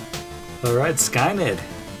 Yeah. All right, Skynet.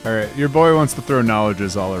 All right, your boy wants to throw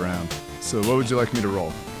knowledges all around. So what would you like me to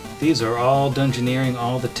roll? These are all dungeoneering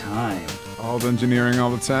all the time. All engineering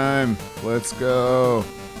all the time. Let's go.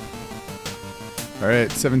 All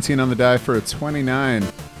right, 17 on the die for a 29.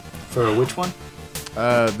 For which one?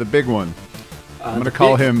 The big one. I'm going to the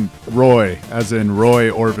call big- him Roy, as in Roy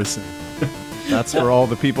Orbison. That's for all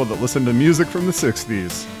the people that listen to music from the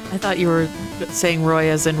 60s. I thought you were saying Roy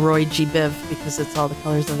as in Roy G. Biv because it's all the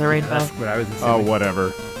colors of the rainbow. That's what I was Oh, assuming.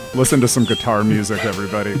 whatever. Listen to some guitar music,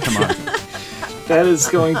 everybody. Come on. That is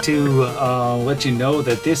going to let you know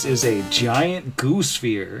that this is a giant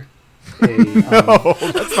goosphere. Oh,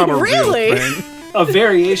 that's not a Really? real thing. A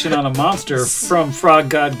variation on a monster from Frog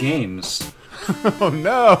God Games, Oh,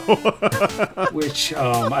 no. which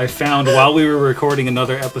I found while we were recording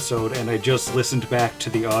another episode, and I just listened back to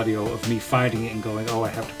the audio of me finding it and going, oh, I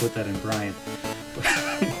have to put that in Brian.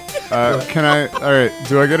 Can I... All right,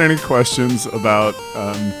 do I get any questions about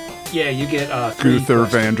Yeah, you get 3 Guther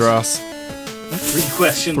questions. Vandross? 3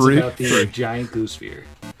 questions Three? about the giant goosphere.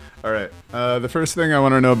 All right. The first thing I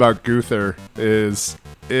want to know about Guther is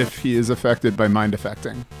if he is affected by mind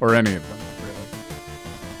affecting, or any of them,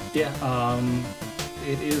 really. Yeah,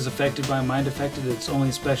 it is affected by mind affected. Its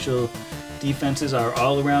only special defenses are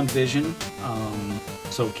all around vision,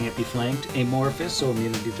 so it can't be flanked, amorphous, so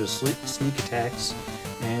immunity to sneak attacks,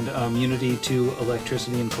 and immunity to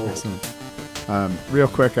electricity and cold. Real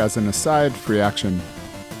quick, as an aside, free action.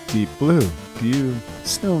 Deep Blue, do you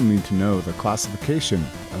still need to know the classification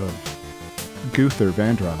of Guther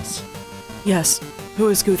Vandross? Yes. Who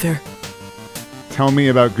is Guther? Tell me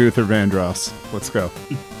about Guther Vandross. Let's go.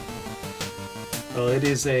 Well, it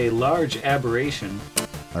is a large aberration.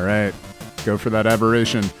 All right, go for that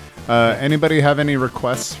aberration. Anybody have any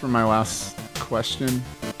requests for my last question?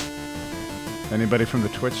 Anybody from the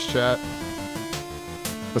Twitch chat?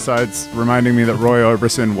 Besides reminding me that Roy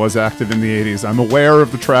Orbison was active in the 80s, I'm aware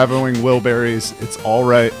of the traveling Wilburys. It's all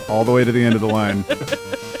right, all the way to the end of the line.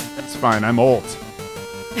 It's fine, I'm old.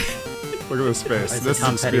 Look at this face. As This a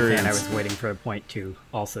Tom is Petty fan, I experience. was waiting for a point to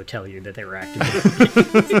also tell you that they were active.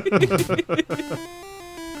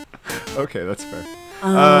 Okay, that's fair.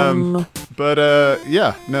 Um,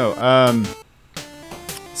 Yeah, no.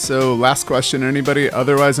 So last question, anybody?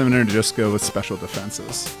 Otherwise, I'm gonna just go with special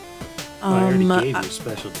defenses, I already um, gave you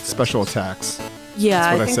special defenses. special attacks. yeah, That's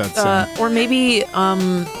I what I think, said, or maybe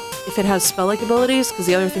if it has spell-like abilities, because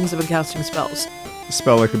the other things have been casting spells.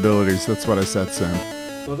 Spell-like abilities. That's what I said, Sam.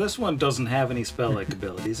 Well, this one doesn't have any spell-like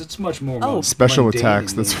abilities. It's much more Special mundane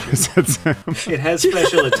attacks. in That's what I nature. said, Sam. It has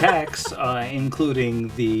special attacks, including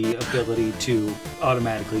the ability to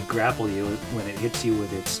automatically grapple you when it hits you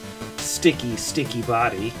with its sticky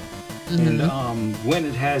body. And when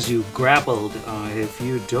it has you grappled, if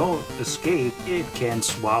you don't escape, it can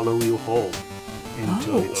swallow you whole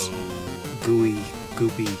into its goopy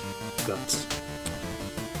guts.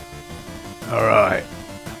 All right.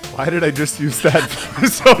 Why did I just use that?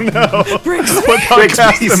 So no. What Briggsby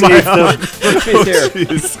podcast am I saved on? them. Briggsby's here.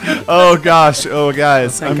 Jeez. Oh gosh. Oh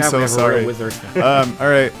guys. Thank I'm God we so have a sorry. real wizard. All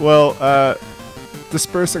right. Well,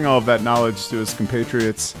 dispersing all of that knowledge to his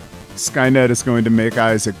compatriots, Skynet is going to make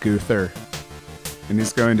eyes at Guther, and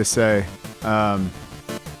he's going to say,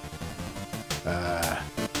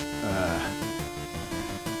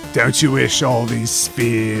 "Don't you wish all these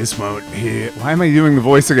spheres weren't here?" Why am I doing the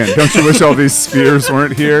voice again? Don't you wish all these spheres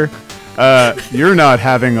weren't here? You're not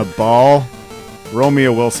having a ball. Roll me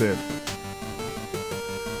a will save.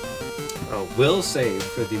 A will save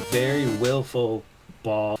for the very willful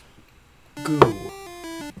ball goo.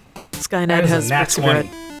 Skynet That is has a nat Brixabrad.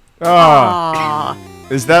 20. Ah,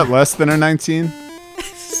 Aw. is that less than a 19?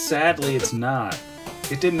 Sadly, it's not.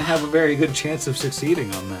 It didn't have a very good chance of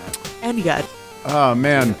succeeding on that. And yet. Oh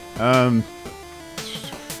man.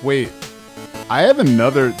 Wait. I have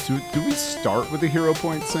another. Do we start with a hero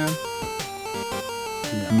point, Sam?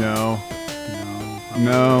 No.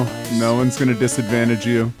 No. No one's gonna disadvantage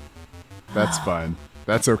you. That's fine.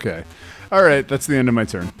 That's okay. All right. That's the end of my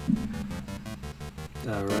turn.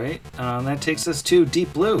 All right. That takes us to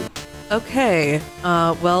Deep Blue. Okay.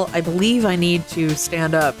 Well, I believe I need to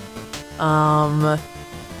stand up.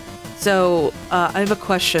 So I have a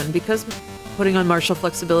question. Because putting on martial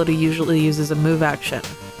flexibility usually uses a move action,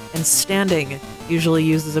 and standing usually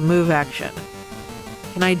uses a move action.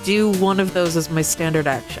 Can I do one of those as my standard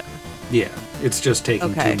action? Yeah, it's just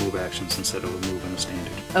taking Okay. 2 move actions instead of a move and a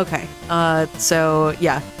standard. Okay. So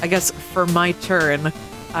yeah, I guess for my turn,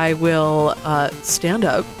 I will stand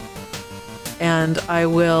up, and I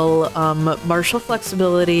will martial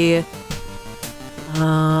flexibility.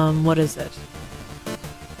 What is it?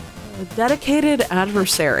 Dedicated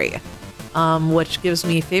adversary, which gives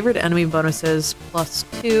me favored enemy bonuses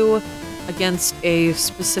 +2 against a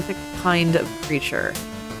specific kind of creature.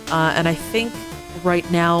 And I think right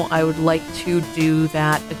now I would like to do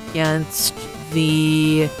that against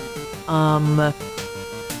the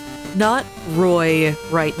not Roy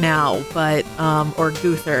right now, but or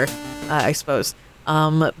Guther, I suppose.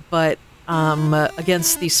 But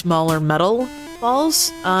against the smaller metal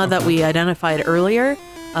balls that we identified earlier,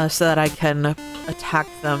 so that I can attack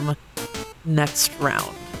them next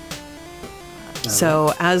round.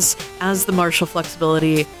 So as the martial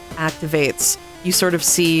flexibility activates, you sort of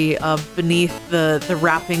see beneath the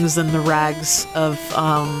wrappings and the rags of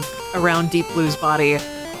around Deep Blue's body,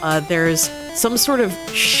 there's some sort of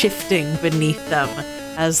shifting beneath them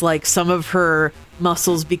as like some of her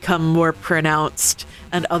muscles become more pronounced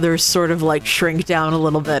and others sort of like shrink down a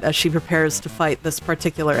little bit as she prepares to fight this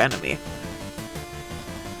particular enemy.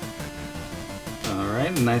 All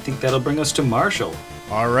right, and I think that'll bring us to Marshall.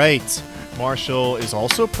 All right. Marshall is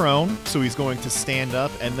also prone, so he's going to stand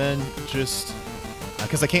up and then just...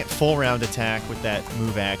 Because I can't full round attack with that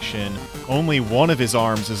move action, only one of his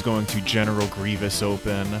arms is going to General Grievous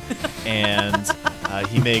open, and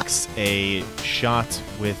he makes a shot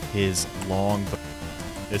with his long bow.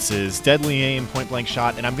 This is deadly aim, point blank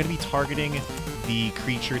shot, and I'm going to be targeting the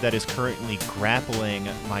creature that is currently grappling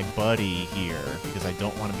my buddy here, because I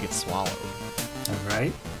don't want him to get swallowed. All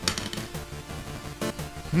right.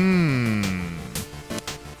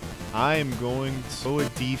 I am going to throw a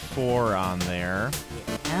d4 on there.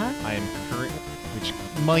 Yeah. I am current, which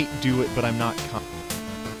might do it, but I'm not.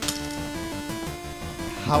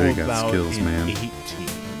 How There you got about skills, an man.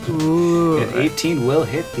 18? Ooh. An 18 will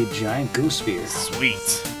hit the giant goose sphere.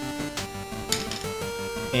 Sweet.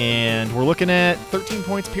 And we're looking at 13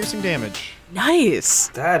 points piercing damage. Nice.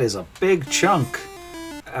 That is a big chunk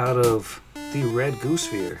out of the red goose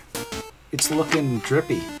sphere. It's looking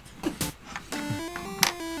drippy. Alright,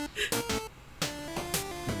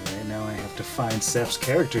 now I have to find Seph's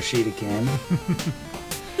character sheet again.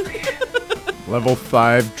 Level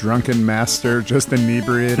 5 drunken master, just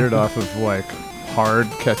inebriated off of like hard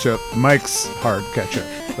ketchup. Mike's hard ketchup,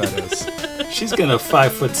 that is. She's gonna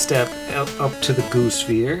 5-foot step up to the goo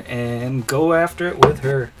sphere and go after it with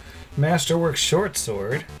her Masterwork short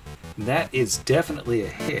sword. That is definitely a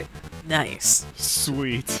hit. Nice.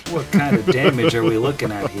 Sweet. What kind of damage are we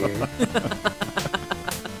looking at here?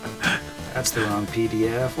 That's the wrong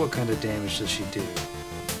PDF. What kind of damage does she do?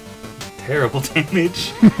 Terrible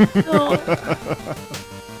damage. No.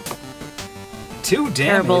 2 damage.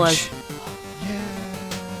 Terrible as-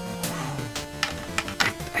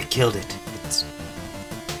 I killed it. It's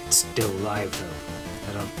still alive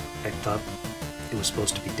though. I thought it was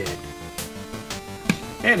supposed to be dead.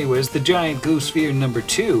 Anyways, the giant goo sphere number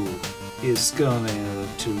 2 is gonna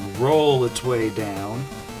to roll its way down.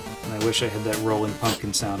 And I wish I had that rolling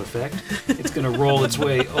pumpkin sound effect. It's gonna roll its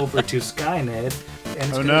way over to Skynet, and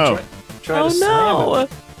it's gonna try to slam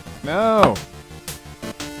it. No.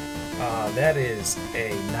 That is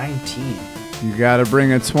a 19. You gotta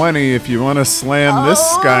bring a 20 if you want to slam this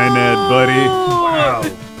Skynet, buddy. Wow,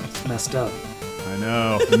 it's messed up. I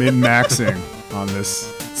know. Min-maxing on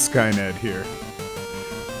this Skynet here.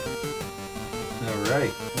 All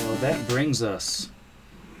right. Well, that brings us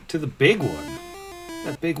to the big one.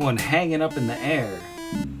 That big one hanging up in the air.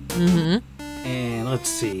 Mm-hmm. And let's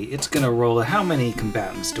see. It's gonna roll. How many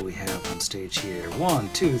combatants do we have on stage here? 1,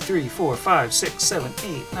 2, 3, 4, 5, 6, 7,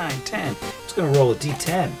 8, 9, 10. It's gonna roll a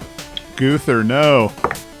D10. Guther, no.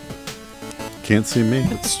 Can't see me.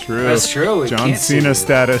 It's true. That's true. It John can't see Cena you.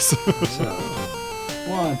 status. So,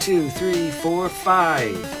 1, 2, 3, 4,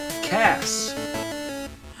 5. Cass,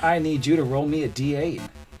 I need you to roll me a D8.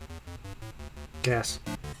 Cass,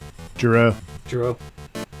 Juro. Jiro.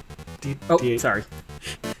 Oh, D8. sorry.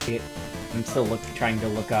 I'm still trying to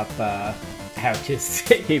look up how to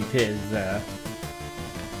save his.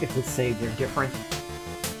 If his saves are different.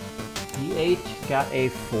 D8 got a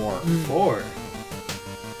 4. 4.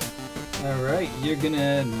 All right, you're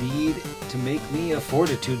gonna need to make me a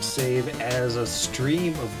fortitude save as a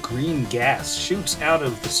stream of green gas shoots out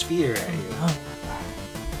of the sphere at you.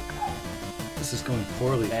 This is going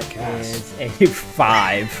poorly for That Cass. is a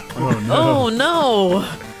 5. Oh no. Oh no.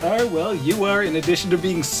 All right, well, you are, in addition to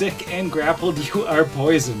being sick and grappled, you are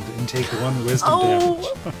poisoned and take 1 wisdom damage.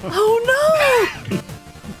 Oh no.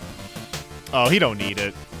 Oh, he don't need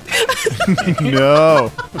it.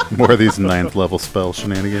 No. More of these 9th level spell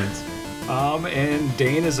shenanigans. And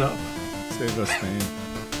Dane is up. Save us, Dane.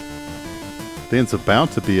 Dane's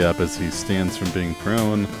about to be up as he stands from being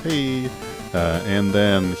prone. Hey. And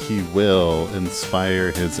then he will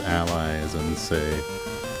inspire his allies and say,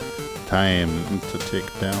 "Time to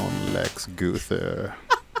take down Lex Guther."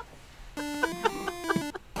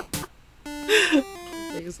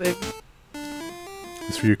 Amazing.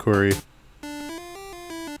 It's for you, Corey.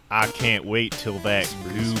 I can't wait till that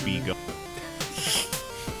gooby goes.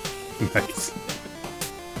 Nice.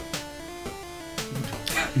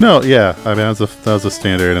 No, yeah. I mean, that was a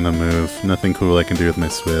standard and a move. Nothing cool I can do with my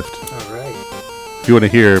Swift. All right. If you want to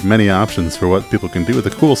hear many options for what people can do with a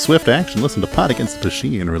cool Swift action, listen to Pod Against the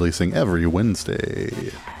Machine, releasing every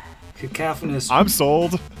Wednesday. Cacophonous I'm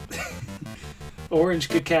sold. Orange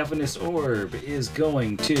Cacophonous Orb is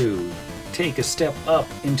going to take a step up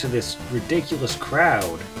into this ridiculous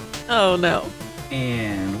crowd. Oh no.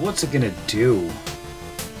 And what's it gonna do?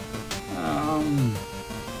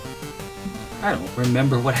 I don't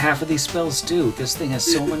remember what half of these spells do. This thing has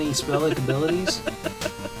so many spell-like abilities.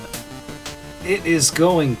 It is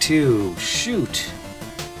going to shoot.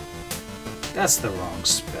 That's the wrong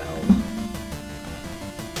spell.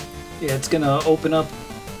 Yeah, it's gonna open up.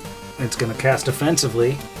 It's gonna cast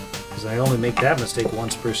offensively, because I only make that mistake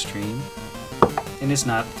once per stream. And it's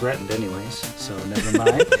not threatened anyways, so never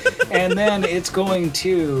mind. And then it's going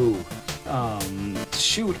to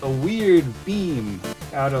shoot a weird beam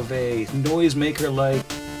out of a noisemaker-like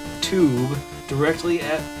tube directly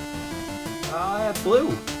at Blue.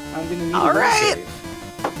 I'm gonna need All a will right.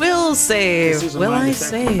 save. Will This save. is a Will mind I effect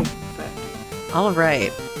save? effect. All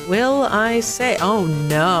right. Will I say? Oh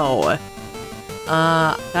no.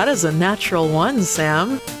 That is a natural 1,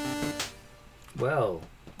 Sam. Well,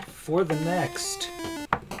 for the next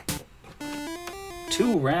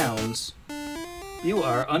 2 rounds, you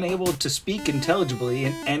are unable to speak intelligibly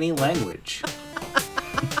in any language.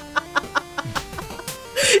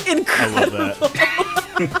 Incredible. I love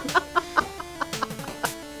that.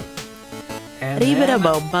 And then,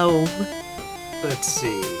 Bo. let's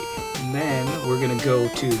see. And then we're going to go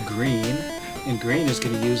to green. And green is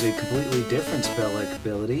going to use a completely different spell-like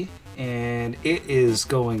ability. And it is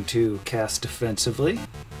going to cast defensively.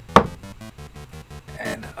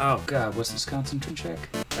 And Oh god, what's this concentration check?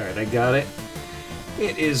 Alright, I got it.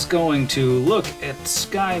 It is going to look at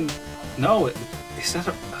sky. No, it's at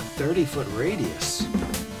a 30-foot radius.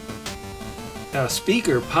 A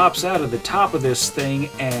speaker pops out of the top of this thing,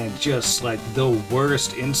 and just like the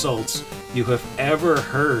worst insults you have ever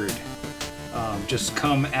heard just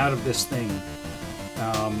come out of this thing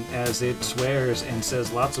as it swears and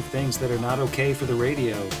says lots of things that are not okay for the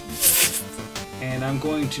radio. And I'm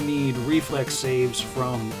going to need reflex saves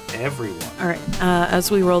from everyone. All right. As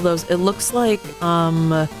we roll those, it looks like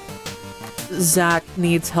Zach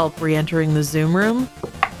needs help re-entering the Zoom room.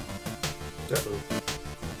 Uh-oh.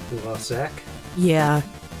 We lost Zach? Yeah.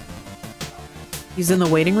 He's in the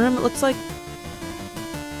waiting room, it looks like.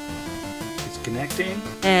 He's connecting.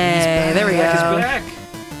 Hey, there we Zach is go. back.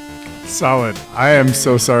 Solid. I am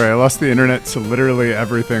so sorry. I lost the internet to literally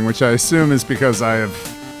everything, which I assume is because I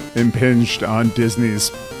have impinged on Disney's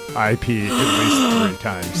IP at least 3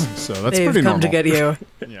 times. So that's They've pretty come normal. to get you.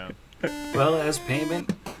 Yeah. Well, as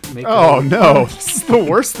payment, make Oh them. no, this is the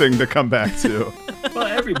worst thing to come back to. Well,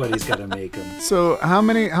 everybody's got to make them. So how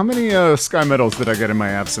many Sky Medals did I get in my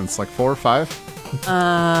absence? Like 4 or 5?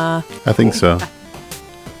 I think so.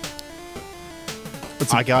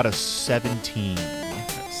 I got a 17.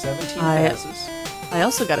 17 I- passes. I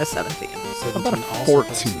also got a 17. 17 about a also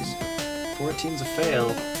 14? passes. 14's a fail.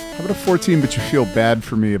 How about a 14, but you feel bad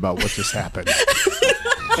for me about what just happened?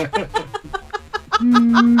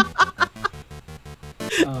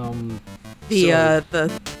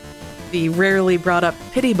 The rarely brought up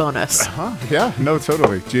pity bonus. Huh? Yeah, no,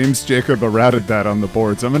 totally. James Jacob errated that on the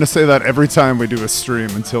boards. I'm going to say that every time we do a stream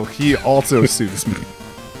until he also sues me.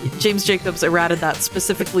 James Jacobs errated that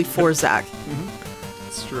specifically for Zach.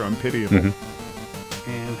 It's true, I'm pitiable.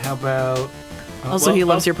 And how about... Also, he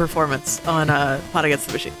loves your performance on Pot Against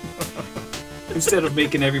the Machine. Instead of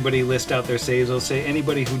making everybody list out their saves, I'll say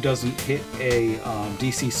anybody who doesn't hit a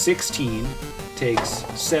DC 16 takes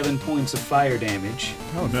 7 points of fire damage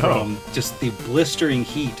Oh, no. from just the blistering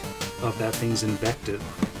heat of that thing's invective.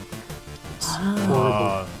 It's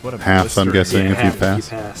horrible. What a Half, I'm blister. guessing, Yeah, if you half pass.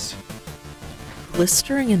 pass.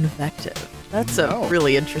 Blistering Invective. That's No. a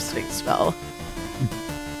really interesting spell.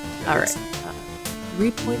 All right. 3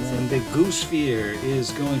 points. And the Goose Sphere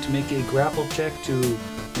is going to make a grapple check to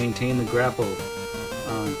maintain the grapple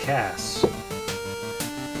on Cass.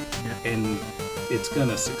 And it's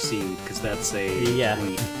gonna succeed because that's a Yeah.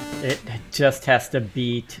 20. It just has to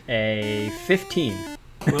beat a 15.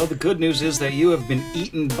 Well, the good news is that you have been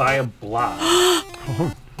eaten by a blob.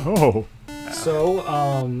 Oh, So,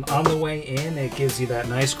 on the way in, it gives you that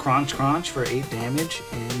nice crunch for 8 damage,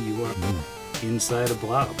 and you are inside a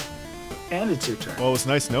blob. And it's your turn. Well, it was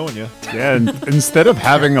nice knowing you. yeah, and instead of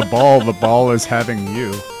having a ball, the ball is having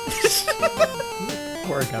you.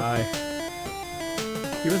 Poor guy.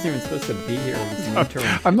 He wasn't even supposed to be here. It was an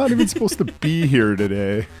interim. I'm not even supposed to be here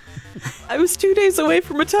today. I was 2 days away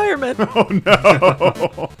from retirement. Oh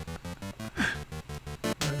no!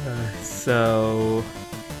 So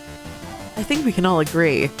I think we can all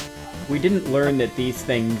agree. we didn't learn that these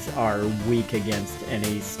things are weak against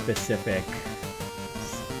any specific,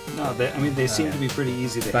 No, they seem to be pretty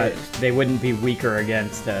easy to but hit. they wouldn't be weaker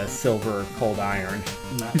against silver cold iron.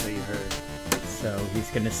 Not that you heard. So he's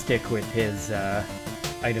going to stick with his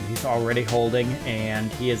item he's already holding,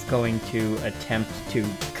 and he is going to attempt to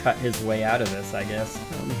cut his way out of this, I guess.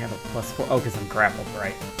 I only have a +4. Oh, because I'm grappled,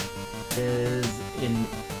 right? Is in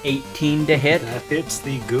 18 to hit. That hits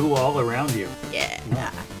the goo all around you. Yeah.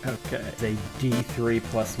 Okay. It's a D3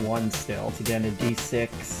 +1 still. It's again a D6,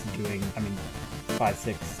 5,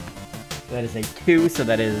 6. That is a 2, so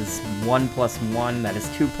that is 1 + 1. That is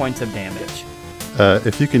 2 points of damage.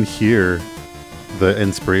 If you can hear the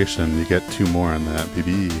inspiration, you get 2 more on that.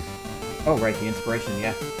 BB. Oh, right, the inspiration,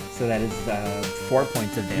 yeah. So that is 4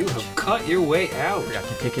 points of You damage. have cut your way out. Forgot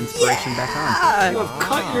to take inspiration back You have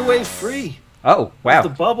cut your way free on. Oh, wow. of the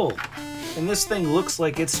bubble. And this thing looks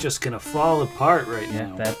like it's just going to fall apart right Yeah,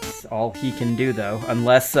 now. that's all he can do, though.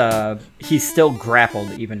 Unless he's still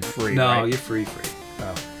grappled, even free, No, right? you're free.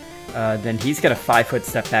 Oh. Then he's got a 5-foot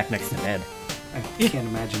step back next to Ned. I can't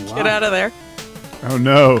imagine why. Get out of there. Oh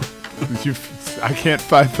no! I can't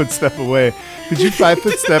 5-foot step away. Could you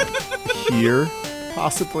 5-foot step here,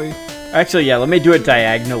 possibly? Actually, yeah, let me do it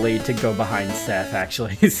diagonally to go behind Seth,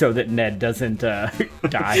 actually, so that Ned doesn't die.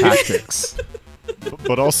 Tactics.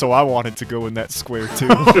 But also, I wanted to go in that square too.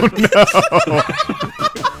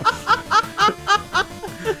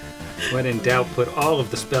 When in doubt, put all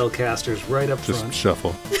of the spellcasters right up Just front.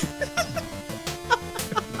 shuffle.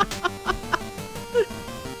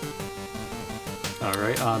 All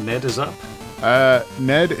right, Ned is up.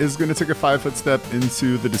 Ned is going to take a 5-foot step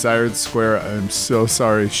into the desired square. I'm so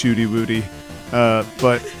sorry, Shooty Wooty.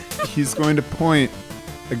 But he's going to point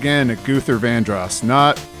again at Guther Vandross,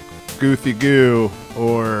 not Goothy Goo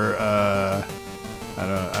or I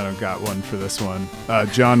don't got one for this one.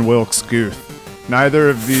 John Wilkes Guth. Neither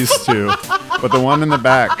of these two, but the one in the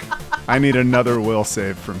back. I need another will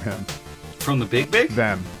save from him. From the big?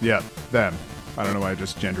 Them. Yep, them. I don't know why I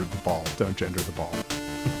just gendered the ball. Don't gender the ball.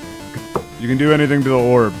 You can do anything to the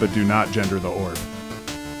orb, but do not gender the orb.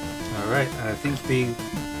 All right. I think the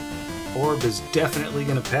orb is definitely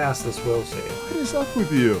going to pass this will save. What is up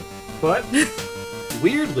with you? But,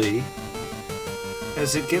 weirdly,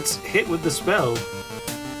 as it gets hit with the spell,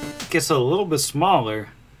 it gets a little bit smaller,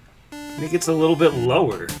 and it gets a little bit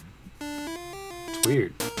lower. It's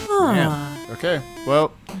weird. Huh. Okay,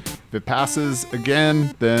 well, if it passes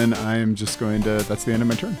again, then I'm just going to... That's the end of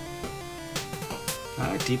my turn. All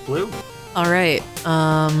right, Deep Blue. All right.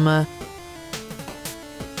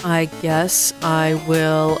 I guess I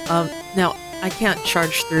will. Now I can't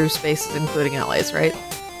charge through spaces, including allies, right?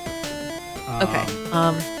 Okay.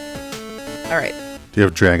 All right. Do you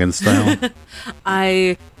have dragon style?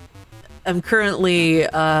 I am currently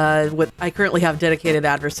I currently have dedicated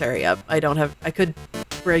adversary up. I don't have. I could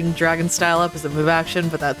bring dragon style up as a move action,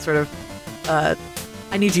 but that's sort of.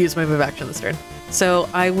 I need to use my move action this turn, so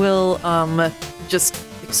I will just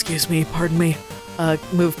excuse me, pardon me,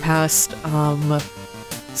 move past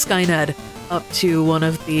Skynet up to one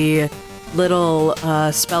of the little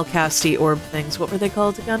spellcasty orb things. What were they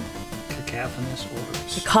called again? Cacophonous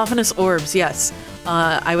orbs. Cacophonous orbs, yes.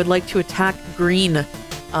 I would like to attack green.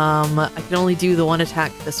 I can only do the one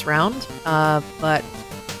attack this round, but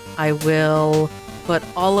I will put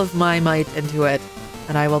all of my might into it,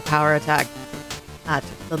 and I will power attack at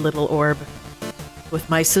the little orb with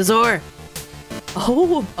my scissor.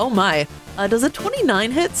 Oh my. Does a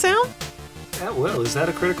 29 hit sound? That will. Is that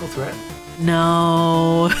a critical threat?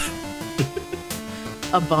 No.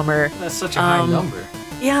 A bummer. That's such a high number.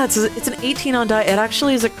 Yeah, it's an 18 on die. It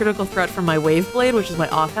actually is a critical threat from my Wave Blade, which is my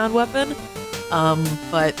offhand weapon.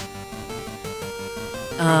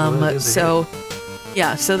 So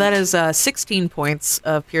that is 16 points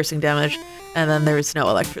of piercing damage, and then there's no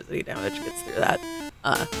electricity damage gets through that.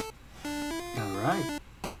 All right.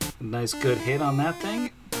 A nice good hit on that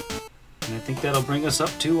thing. And I think that'll bring us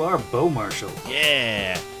up to our Bow Marshal.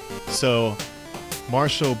 Yeah. So,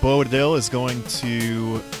 Marshal Boadil is going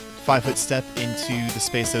to 5-foot step into the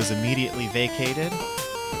space that was immediately vacated.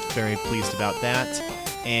 Very pleased about that.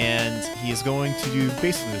 And he is going to do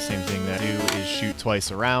basically the same thing that I do, is shoot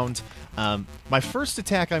twice around. My first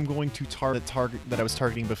attack, I'm going to target that I was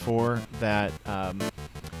targeting before, that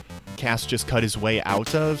Cass just cut his way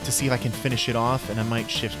out of, to see if I can finish it off, and I might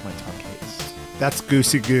shift my target case. That's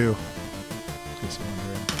Goosey Goo.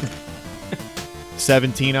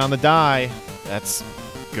 17 on the die. That's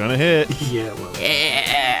gonna hit. Yeah, well.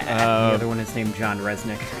 The other one is named John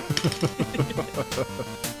Resnick.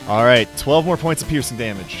 All right, 12 more points of piercing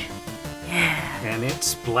damage. And it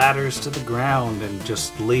splatters to the ground and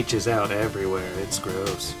just leaches out everywhere. It's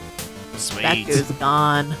gross. Sweet. That goes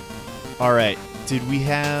gone. All right, did we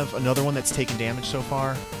have another one that's taken damage so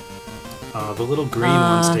far? The little green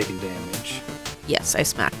one's taking damage. Yes, I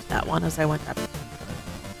smacked that one as I went up.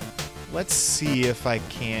 Let's see if I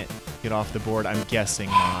can't get off the board. I'm guessing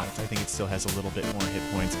not. I think it still has a little bit more hit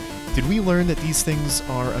points. Did we learn that these things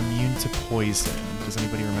are immune to poison? Does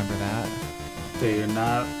anybody remember that? They are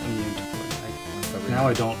not immune to poison. Now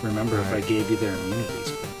I don't remember if I gave you their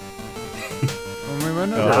immunities.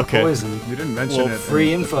 Oh, okay. Poison. You didn't mention it.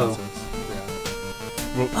 Free in the info.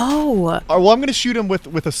 defenses. Oh. Well, I'm going to shoot him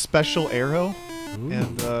with a special arrow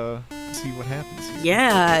and see what happens here.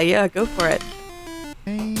 Yeah, go for it.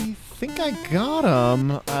 I think I got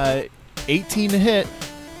him. 18 to hit.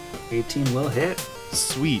 18 will hit.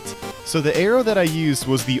 Sweet. So the arrow that I used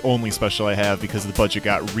was the only special I have because the budget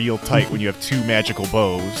got real tight when you have two magical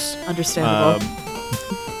bows. Understandable.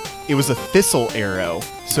 It was a thistle arrow.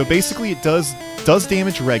 So basically it does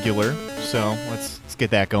damage regular. So let's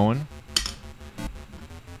get that going.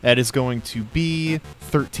 That is going to be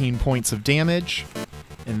 13 points of damage.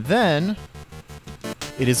 And then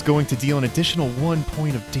it is going to deal an additional 1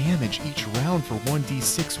 point of damage each round for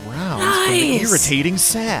 1d6 rounds from the Nice. irritating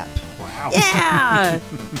sap. Wow. Yeah!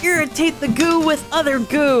 Irritate the goo with other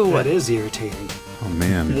goo! That is irritating. Oh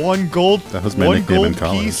man. One gold That was my nickname in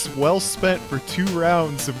college. piece well spent for 2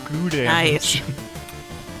 rounds of goo damage. Nice.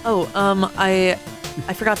 Oh,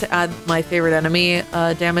 I forgot to add my favorite enemy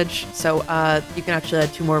damage, so you can actually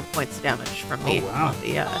add 2 more points of damage from me Oh, wow. on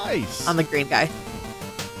the Nice. on the green guy.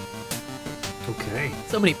 Okay.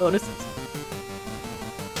 So many bonuses.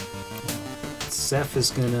 Seth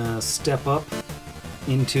is gonna step up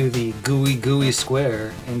into the gooey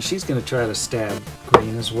square, and she's gonna try to stab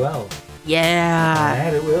Green as well. Yeah.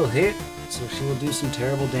 And it will hit, so she will do some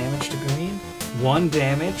terrible damage to Green. 1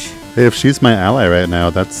 damage. Hey, if she's my ally right now,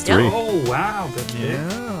 that's 3. Oh, wow. That's big.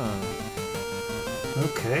 Yeah.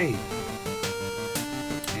 Okay.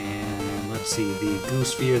 And let's see, the goo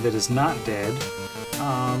sphere that is not dead.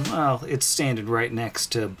 Well, it's standing right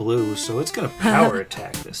next to Blue, so it's gonna power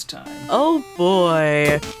attack this time. Oh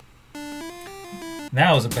boy.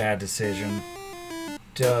 That was a bad decision.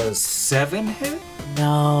 Does 7 hit?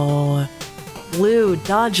 No. Blue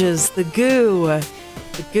dodges the goo.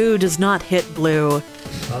 The goo does not hit Blue.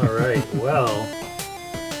 All right. Well,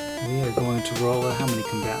 we are going to roll. How many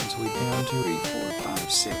combatants are we down to? 3, 4,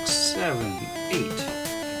 5, 6, 7, 8.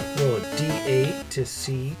 Roll a d8 to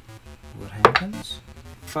see what happens.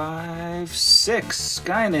 5, 6.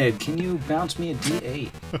 Skynet, can you bounce me a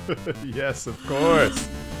d8? Yes, of course.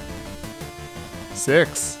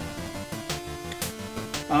 6.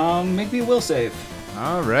 Make me a will save.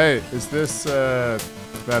 All right. Is this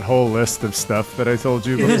that whole list of stuff that I told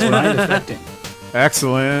you It is before? mind affecting.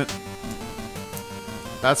 Excellent.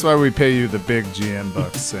 That's why we pay you the big GM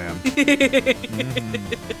bucks, Sam.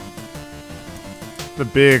 The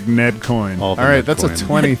big Ned coin. All All the right, Ned that's coin.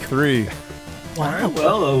 a 23. Wow.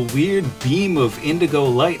 Well, a weird beam of indigo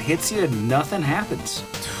light hits you and nothing happens.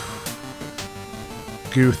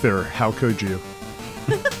 Guther, how could you?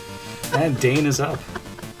 And Dane is up.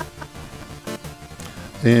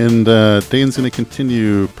 And Dane's going to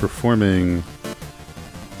continue performing.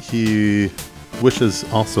 He wishes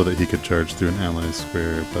also that he could charge through an ally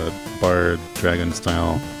square, but Bard, Dragon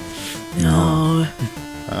style. No.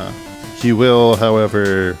 He will,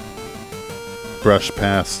 however, brush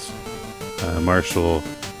past Marshall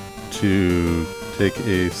to take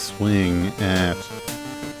a swing at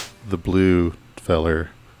the blue feller.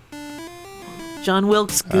 John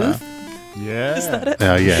Wilkes Gooth? Yeah. Is that it?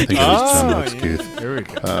 Yeah, I think it was John Oh, Wilkes yeah. Booth. There we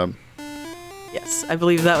go. Yes, I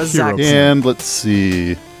believe that was Hero Zach. And let's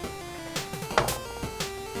see.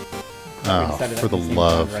 Oh, Excited for that the seems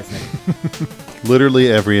love. resonant.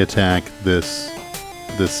 Literally every attack this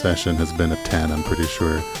session has been a 10, I'm pretty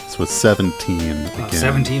sure. So it's 17 again.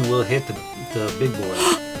 17 will hit the big boy.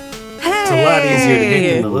 It's a lot easier to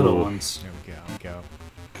hit than the little ones. There we go.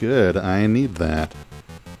 Good, I need that.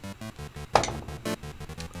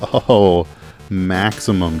 Oh,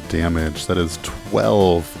 maximum damage. That is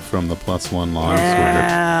 12 from the +1 longsword.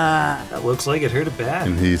 Yeah. That looks like it hurt it bad.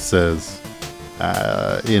 And he says,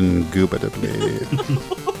 indubitably.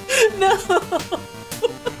 No.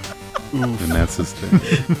 And that's his thing.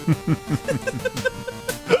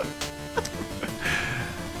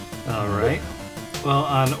 All right. Well,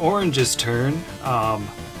 on Orange's turn,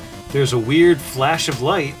 there's a weird flash of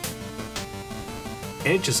light,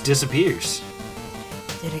 and it just disappears.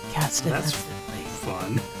 Did it cast it? That's instantly?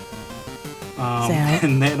 Fun. Sad.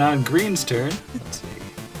 And then on Green's turn, let's see.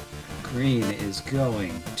 Green is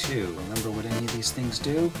going to remember what any of these things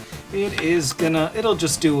do. It'll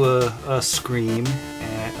just do a scream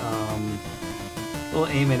at we'll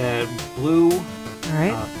aim it at Blue. All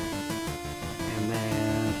right. And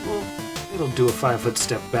then it'll do a 5-foot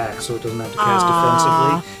step back so it doesn't have to cast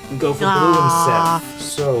Aw. defensively and go for Aw. Blue and Seth.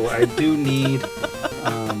 So I do need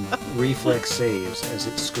reflex saves as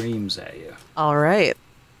it screams at you. All right.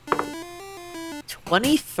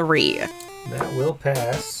 23. That will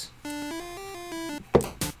pass.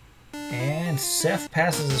 And Seth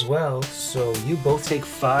passes as well, so you both take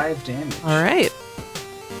 5 damage. All right.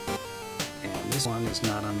 And this one is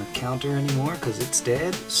not on the counter anymore because it's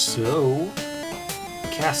dead. So,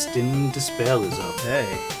 Casting Dispel is up. Hey.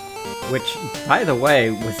 Which, by the way,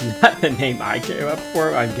 was not the name I came up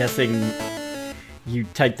for. I'm guessing you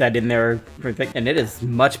typed that in there, and it is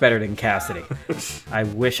much better than Cassidy. I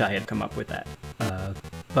wish I had come up with that.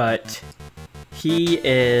 But he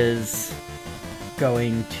is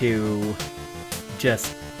going to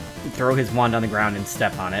just throw his wand on the ground and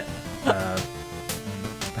step on it.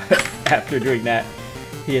 After doing that,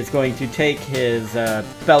 he is going to take his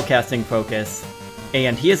spellcasting focus,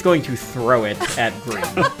 and he is going to throw it at Green.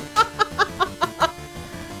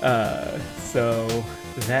 So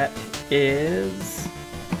that is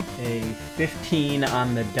a 15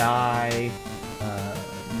 on the die.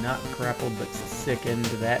 Not grappled, but sickened.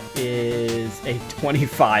 That is a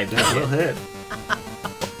 25. That will hit.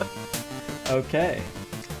 Okay.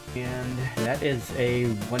 And that is a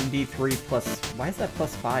 1d3 plus... Why is that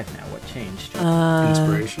plus 5 now? What changed?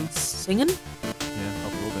 Inspiration. Singing? Yeah, a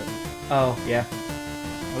little bit. Oh, yeah.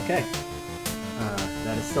 Okay.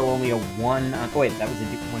 That is still only a 1 on... Oh, wait, that was a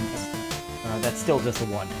d1. That's still just a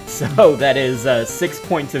 1. So that is 6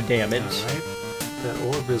 points of damage. All right. That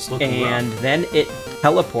orb is looking And rough. then it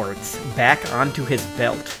teleports back onto his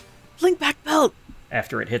belt Blink back belt.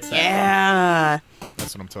 after it hits that. Yeah.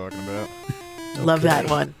 That's what I'm talking about. Love that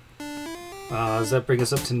Okay. one. Does that bring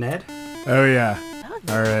us up to Ned? Oh yeah.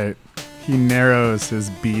 All right. He narrows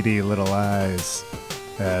his beady little eyes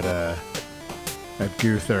at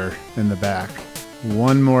Guther in the back.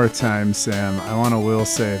 One more time, Sam. I want a will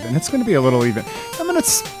save, and it's going to be a little even. I'm going to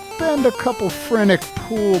spend a couple Phrenic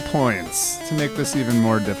pool points to make this even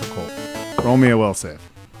more difficult. Roll me a will save.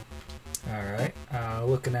 All right.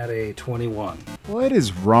 Looking at a 21. What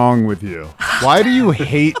is wrong with you? Why do you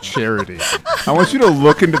hate charity? I want you to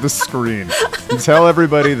look into the screen and tell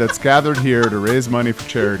everybody that's gathered here to raise money for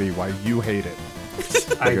charity why you hate it.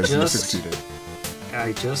 I Because you just succeeded.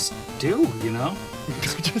 do, you know?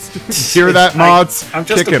 Hear that, mods? I'm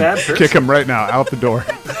just Kick a him. bad person. Kick him right now, out the door.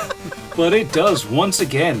 But it does, once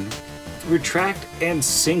again, retract and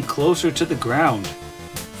sink closer to the ground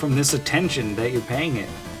from this attention that you're paying it.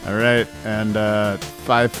 All right, and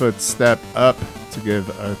 5-foot step up to give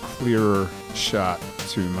a clearer shot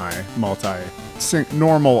to my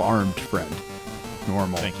normal armed friend.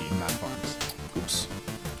 Normal. Thank you. Not farms. Oops.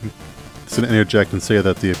 So to interject and say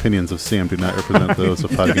that the opinions of Sam do not represent those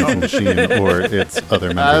of Pod Against the Machine or its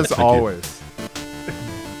other members. As Thank you. always.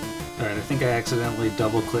 All right, I think I accidentally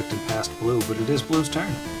double-clicked and passed Blue, but it is Blue's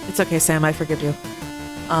turn. It's okay, Sam. I forgive you.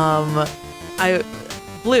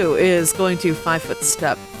 Blue is going to 5-foot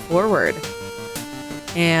step forward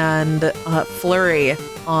and flurry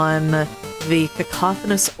on the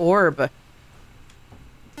cacophonous orb.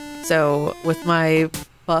 So with my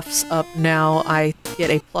buffs up now, I get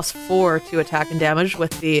a +4 to attack and damage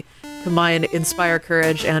with the combined Inspire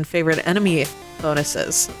Courage and Favorite Enemy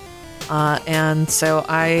bonuses. And so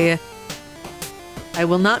I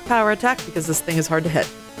will not power attack because this thing is hard to hit,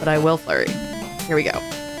 but I will flurry. Here we go.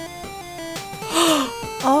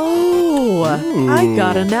 Oh, I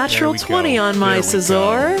got a natural There we 20 go. on my There we go.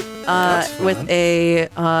 Scizor That's with fun.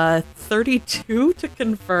 a 32 to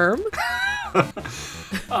confirm.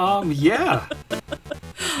 Yeah.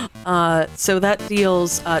 So that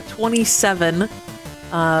deals 27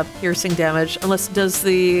 piercing damage. Unless, does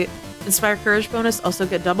the Inspire Courage bonus also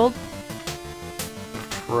get doubled?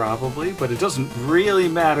 Probably, but it doesn't really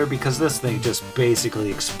matter because this thing just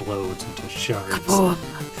basically explodes into shards. Boom.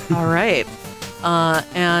 All right.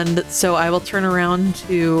 And so I will turn around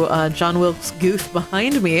to John Wilkes Goof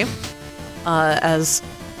behind me as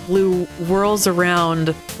Blue whirls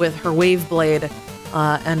around with her wave blade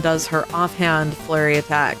and does her offhand flurry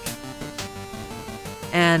attack.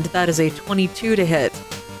 And that is a 22 to hit.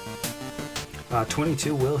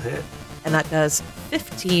 22 will hit. And that does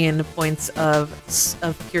 15 points of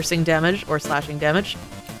piercing damage or slashing damage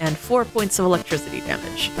and 4 points of electricity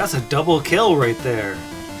damage. That's a double kill right there.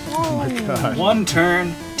 Oh my god. One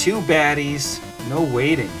turn, 2 baddies, no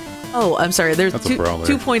waiting. Oh, I'm sorry. There's That's a two, brawler.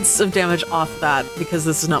 2 points of damage off that because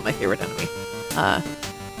this is not my favorite enemy.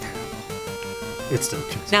 It still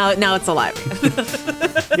kills. Now it's alive.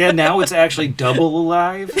 Yeah, now it's actually double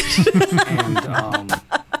alive, and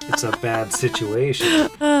it's a bad situation.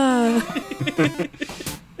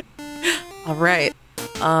 All right.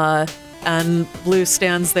 And Blue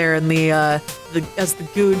stands there in as the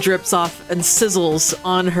goo drips off and sizzles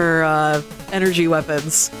on her energy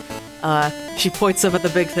weapons. She points up at the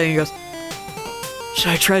big thing and goes, "Should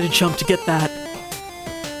I try to jump to get that?"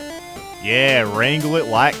 Yeah, wrangle it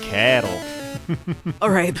like cattle.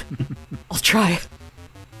 All right. I'll try.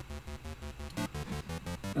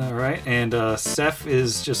 All right, and Seth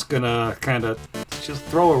is just gonna kind of just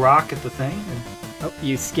throw a rock at the thing. And, Oh,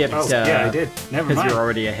 you skipped. yeah, I did. Never Because mind. you're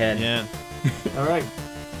already ahead. Yeah. All right.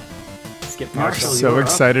 Skip Marshall, Marshall. you So are up.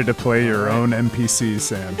 excited to play your All own NPC,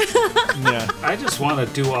 Sam. Yeah. I just want to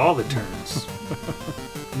do all the turns.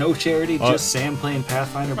 No charity, just Sam playing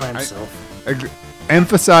Pathfinder by himself.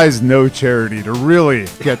 Emphasize no charity to really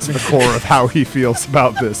get to the core of how he feels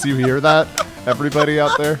about this. You hear that? Everybody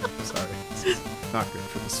out there? Sorry. This is not good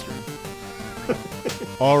for the stream.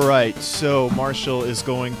 All right, so Marshall is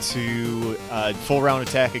going to full round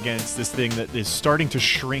attack against this thing that is starting to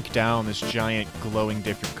shrink down, this giant glowing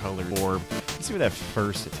different colored orb. Let's see what that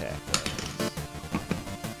first attack does.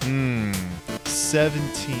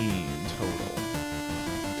 17 total.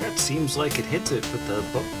 That seems like it hits it,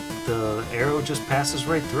 but the arrow just passes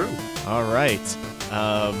right through. All right.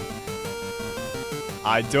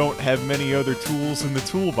 I don't have many other tools in the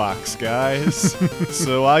toolbox, guys.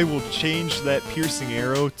 So I will change that piercing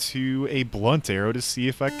arrow to a blunt arrow to see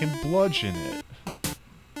if I can bludgeon it.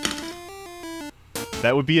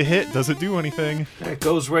 That would be a hit. Does it do anything? It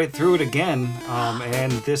goes right through it again,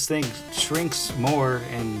 and this thing shrinks more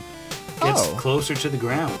and gets closer to the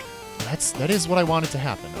ground. That is what I wanted to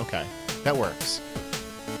happen. Okay, that works.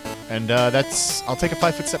 And I'll take a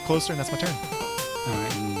 5-foot step closer, and that's my turn. All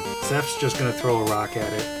right, and Zeph's just gonna throw a rock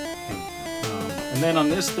at it, and then on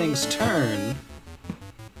this thing's turn,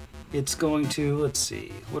 it's going to, let's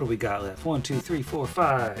see, what do we got left? 1, 2, 3, 4,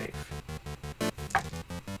 5.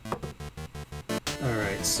 All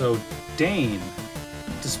right, so Dane,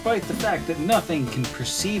 despite the fact that nothing can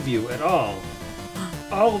perceive you at all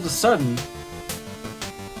of a sudden,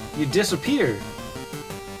 you disappear.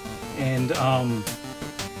 And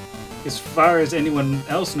as far as anyone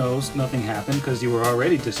else knows, nothing happened because you were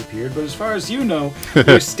already disappeared. But as far as you know,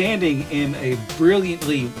 you're standing in a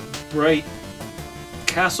brilliantly bright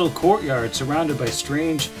castle courtyard surrounded by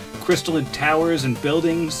strange crystalline towers and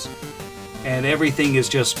buildings. And everything is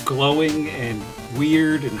just glowing and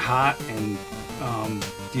weird and hot, and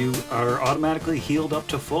you are automatically healed up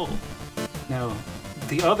to full. Now,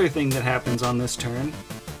 the other thing that happens on this turn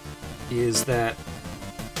is that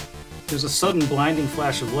there's a sudden blinding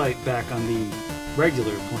flash of light back on the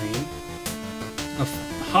regular plane. A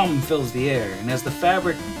hum fills the air, and as the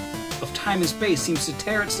fabric of time and space seems to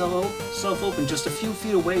tear itself open just a few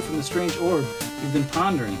feet away from the strange orb you've been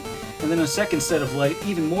pondering, and then a second set of light,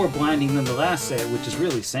 even more blinding than the last set, which is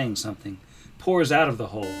really saying something, pours out of the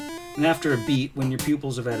hole. And after a beat, when your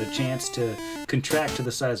pupils have had a chance to contract to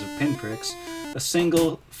the size of pinpricks, a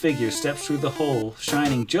single figure steps through the hole,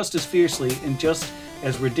 shining just as fiercely and just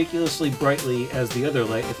as ridiculously brightly as the other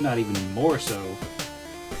light, if not even more so.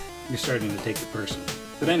 You're starting to take it personal.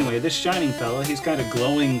 But anyway, this shining fella, he's kind of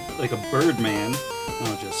glowing like a Birdman.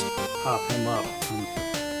 I'll just pop him up.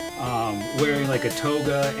 Wearing like a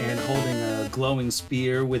toga and holding a glowing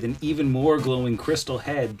spear with an even more glowing crystal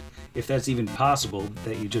head, if that's even possible,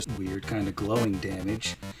 that you just weird kind of glowing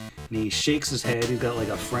damage. And he shakes his head, he's got like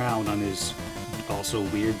a frown on his, also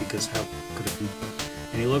weird because how could it be?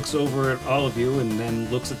 And he looks over at all of you and then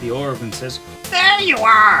looks at the orb and says, There you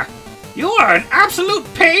are! You are an absolute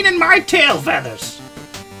pain in my tail feathers!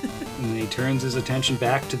 and then he turns his attention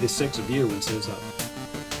back to the 6 of you and says,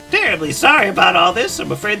 Terribly sorry about all this.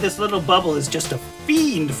 I'm afraid this little bubble is just a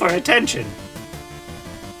fiend for attention.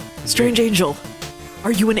 Strange Angel,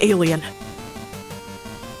 are you an alien?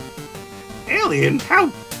 Alien?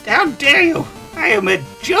 How dare you? I am a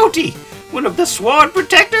Jyoti, one of the sworn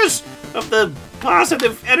protectors of the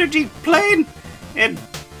positive energy plane, and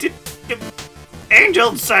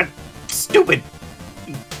angels are stupid.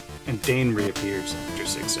 and Dane reappears after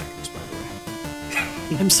 6 seconds, by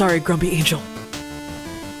the way. I'm sorry, Grumpy Angel.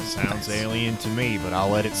 Sounds alien to me, but I'll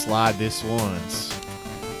let it slide this once.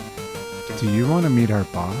 Do you want to meet our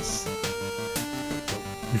boss?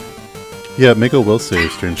 Yeah, make a will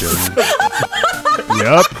save, strange alien.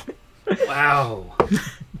 Yep. Wow.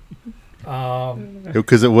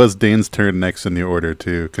 Because it was Dane's turn next in the order,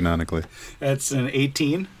 too, canonically. That's an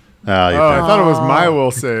 18. Ah, you Oh, I passed. thought it was my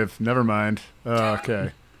will save. Never mind.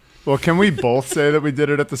 Okay. Well, can we both say that we did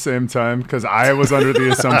it at the same time? Because I was under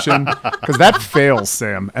the assumption. Because that fails,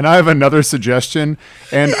 Sam. And I have another suggestion.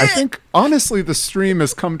 And I think, honestly, the stream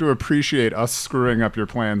has come to appreciate us screwing up your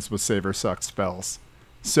plans with Save or Suck spells.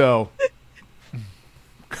 So,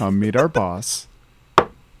 come meet our boss.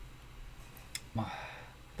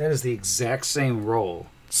 That is the exact same roll.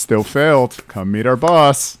 Still failed. Come meet our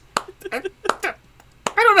boss. I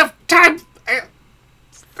don't have time.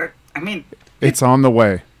 I mean, It's on the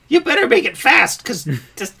way. you better make it fast, because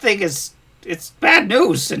this thing it's bad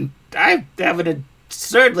news, and I have an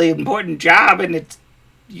absurdly important job, and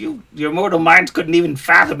your mortal minds couldn't even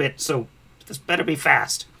fathom it, so this better be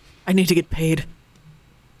fast. I need to get paid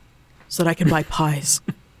so that I can buy pies.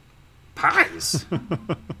 Pies?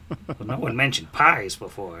 Well, no one mentioned pies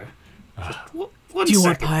before. Just one Do you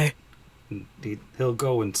want second. pie? He'll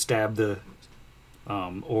go and stab the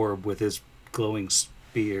orb with his glowing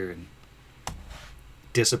spear and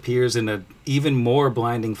disappears in an even more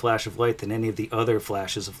blinding flash of light than any of the other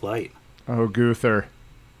flashes of light. Oh, Guther.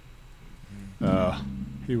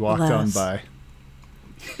 He walked on Alas. by.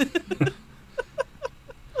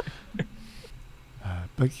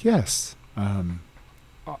 But yes,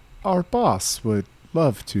 our boss would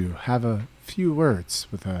love to have a few words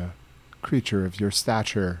with a creature of your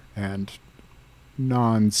stature and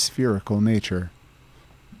non-spherical nature.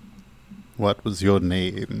 What was your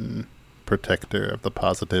name, protector of the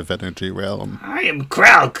positive energy realm? I am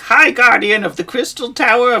Kralk, High Guardian of the Crystal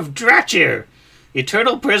Tower of Drachir,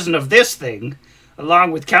 eternal prison of this thing,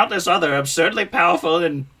 along with countless other absurdly powerful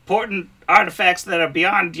and important artifacts that are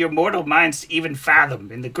beyond your mortal minds to even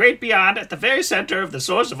fathom, in the great beyond, at the very center of the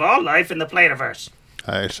source of all life in the Planiverse.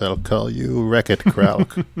 I shall call you Wreck-It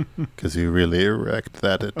Kralk, because you really wrecked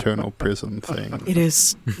that eternal prism thing. It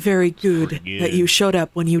is very good that you showed up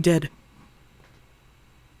when you did.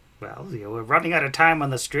 Well, we're running out of time on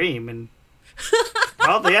the stream, and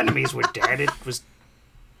all the enemies were dead. It was...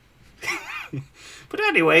 But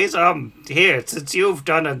anyways, here, since you've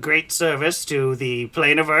done a great service to the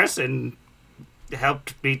Planiverse and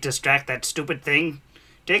helped me distract that stupid thing,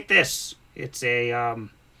 take this. It's a, and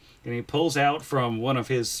he pulls out from one of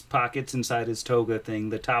his pockets inside his toga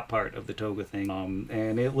thing, the top part of the toga thing,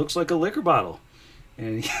 and it looks like a liquor bottle.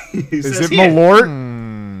 And he Is says, it "Here."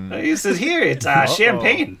 Malort? He says, here, it's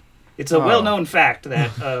champagne. It's a well-known fact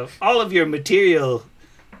that all of your material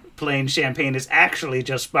plain champagne is actually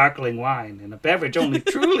just sparkling wine, and a beverage only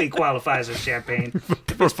truly qualifies as champagne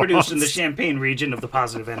if it's produced in the Champagne region of the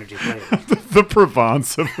positive energy plane. The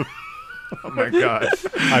Provence of... Oh my god.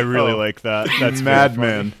 I really like that. That's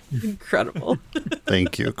Madman. Incredible.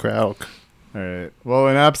 Thank you, Kralk. All right. Well,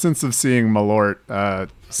 in absence of seeing Malort,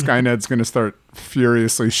 Skynet's going to start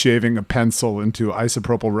furiously shaving a pencil into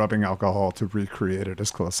isopropyl rubbing alcohol to recreate it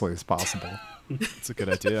as closely as possible. That's a good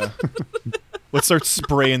idea. Let's start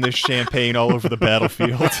spraying this champagne all over the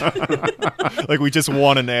battlefield. Like we just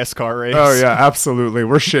won a NASCAR race. Oh, yeah, absolutely.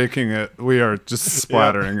 We're shaking it. We are just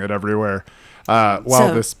splattering it everywhere. While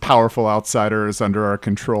So- this powerful outsider is under our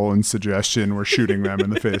control and suggestion, we're shooting them in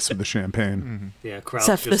the face with the champagne. Yeah, Kraut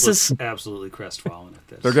Seth, just this looks absolutely crestfallen at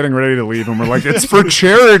this. They're getting ready to leave, and we're like, it's for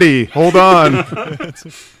charity. Hold on.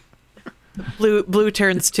 Blue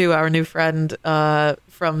turns to our new friend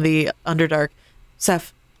from the Underdark.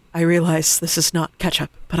 Seth, I realize this is not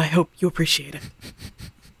ketchup, but I hope you appreciate it.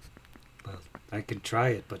 Well, I can try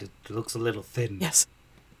it, but it looks a little thin. Yes.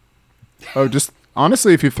 Oh, just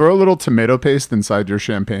honestly, if you throw a little tomato paste inside your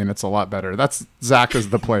champagne, it's a lot better. That's Zach as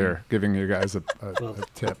the player giving you guys a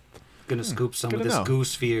tip. Gonna scoop some Good of to this know.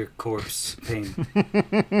 goose fear corpse pain.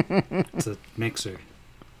 It's a mixer.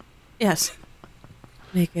 Yes.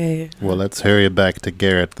 Make a... Well, let's hurry back to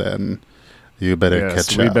Garrett then. You better Yes,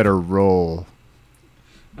 catch we up. better roll.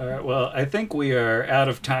 All right, well, I think we are out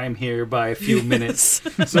of time here by a few minutes.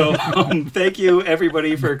 So thank you,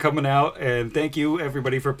 everybody, for coming out, and thank you,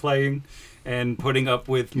 everybody, for playing and putting up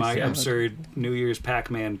with my absurd New Year's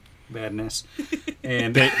Pac-Man madness.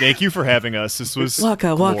 And Thank you for having us. This was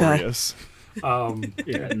Waka, waka. glorious.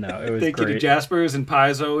 Yeah, no, it was thank you to great. Jaspers and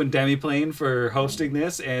Paizo and Demiplane for hosting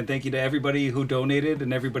this, and thank you to everybody who donated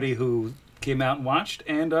and everybody who came out and watched,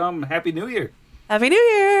 and Happy New Year. Happy New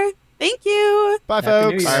Year! Thank you! Bye, Happy folks.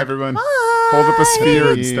 New Year. Bye, everyone. Bye! Hold up a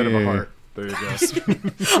sphere instead of a heart. There you go. Oh,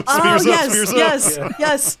 Spears up, yes, spears up. yes, Yeah.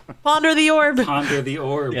 yes. Ponder the orb. Ponder the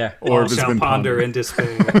orb. Yeah. All Orb has shall been ponder pondered. in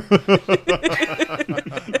despair.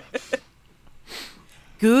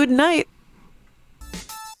 Good night.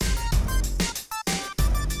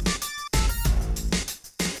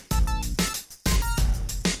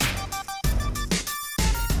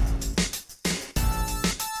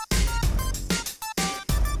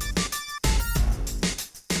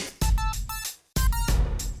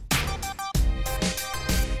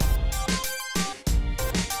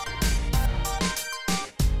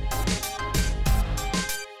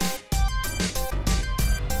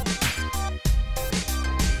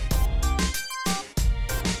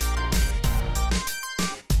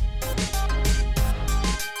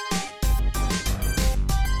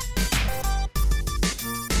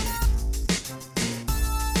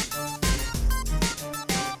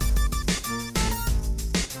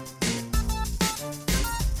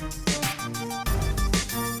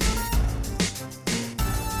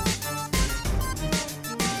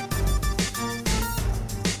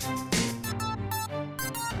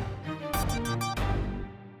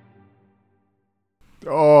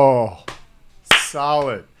 Oh,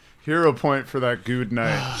 solid. Hero point for that good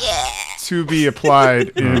night. To be applied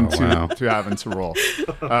into wow. to having to roll.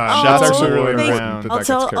 Oh, That's actually really thank- important. That I'll that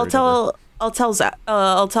tell. gets I'll carried over. tell. I'll tell Zach.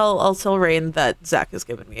 I'll tell Rain that Zach has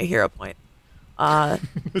given me a hero point.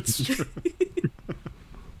 It's true.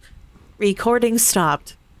 Recording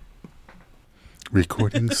stopped.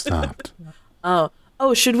 Recording stopped.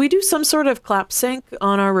 Oh, should we do some sort of clap sync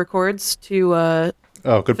on our records to Oh,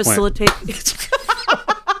 good point. facilitate?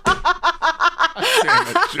 Damn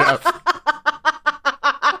it, Jeff.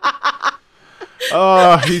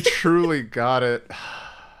 Oh, he truly got it.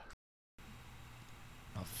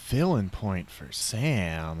 A villain point for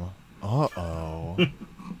Sam. Uh-oh.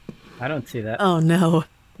 I don't see that. Oh no,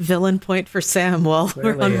 villain point for Sam while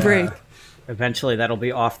we're on Clearly, break. Eventually, that'll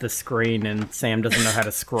be off the screen, and Sam doesn't know how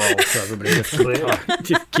to scroll, so everybody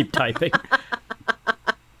just keep typing.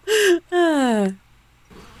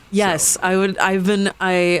 Yes, I would. I've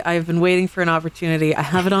been waiting for an opportunity. I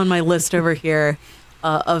have it on my list over here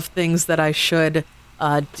of things that I should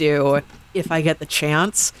do if I get the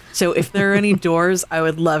chance. So if there are any doors, I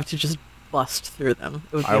would love to just bust through them.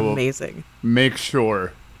 It would be amazing. Make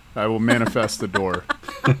sure I will manifest the door.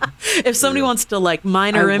 If somebody wants to like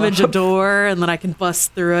minor image a door and then I can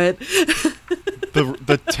bust through it.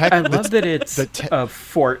 I love that it's a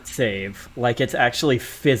fort save. Like it's actually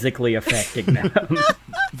physically affecting them.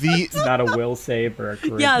 It's not a will save or a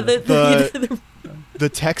charisma. Yeah, the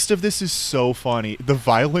text of this is so funny. The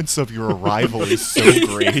violence of your arrival is so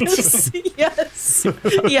great. Yes.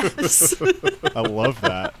 I love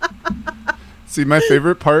that. See, my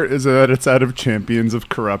favorite part is that it's out of Champions of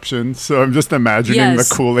Corruption. So I'm just imagining the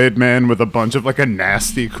Kool-Aid Man with a bunch of like a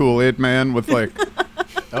nasty Kool-Aid Man with like,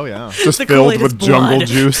 oh yeah, just the filled Kool-Aid with is jungle blood.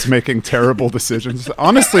 juice, making terrible decisions.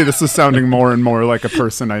 Honestly, this is sounding more and more like a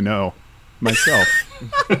person I know myself.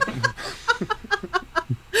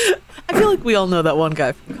 I feel like we all know that one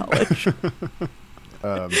guy from college.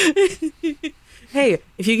 Hey,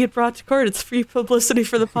 if you get brought to court, it's free publicity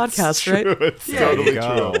for the podcast, right? It's Yeah, totally there you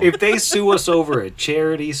go. true. If they sue us over a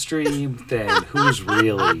charity stream, then who's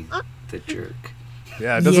really the jerk?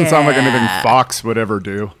 Yeah, it doesn't sound like anything Yeah. Fox would ever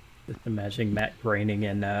do. Just imagining Matt Groening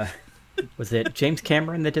and was it James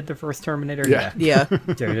Cameron that did the first Terminator? Yeah. Yeah.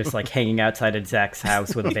 They're just like hanging outside of Zach's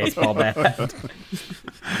house with a baseball bat.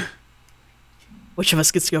 Which of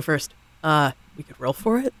us gets to go first? We could roll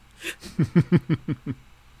for it.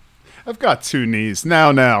 I've got 2 knees.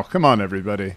 Now. Come on, everybody.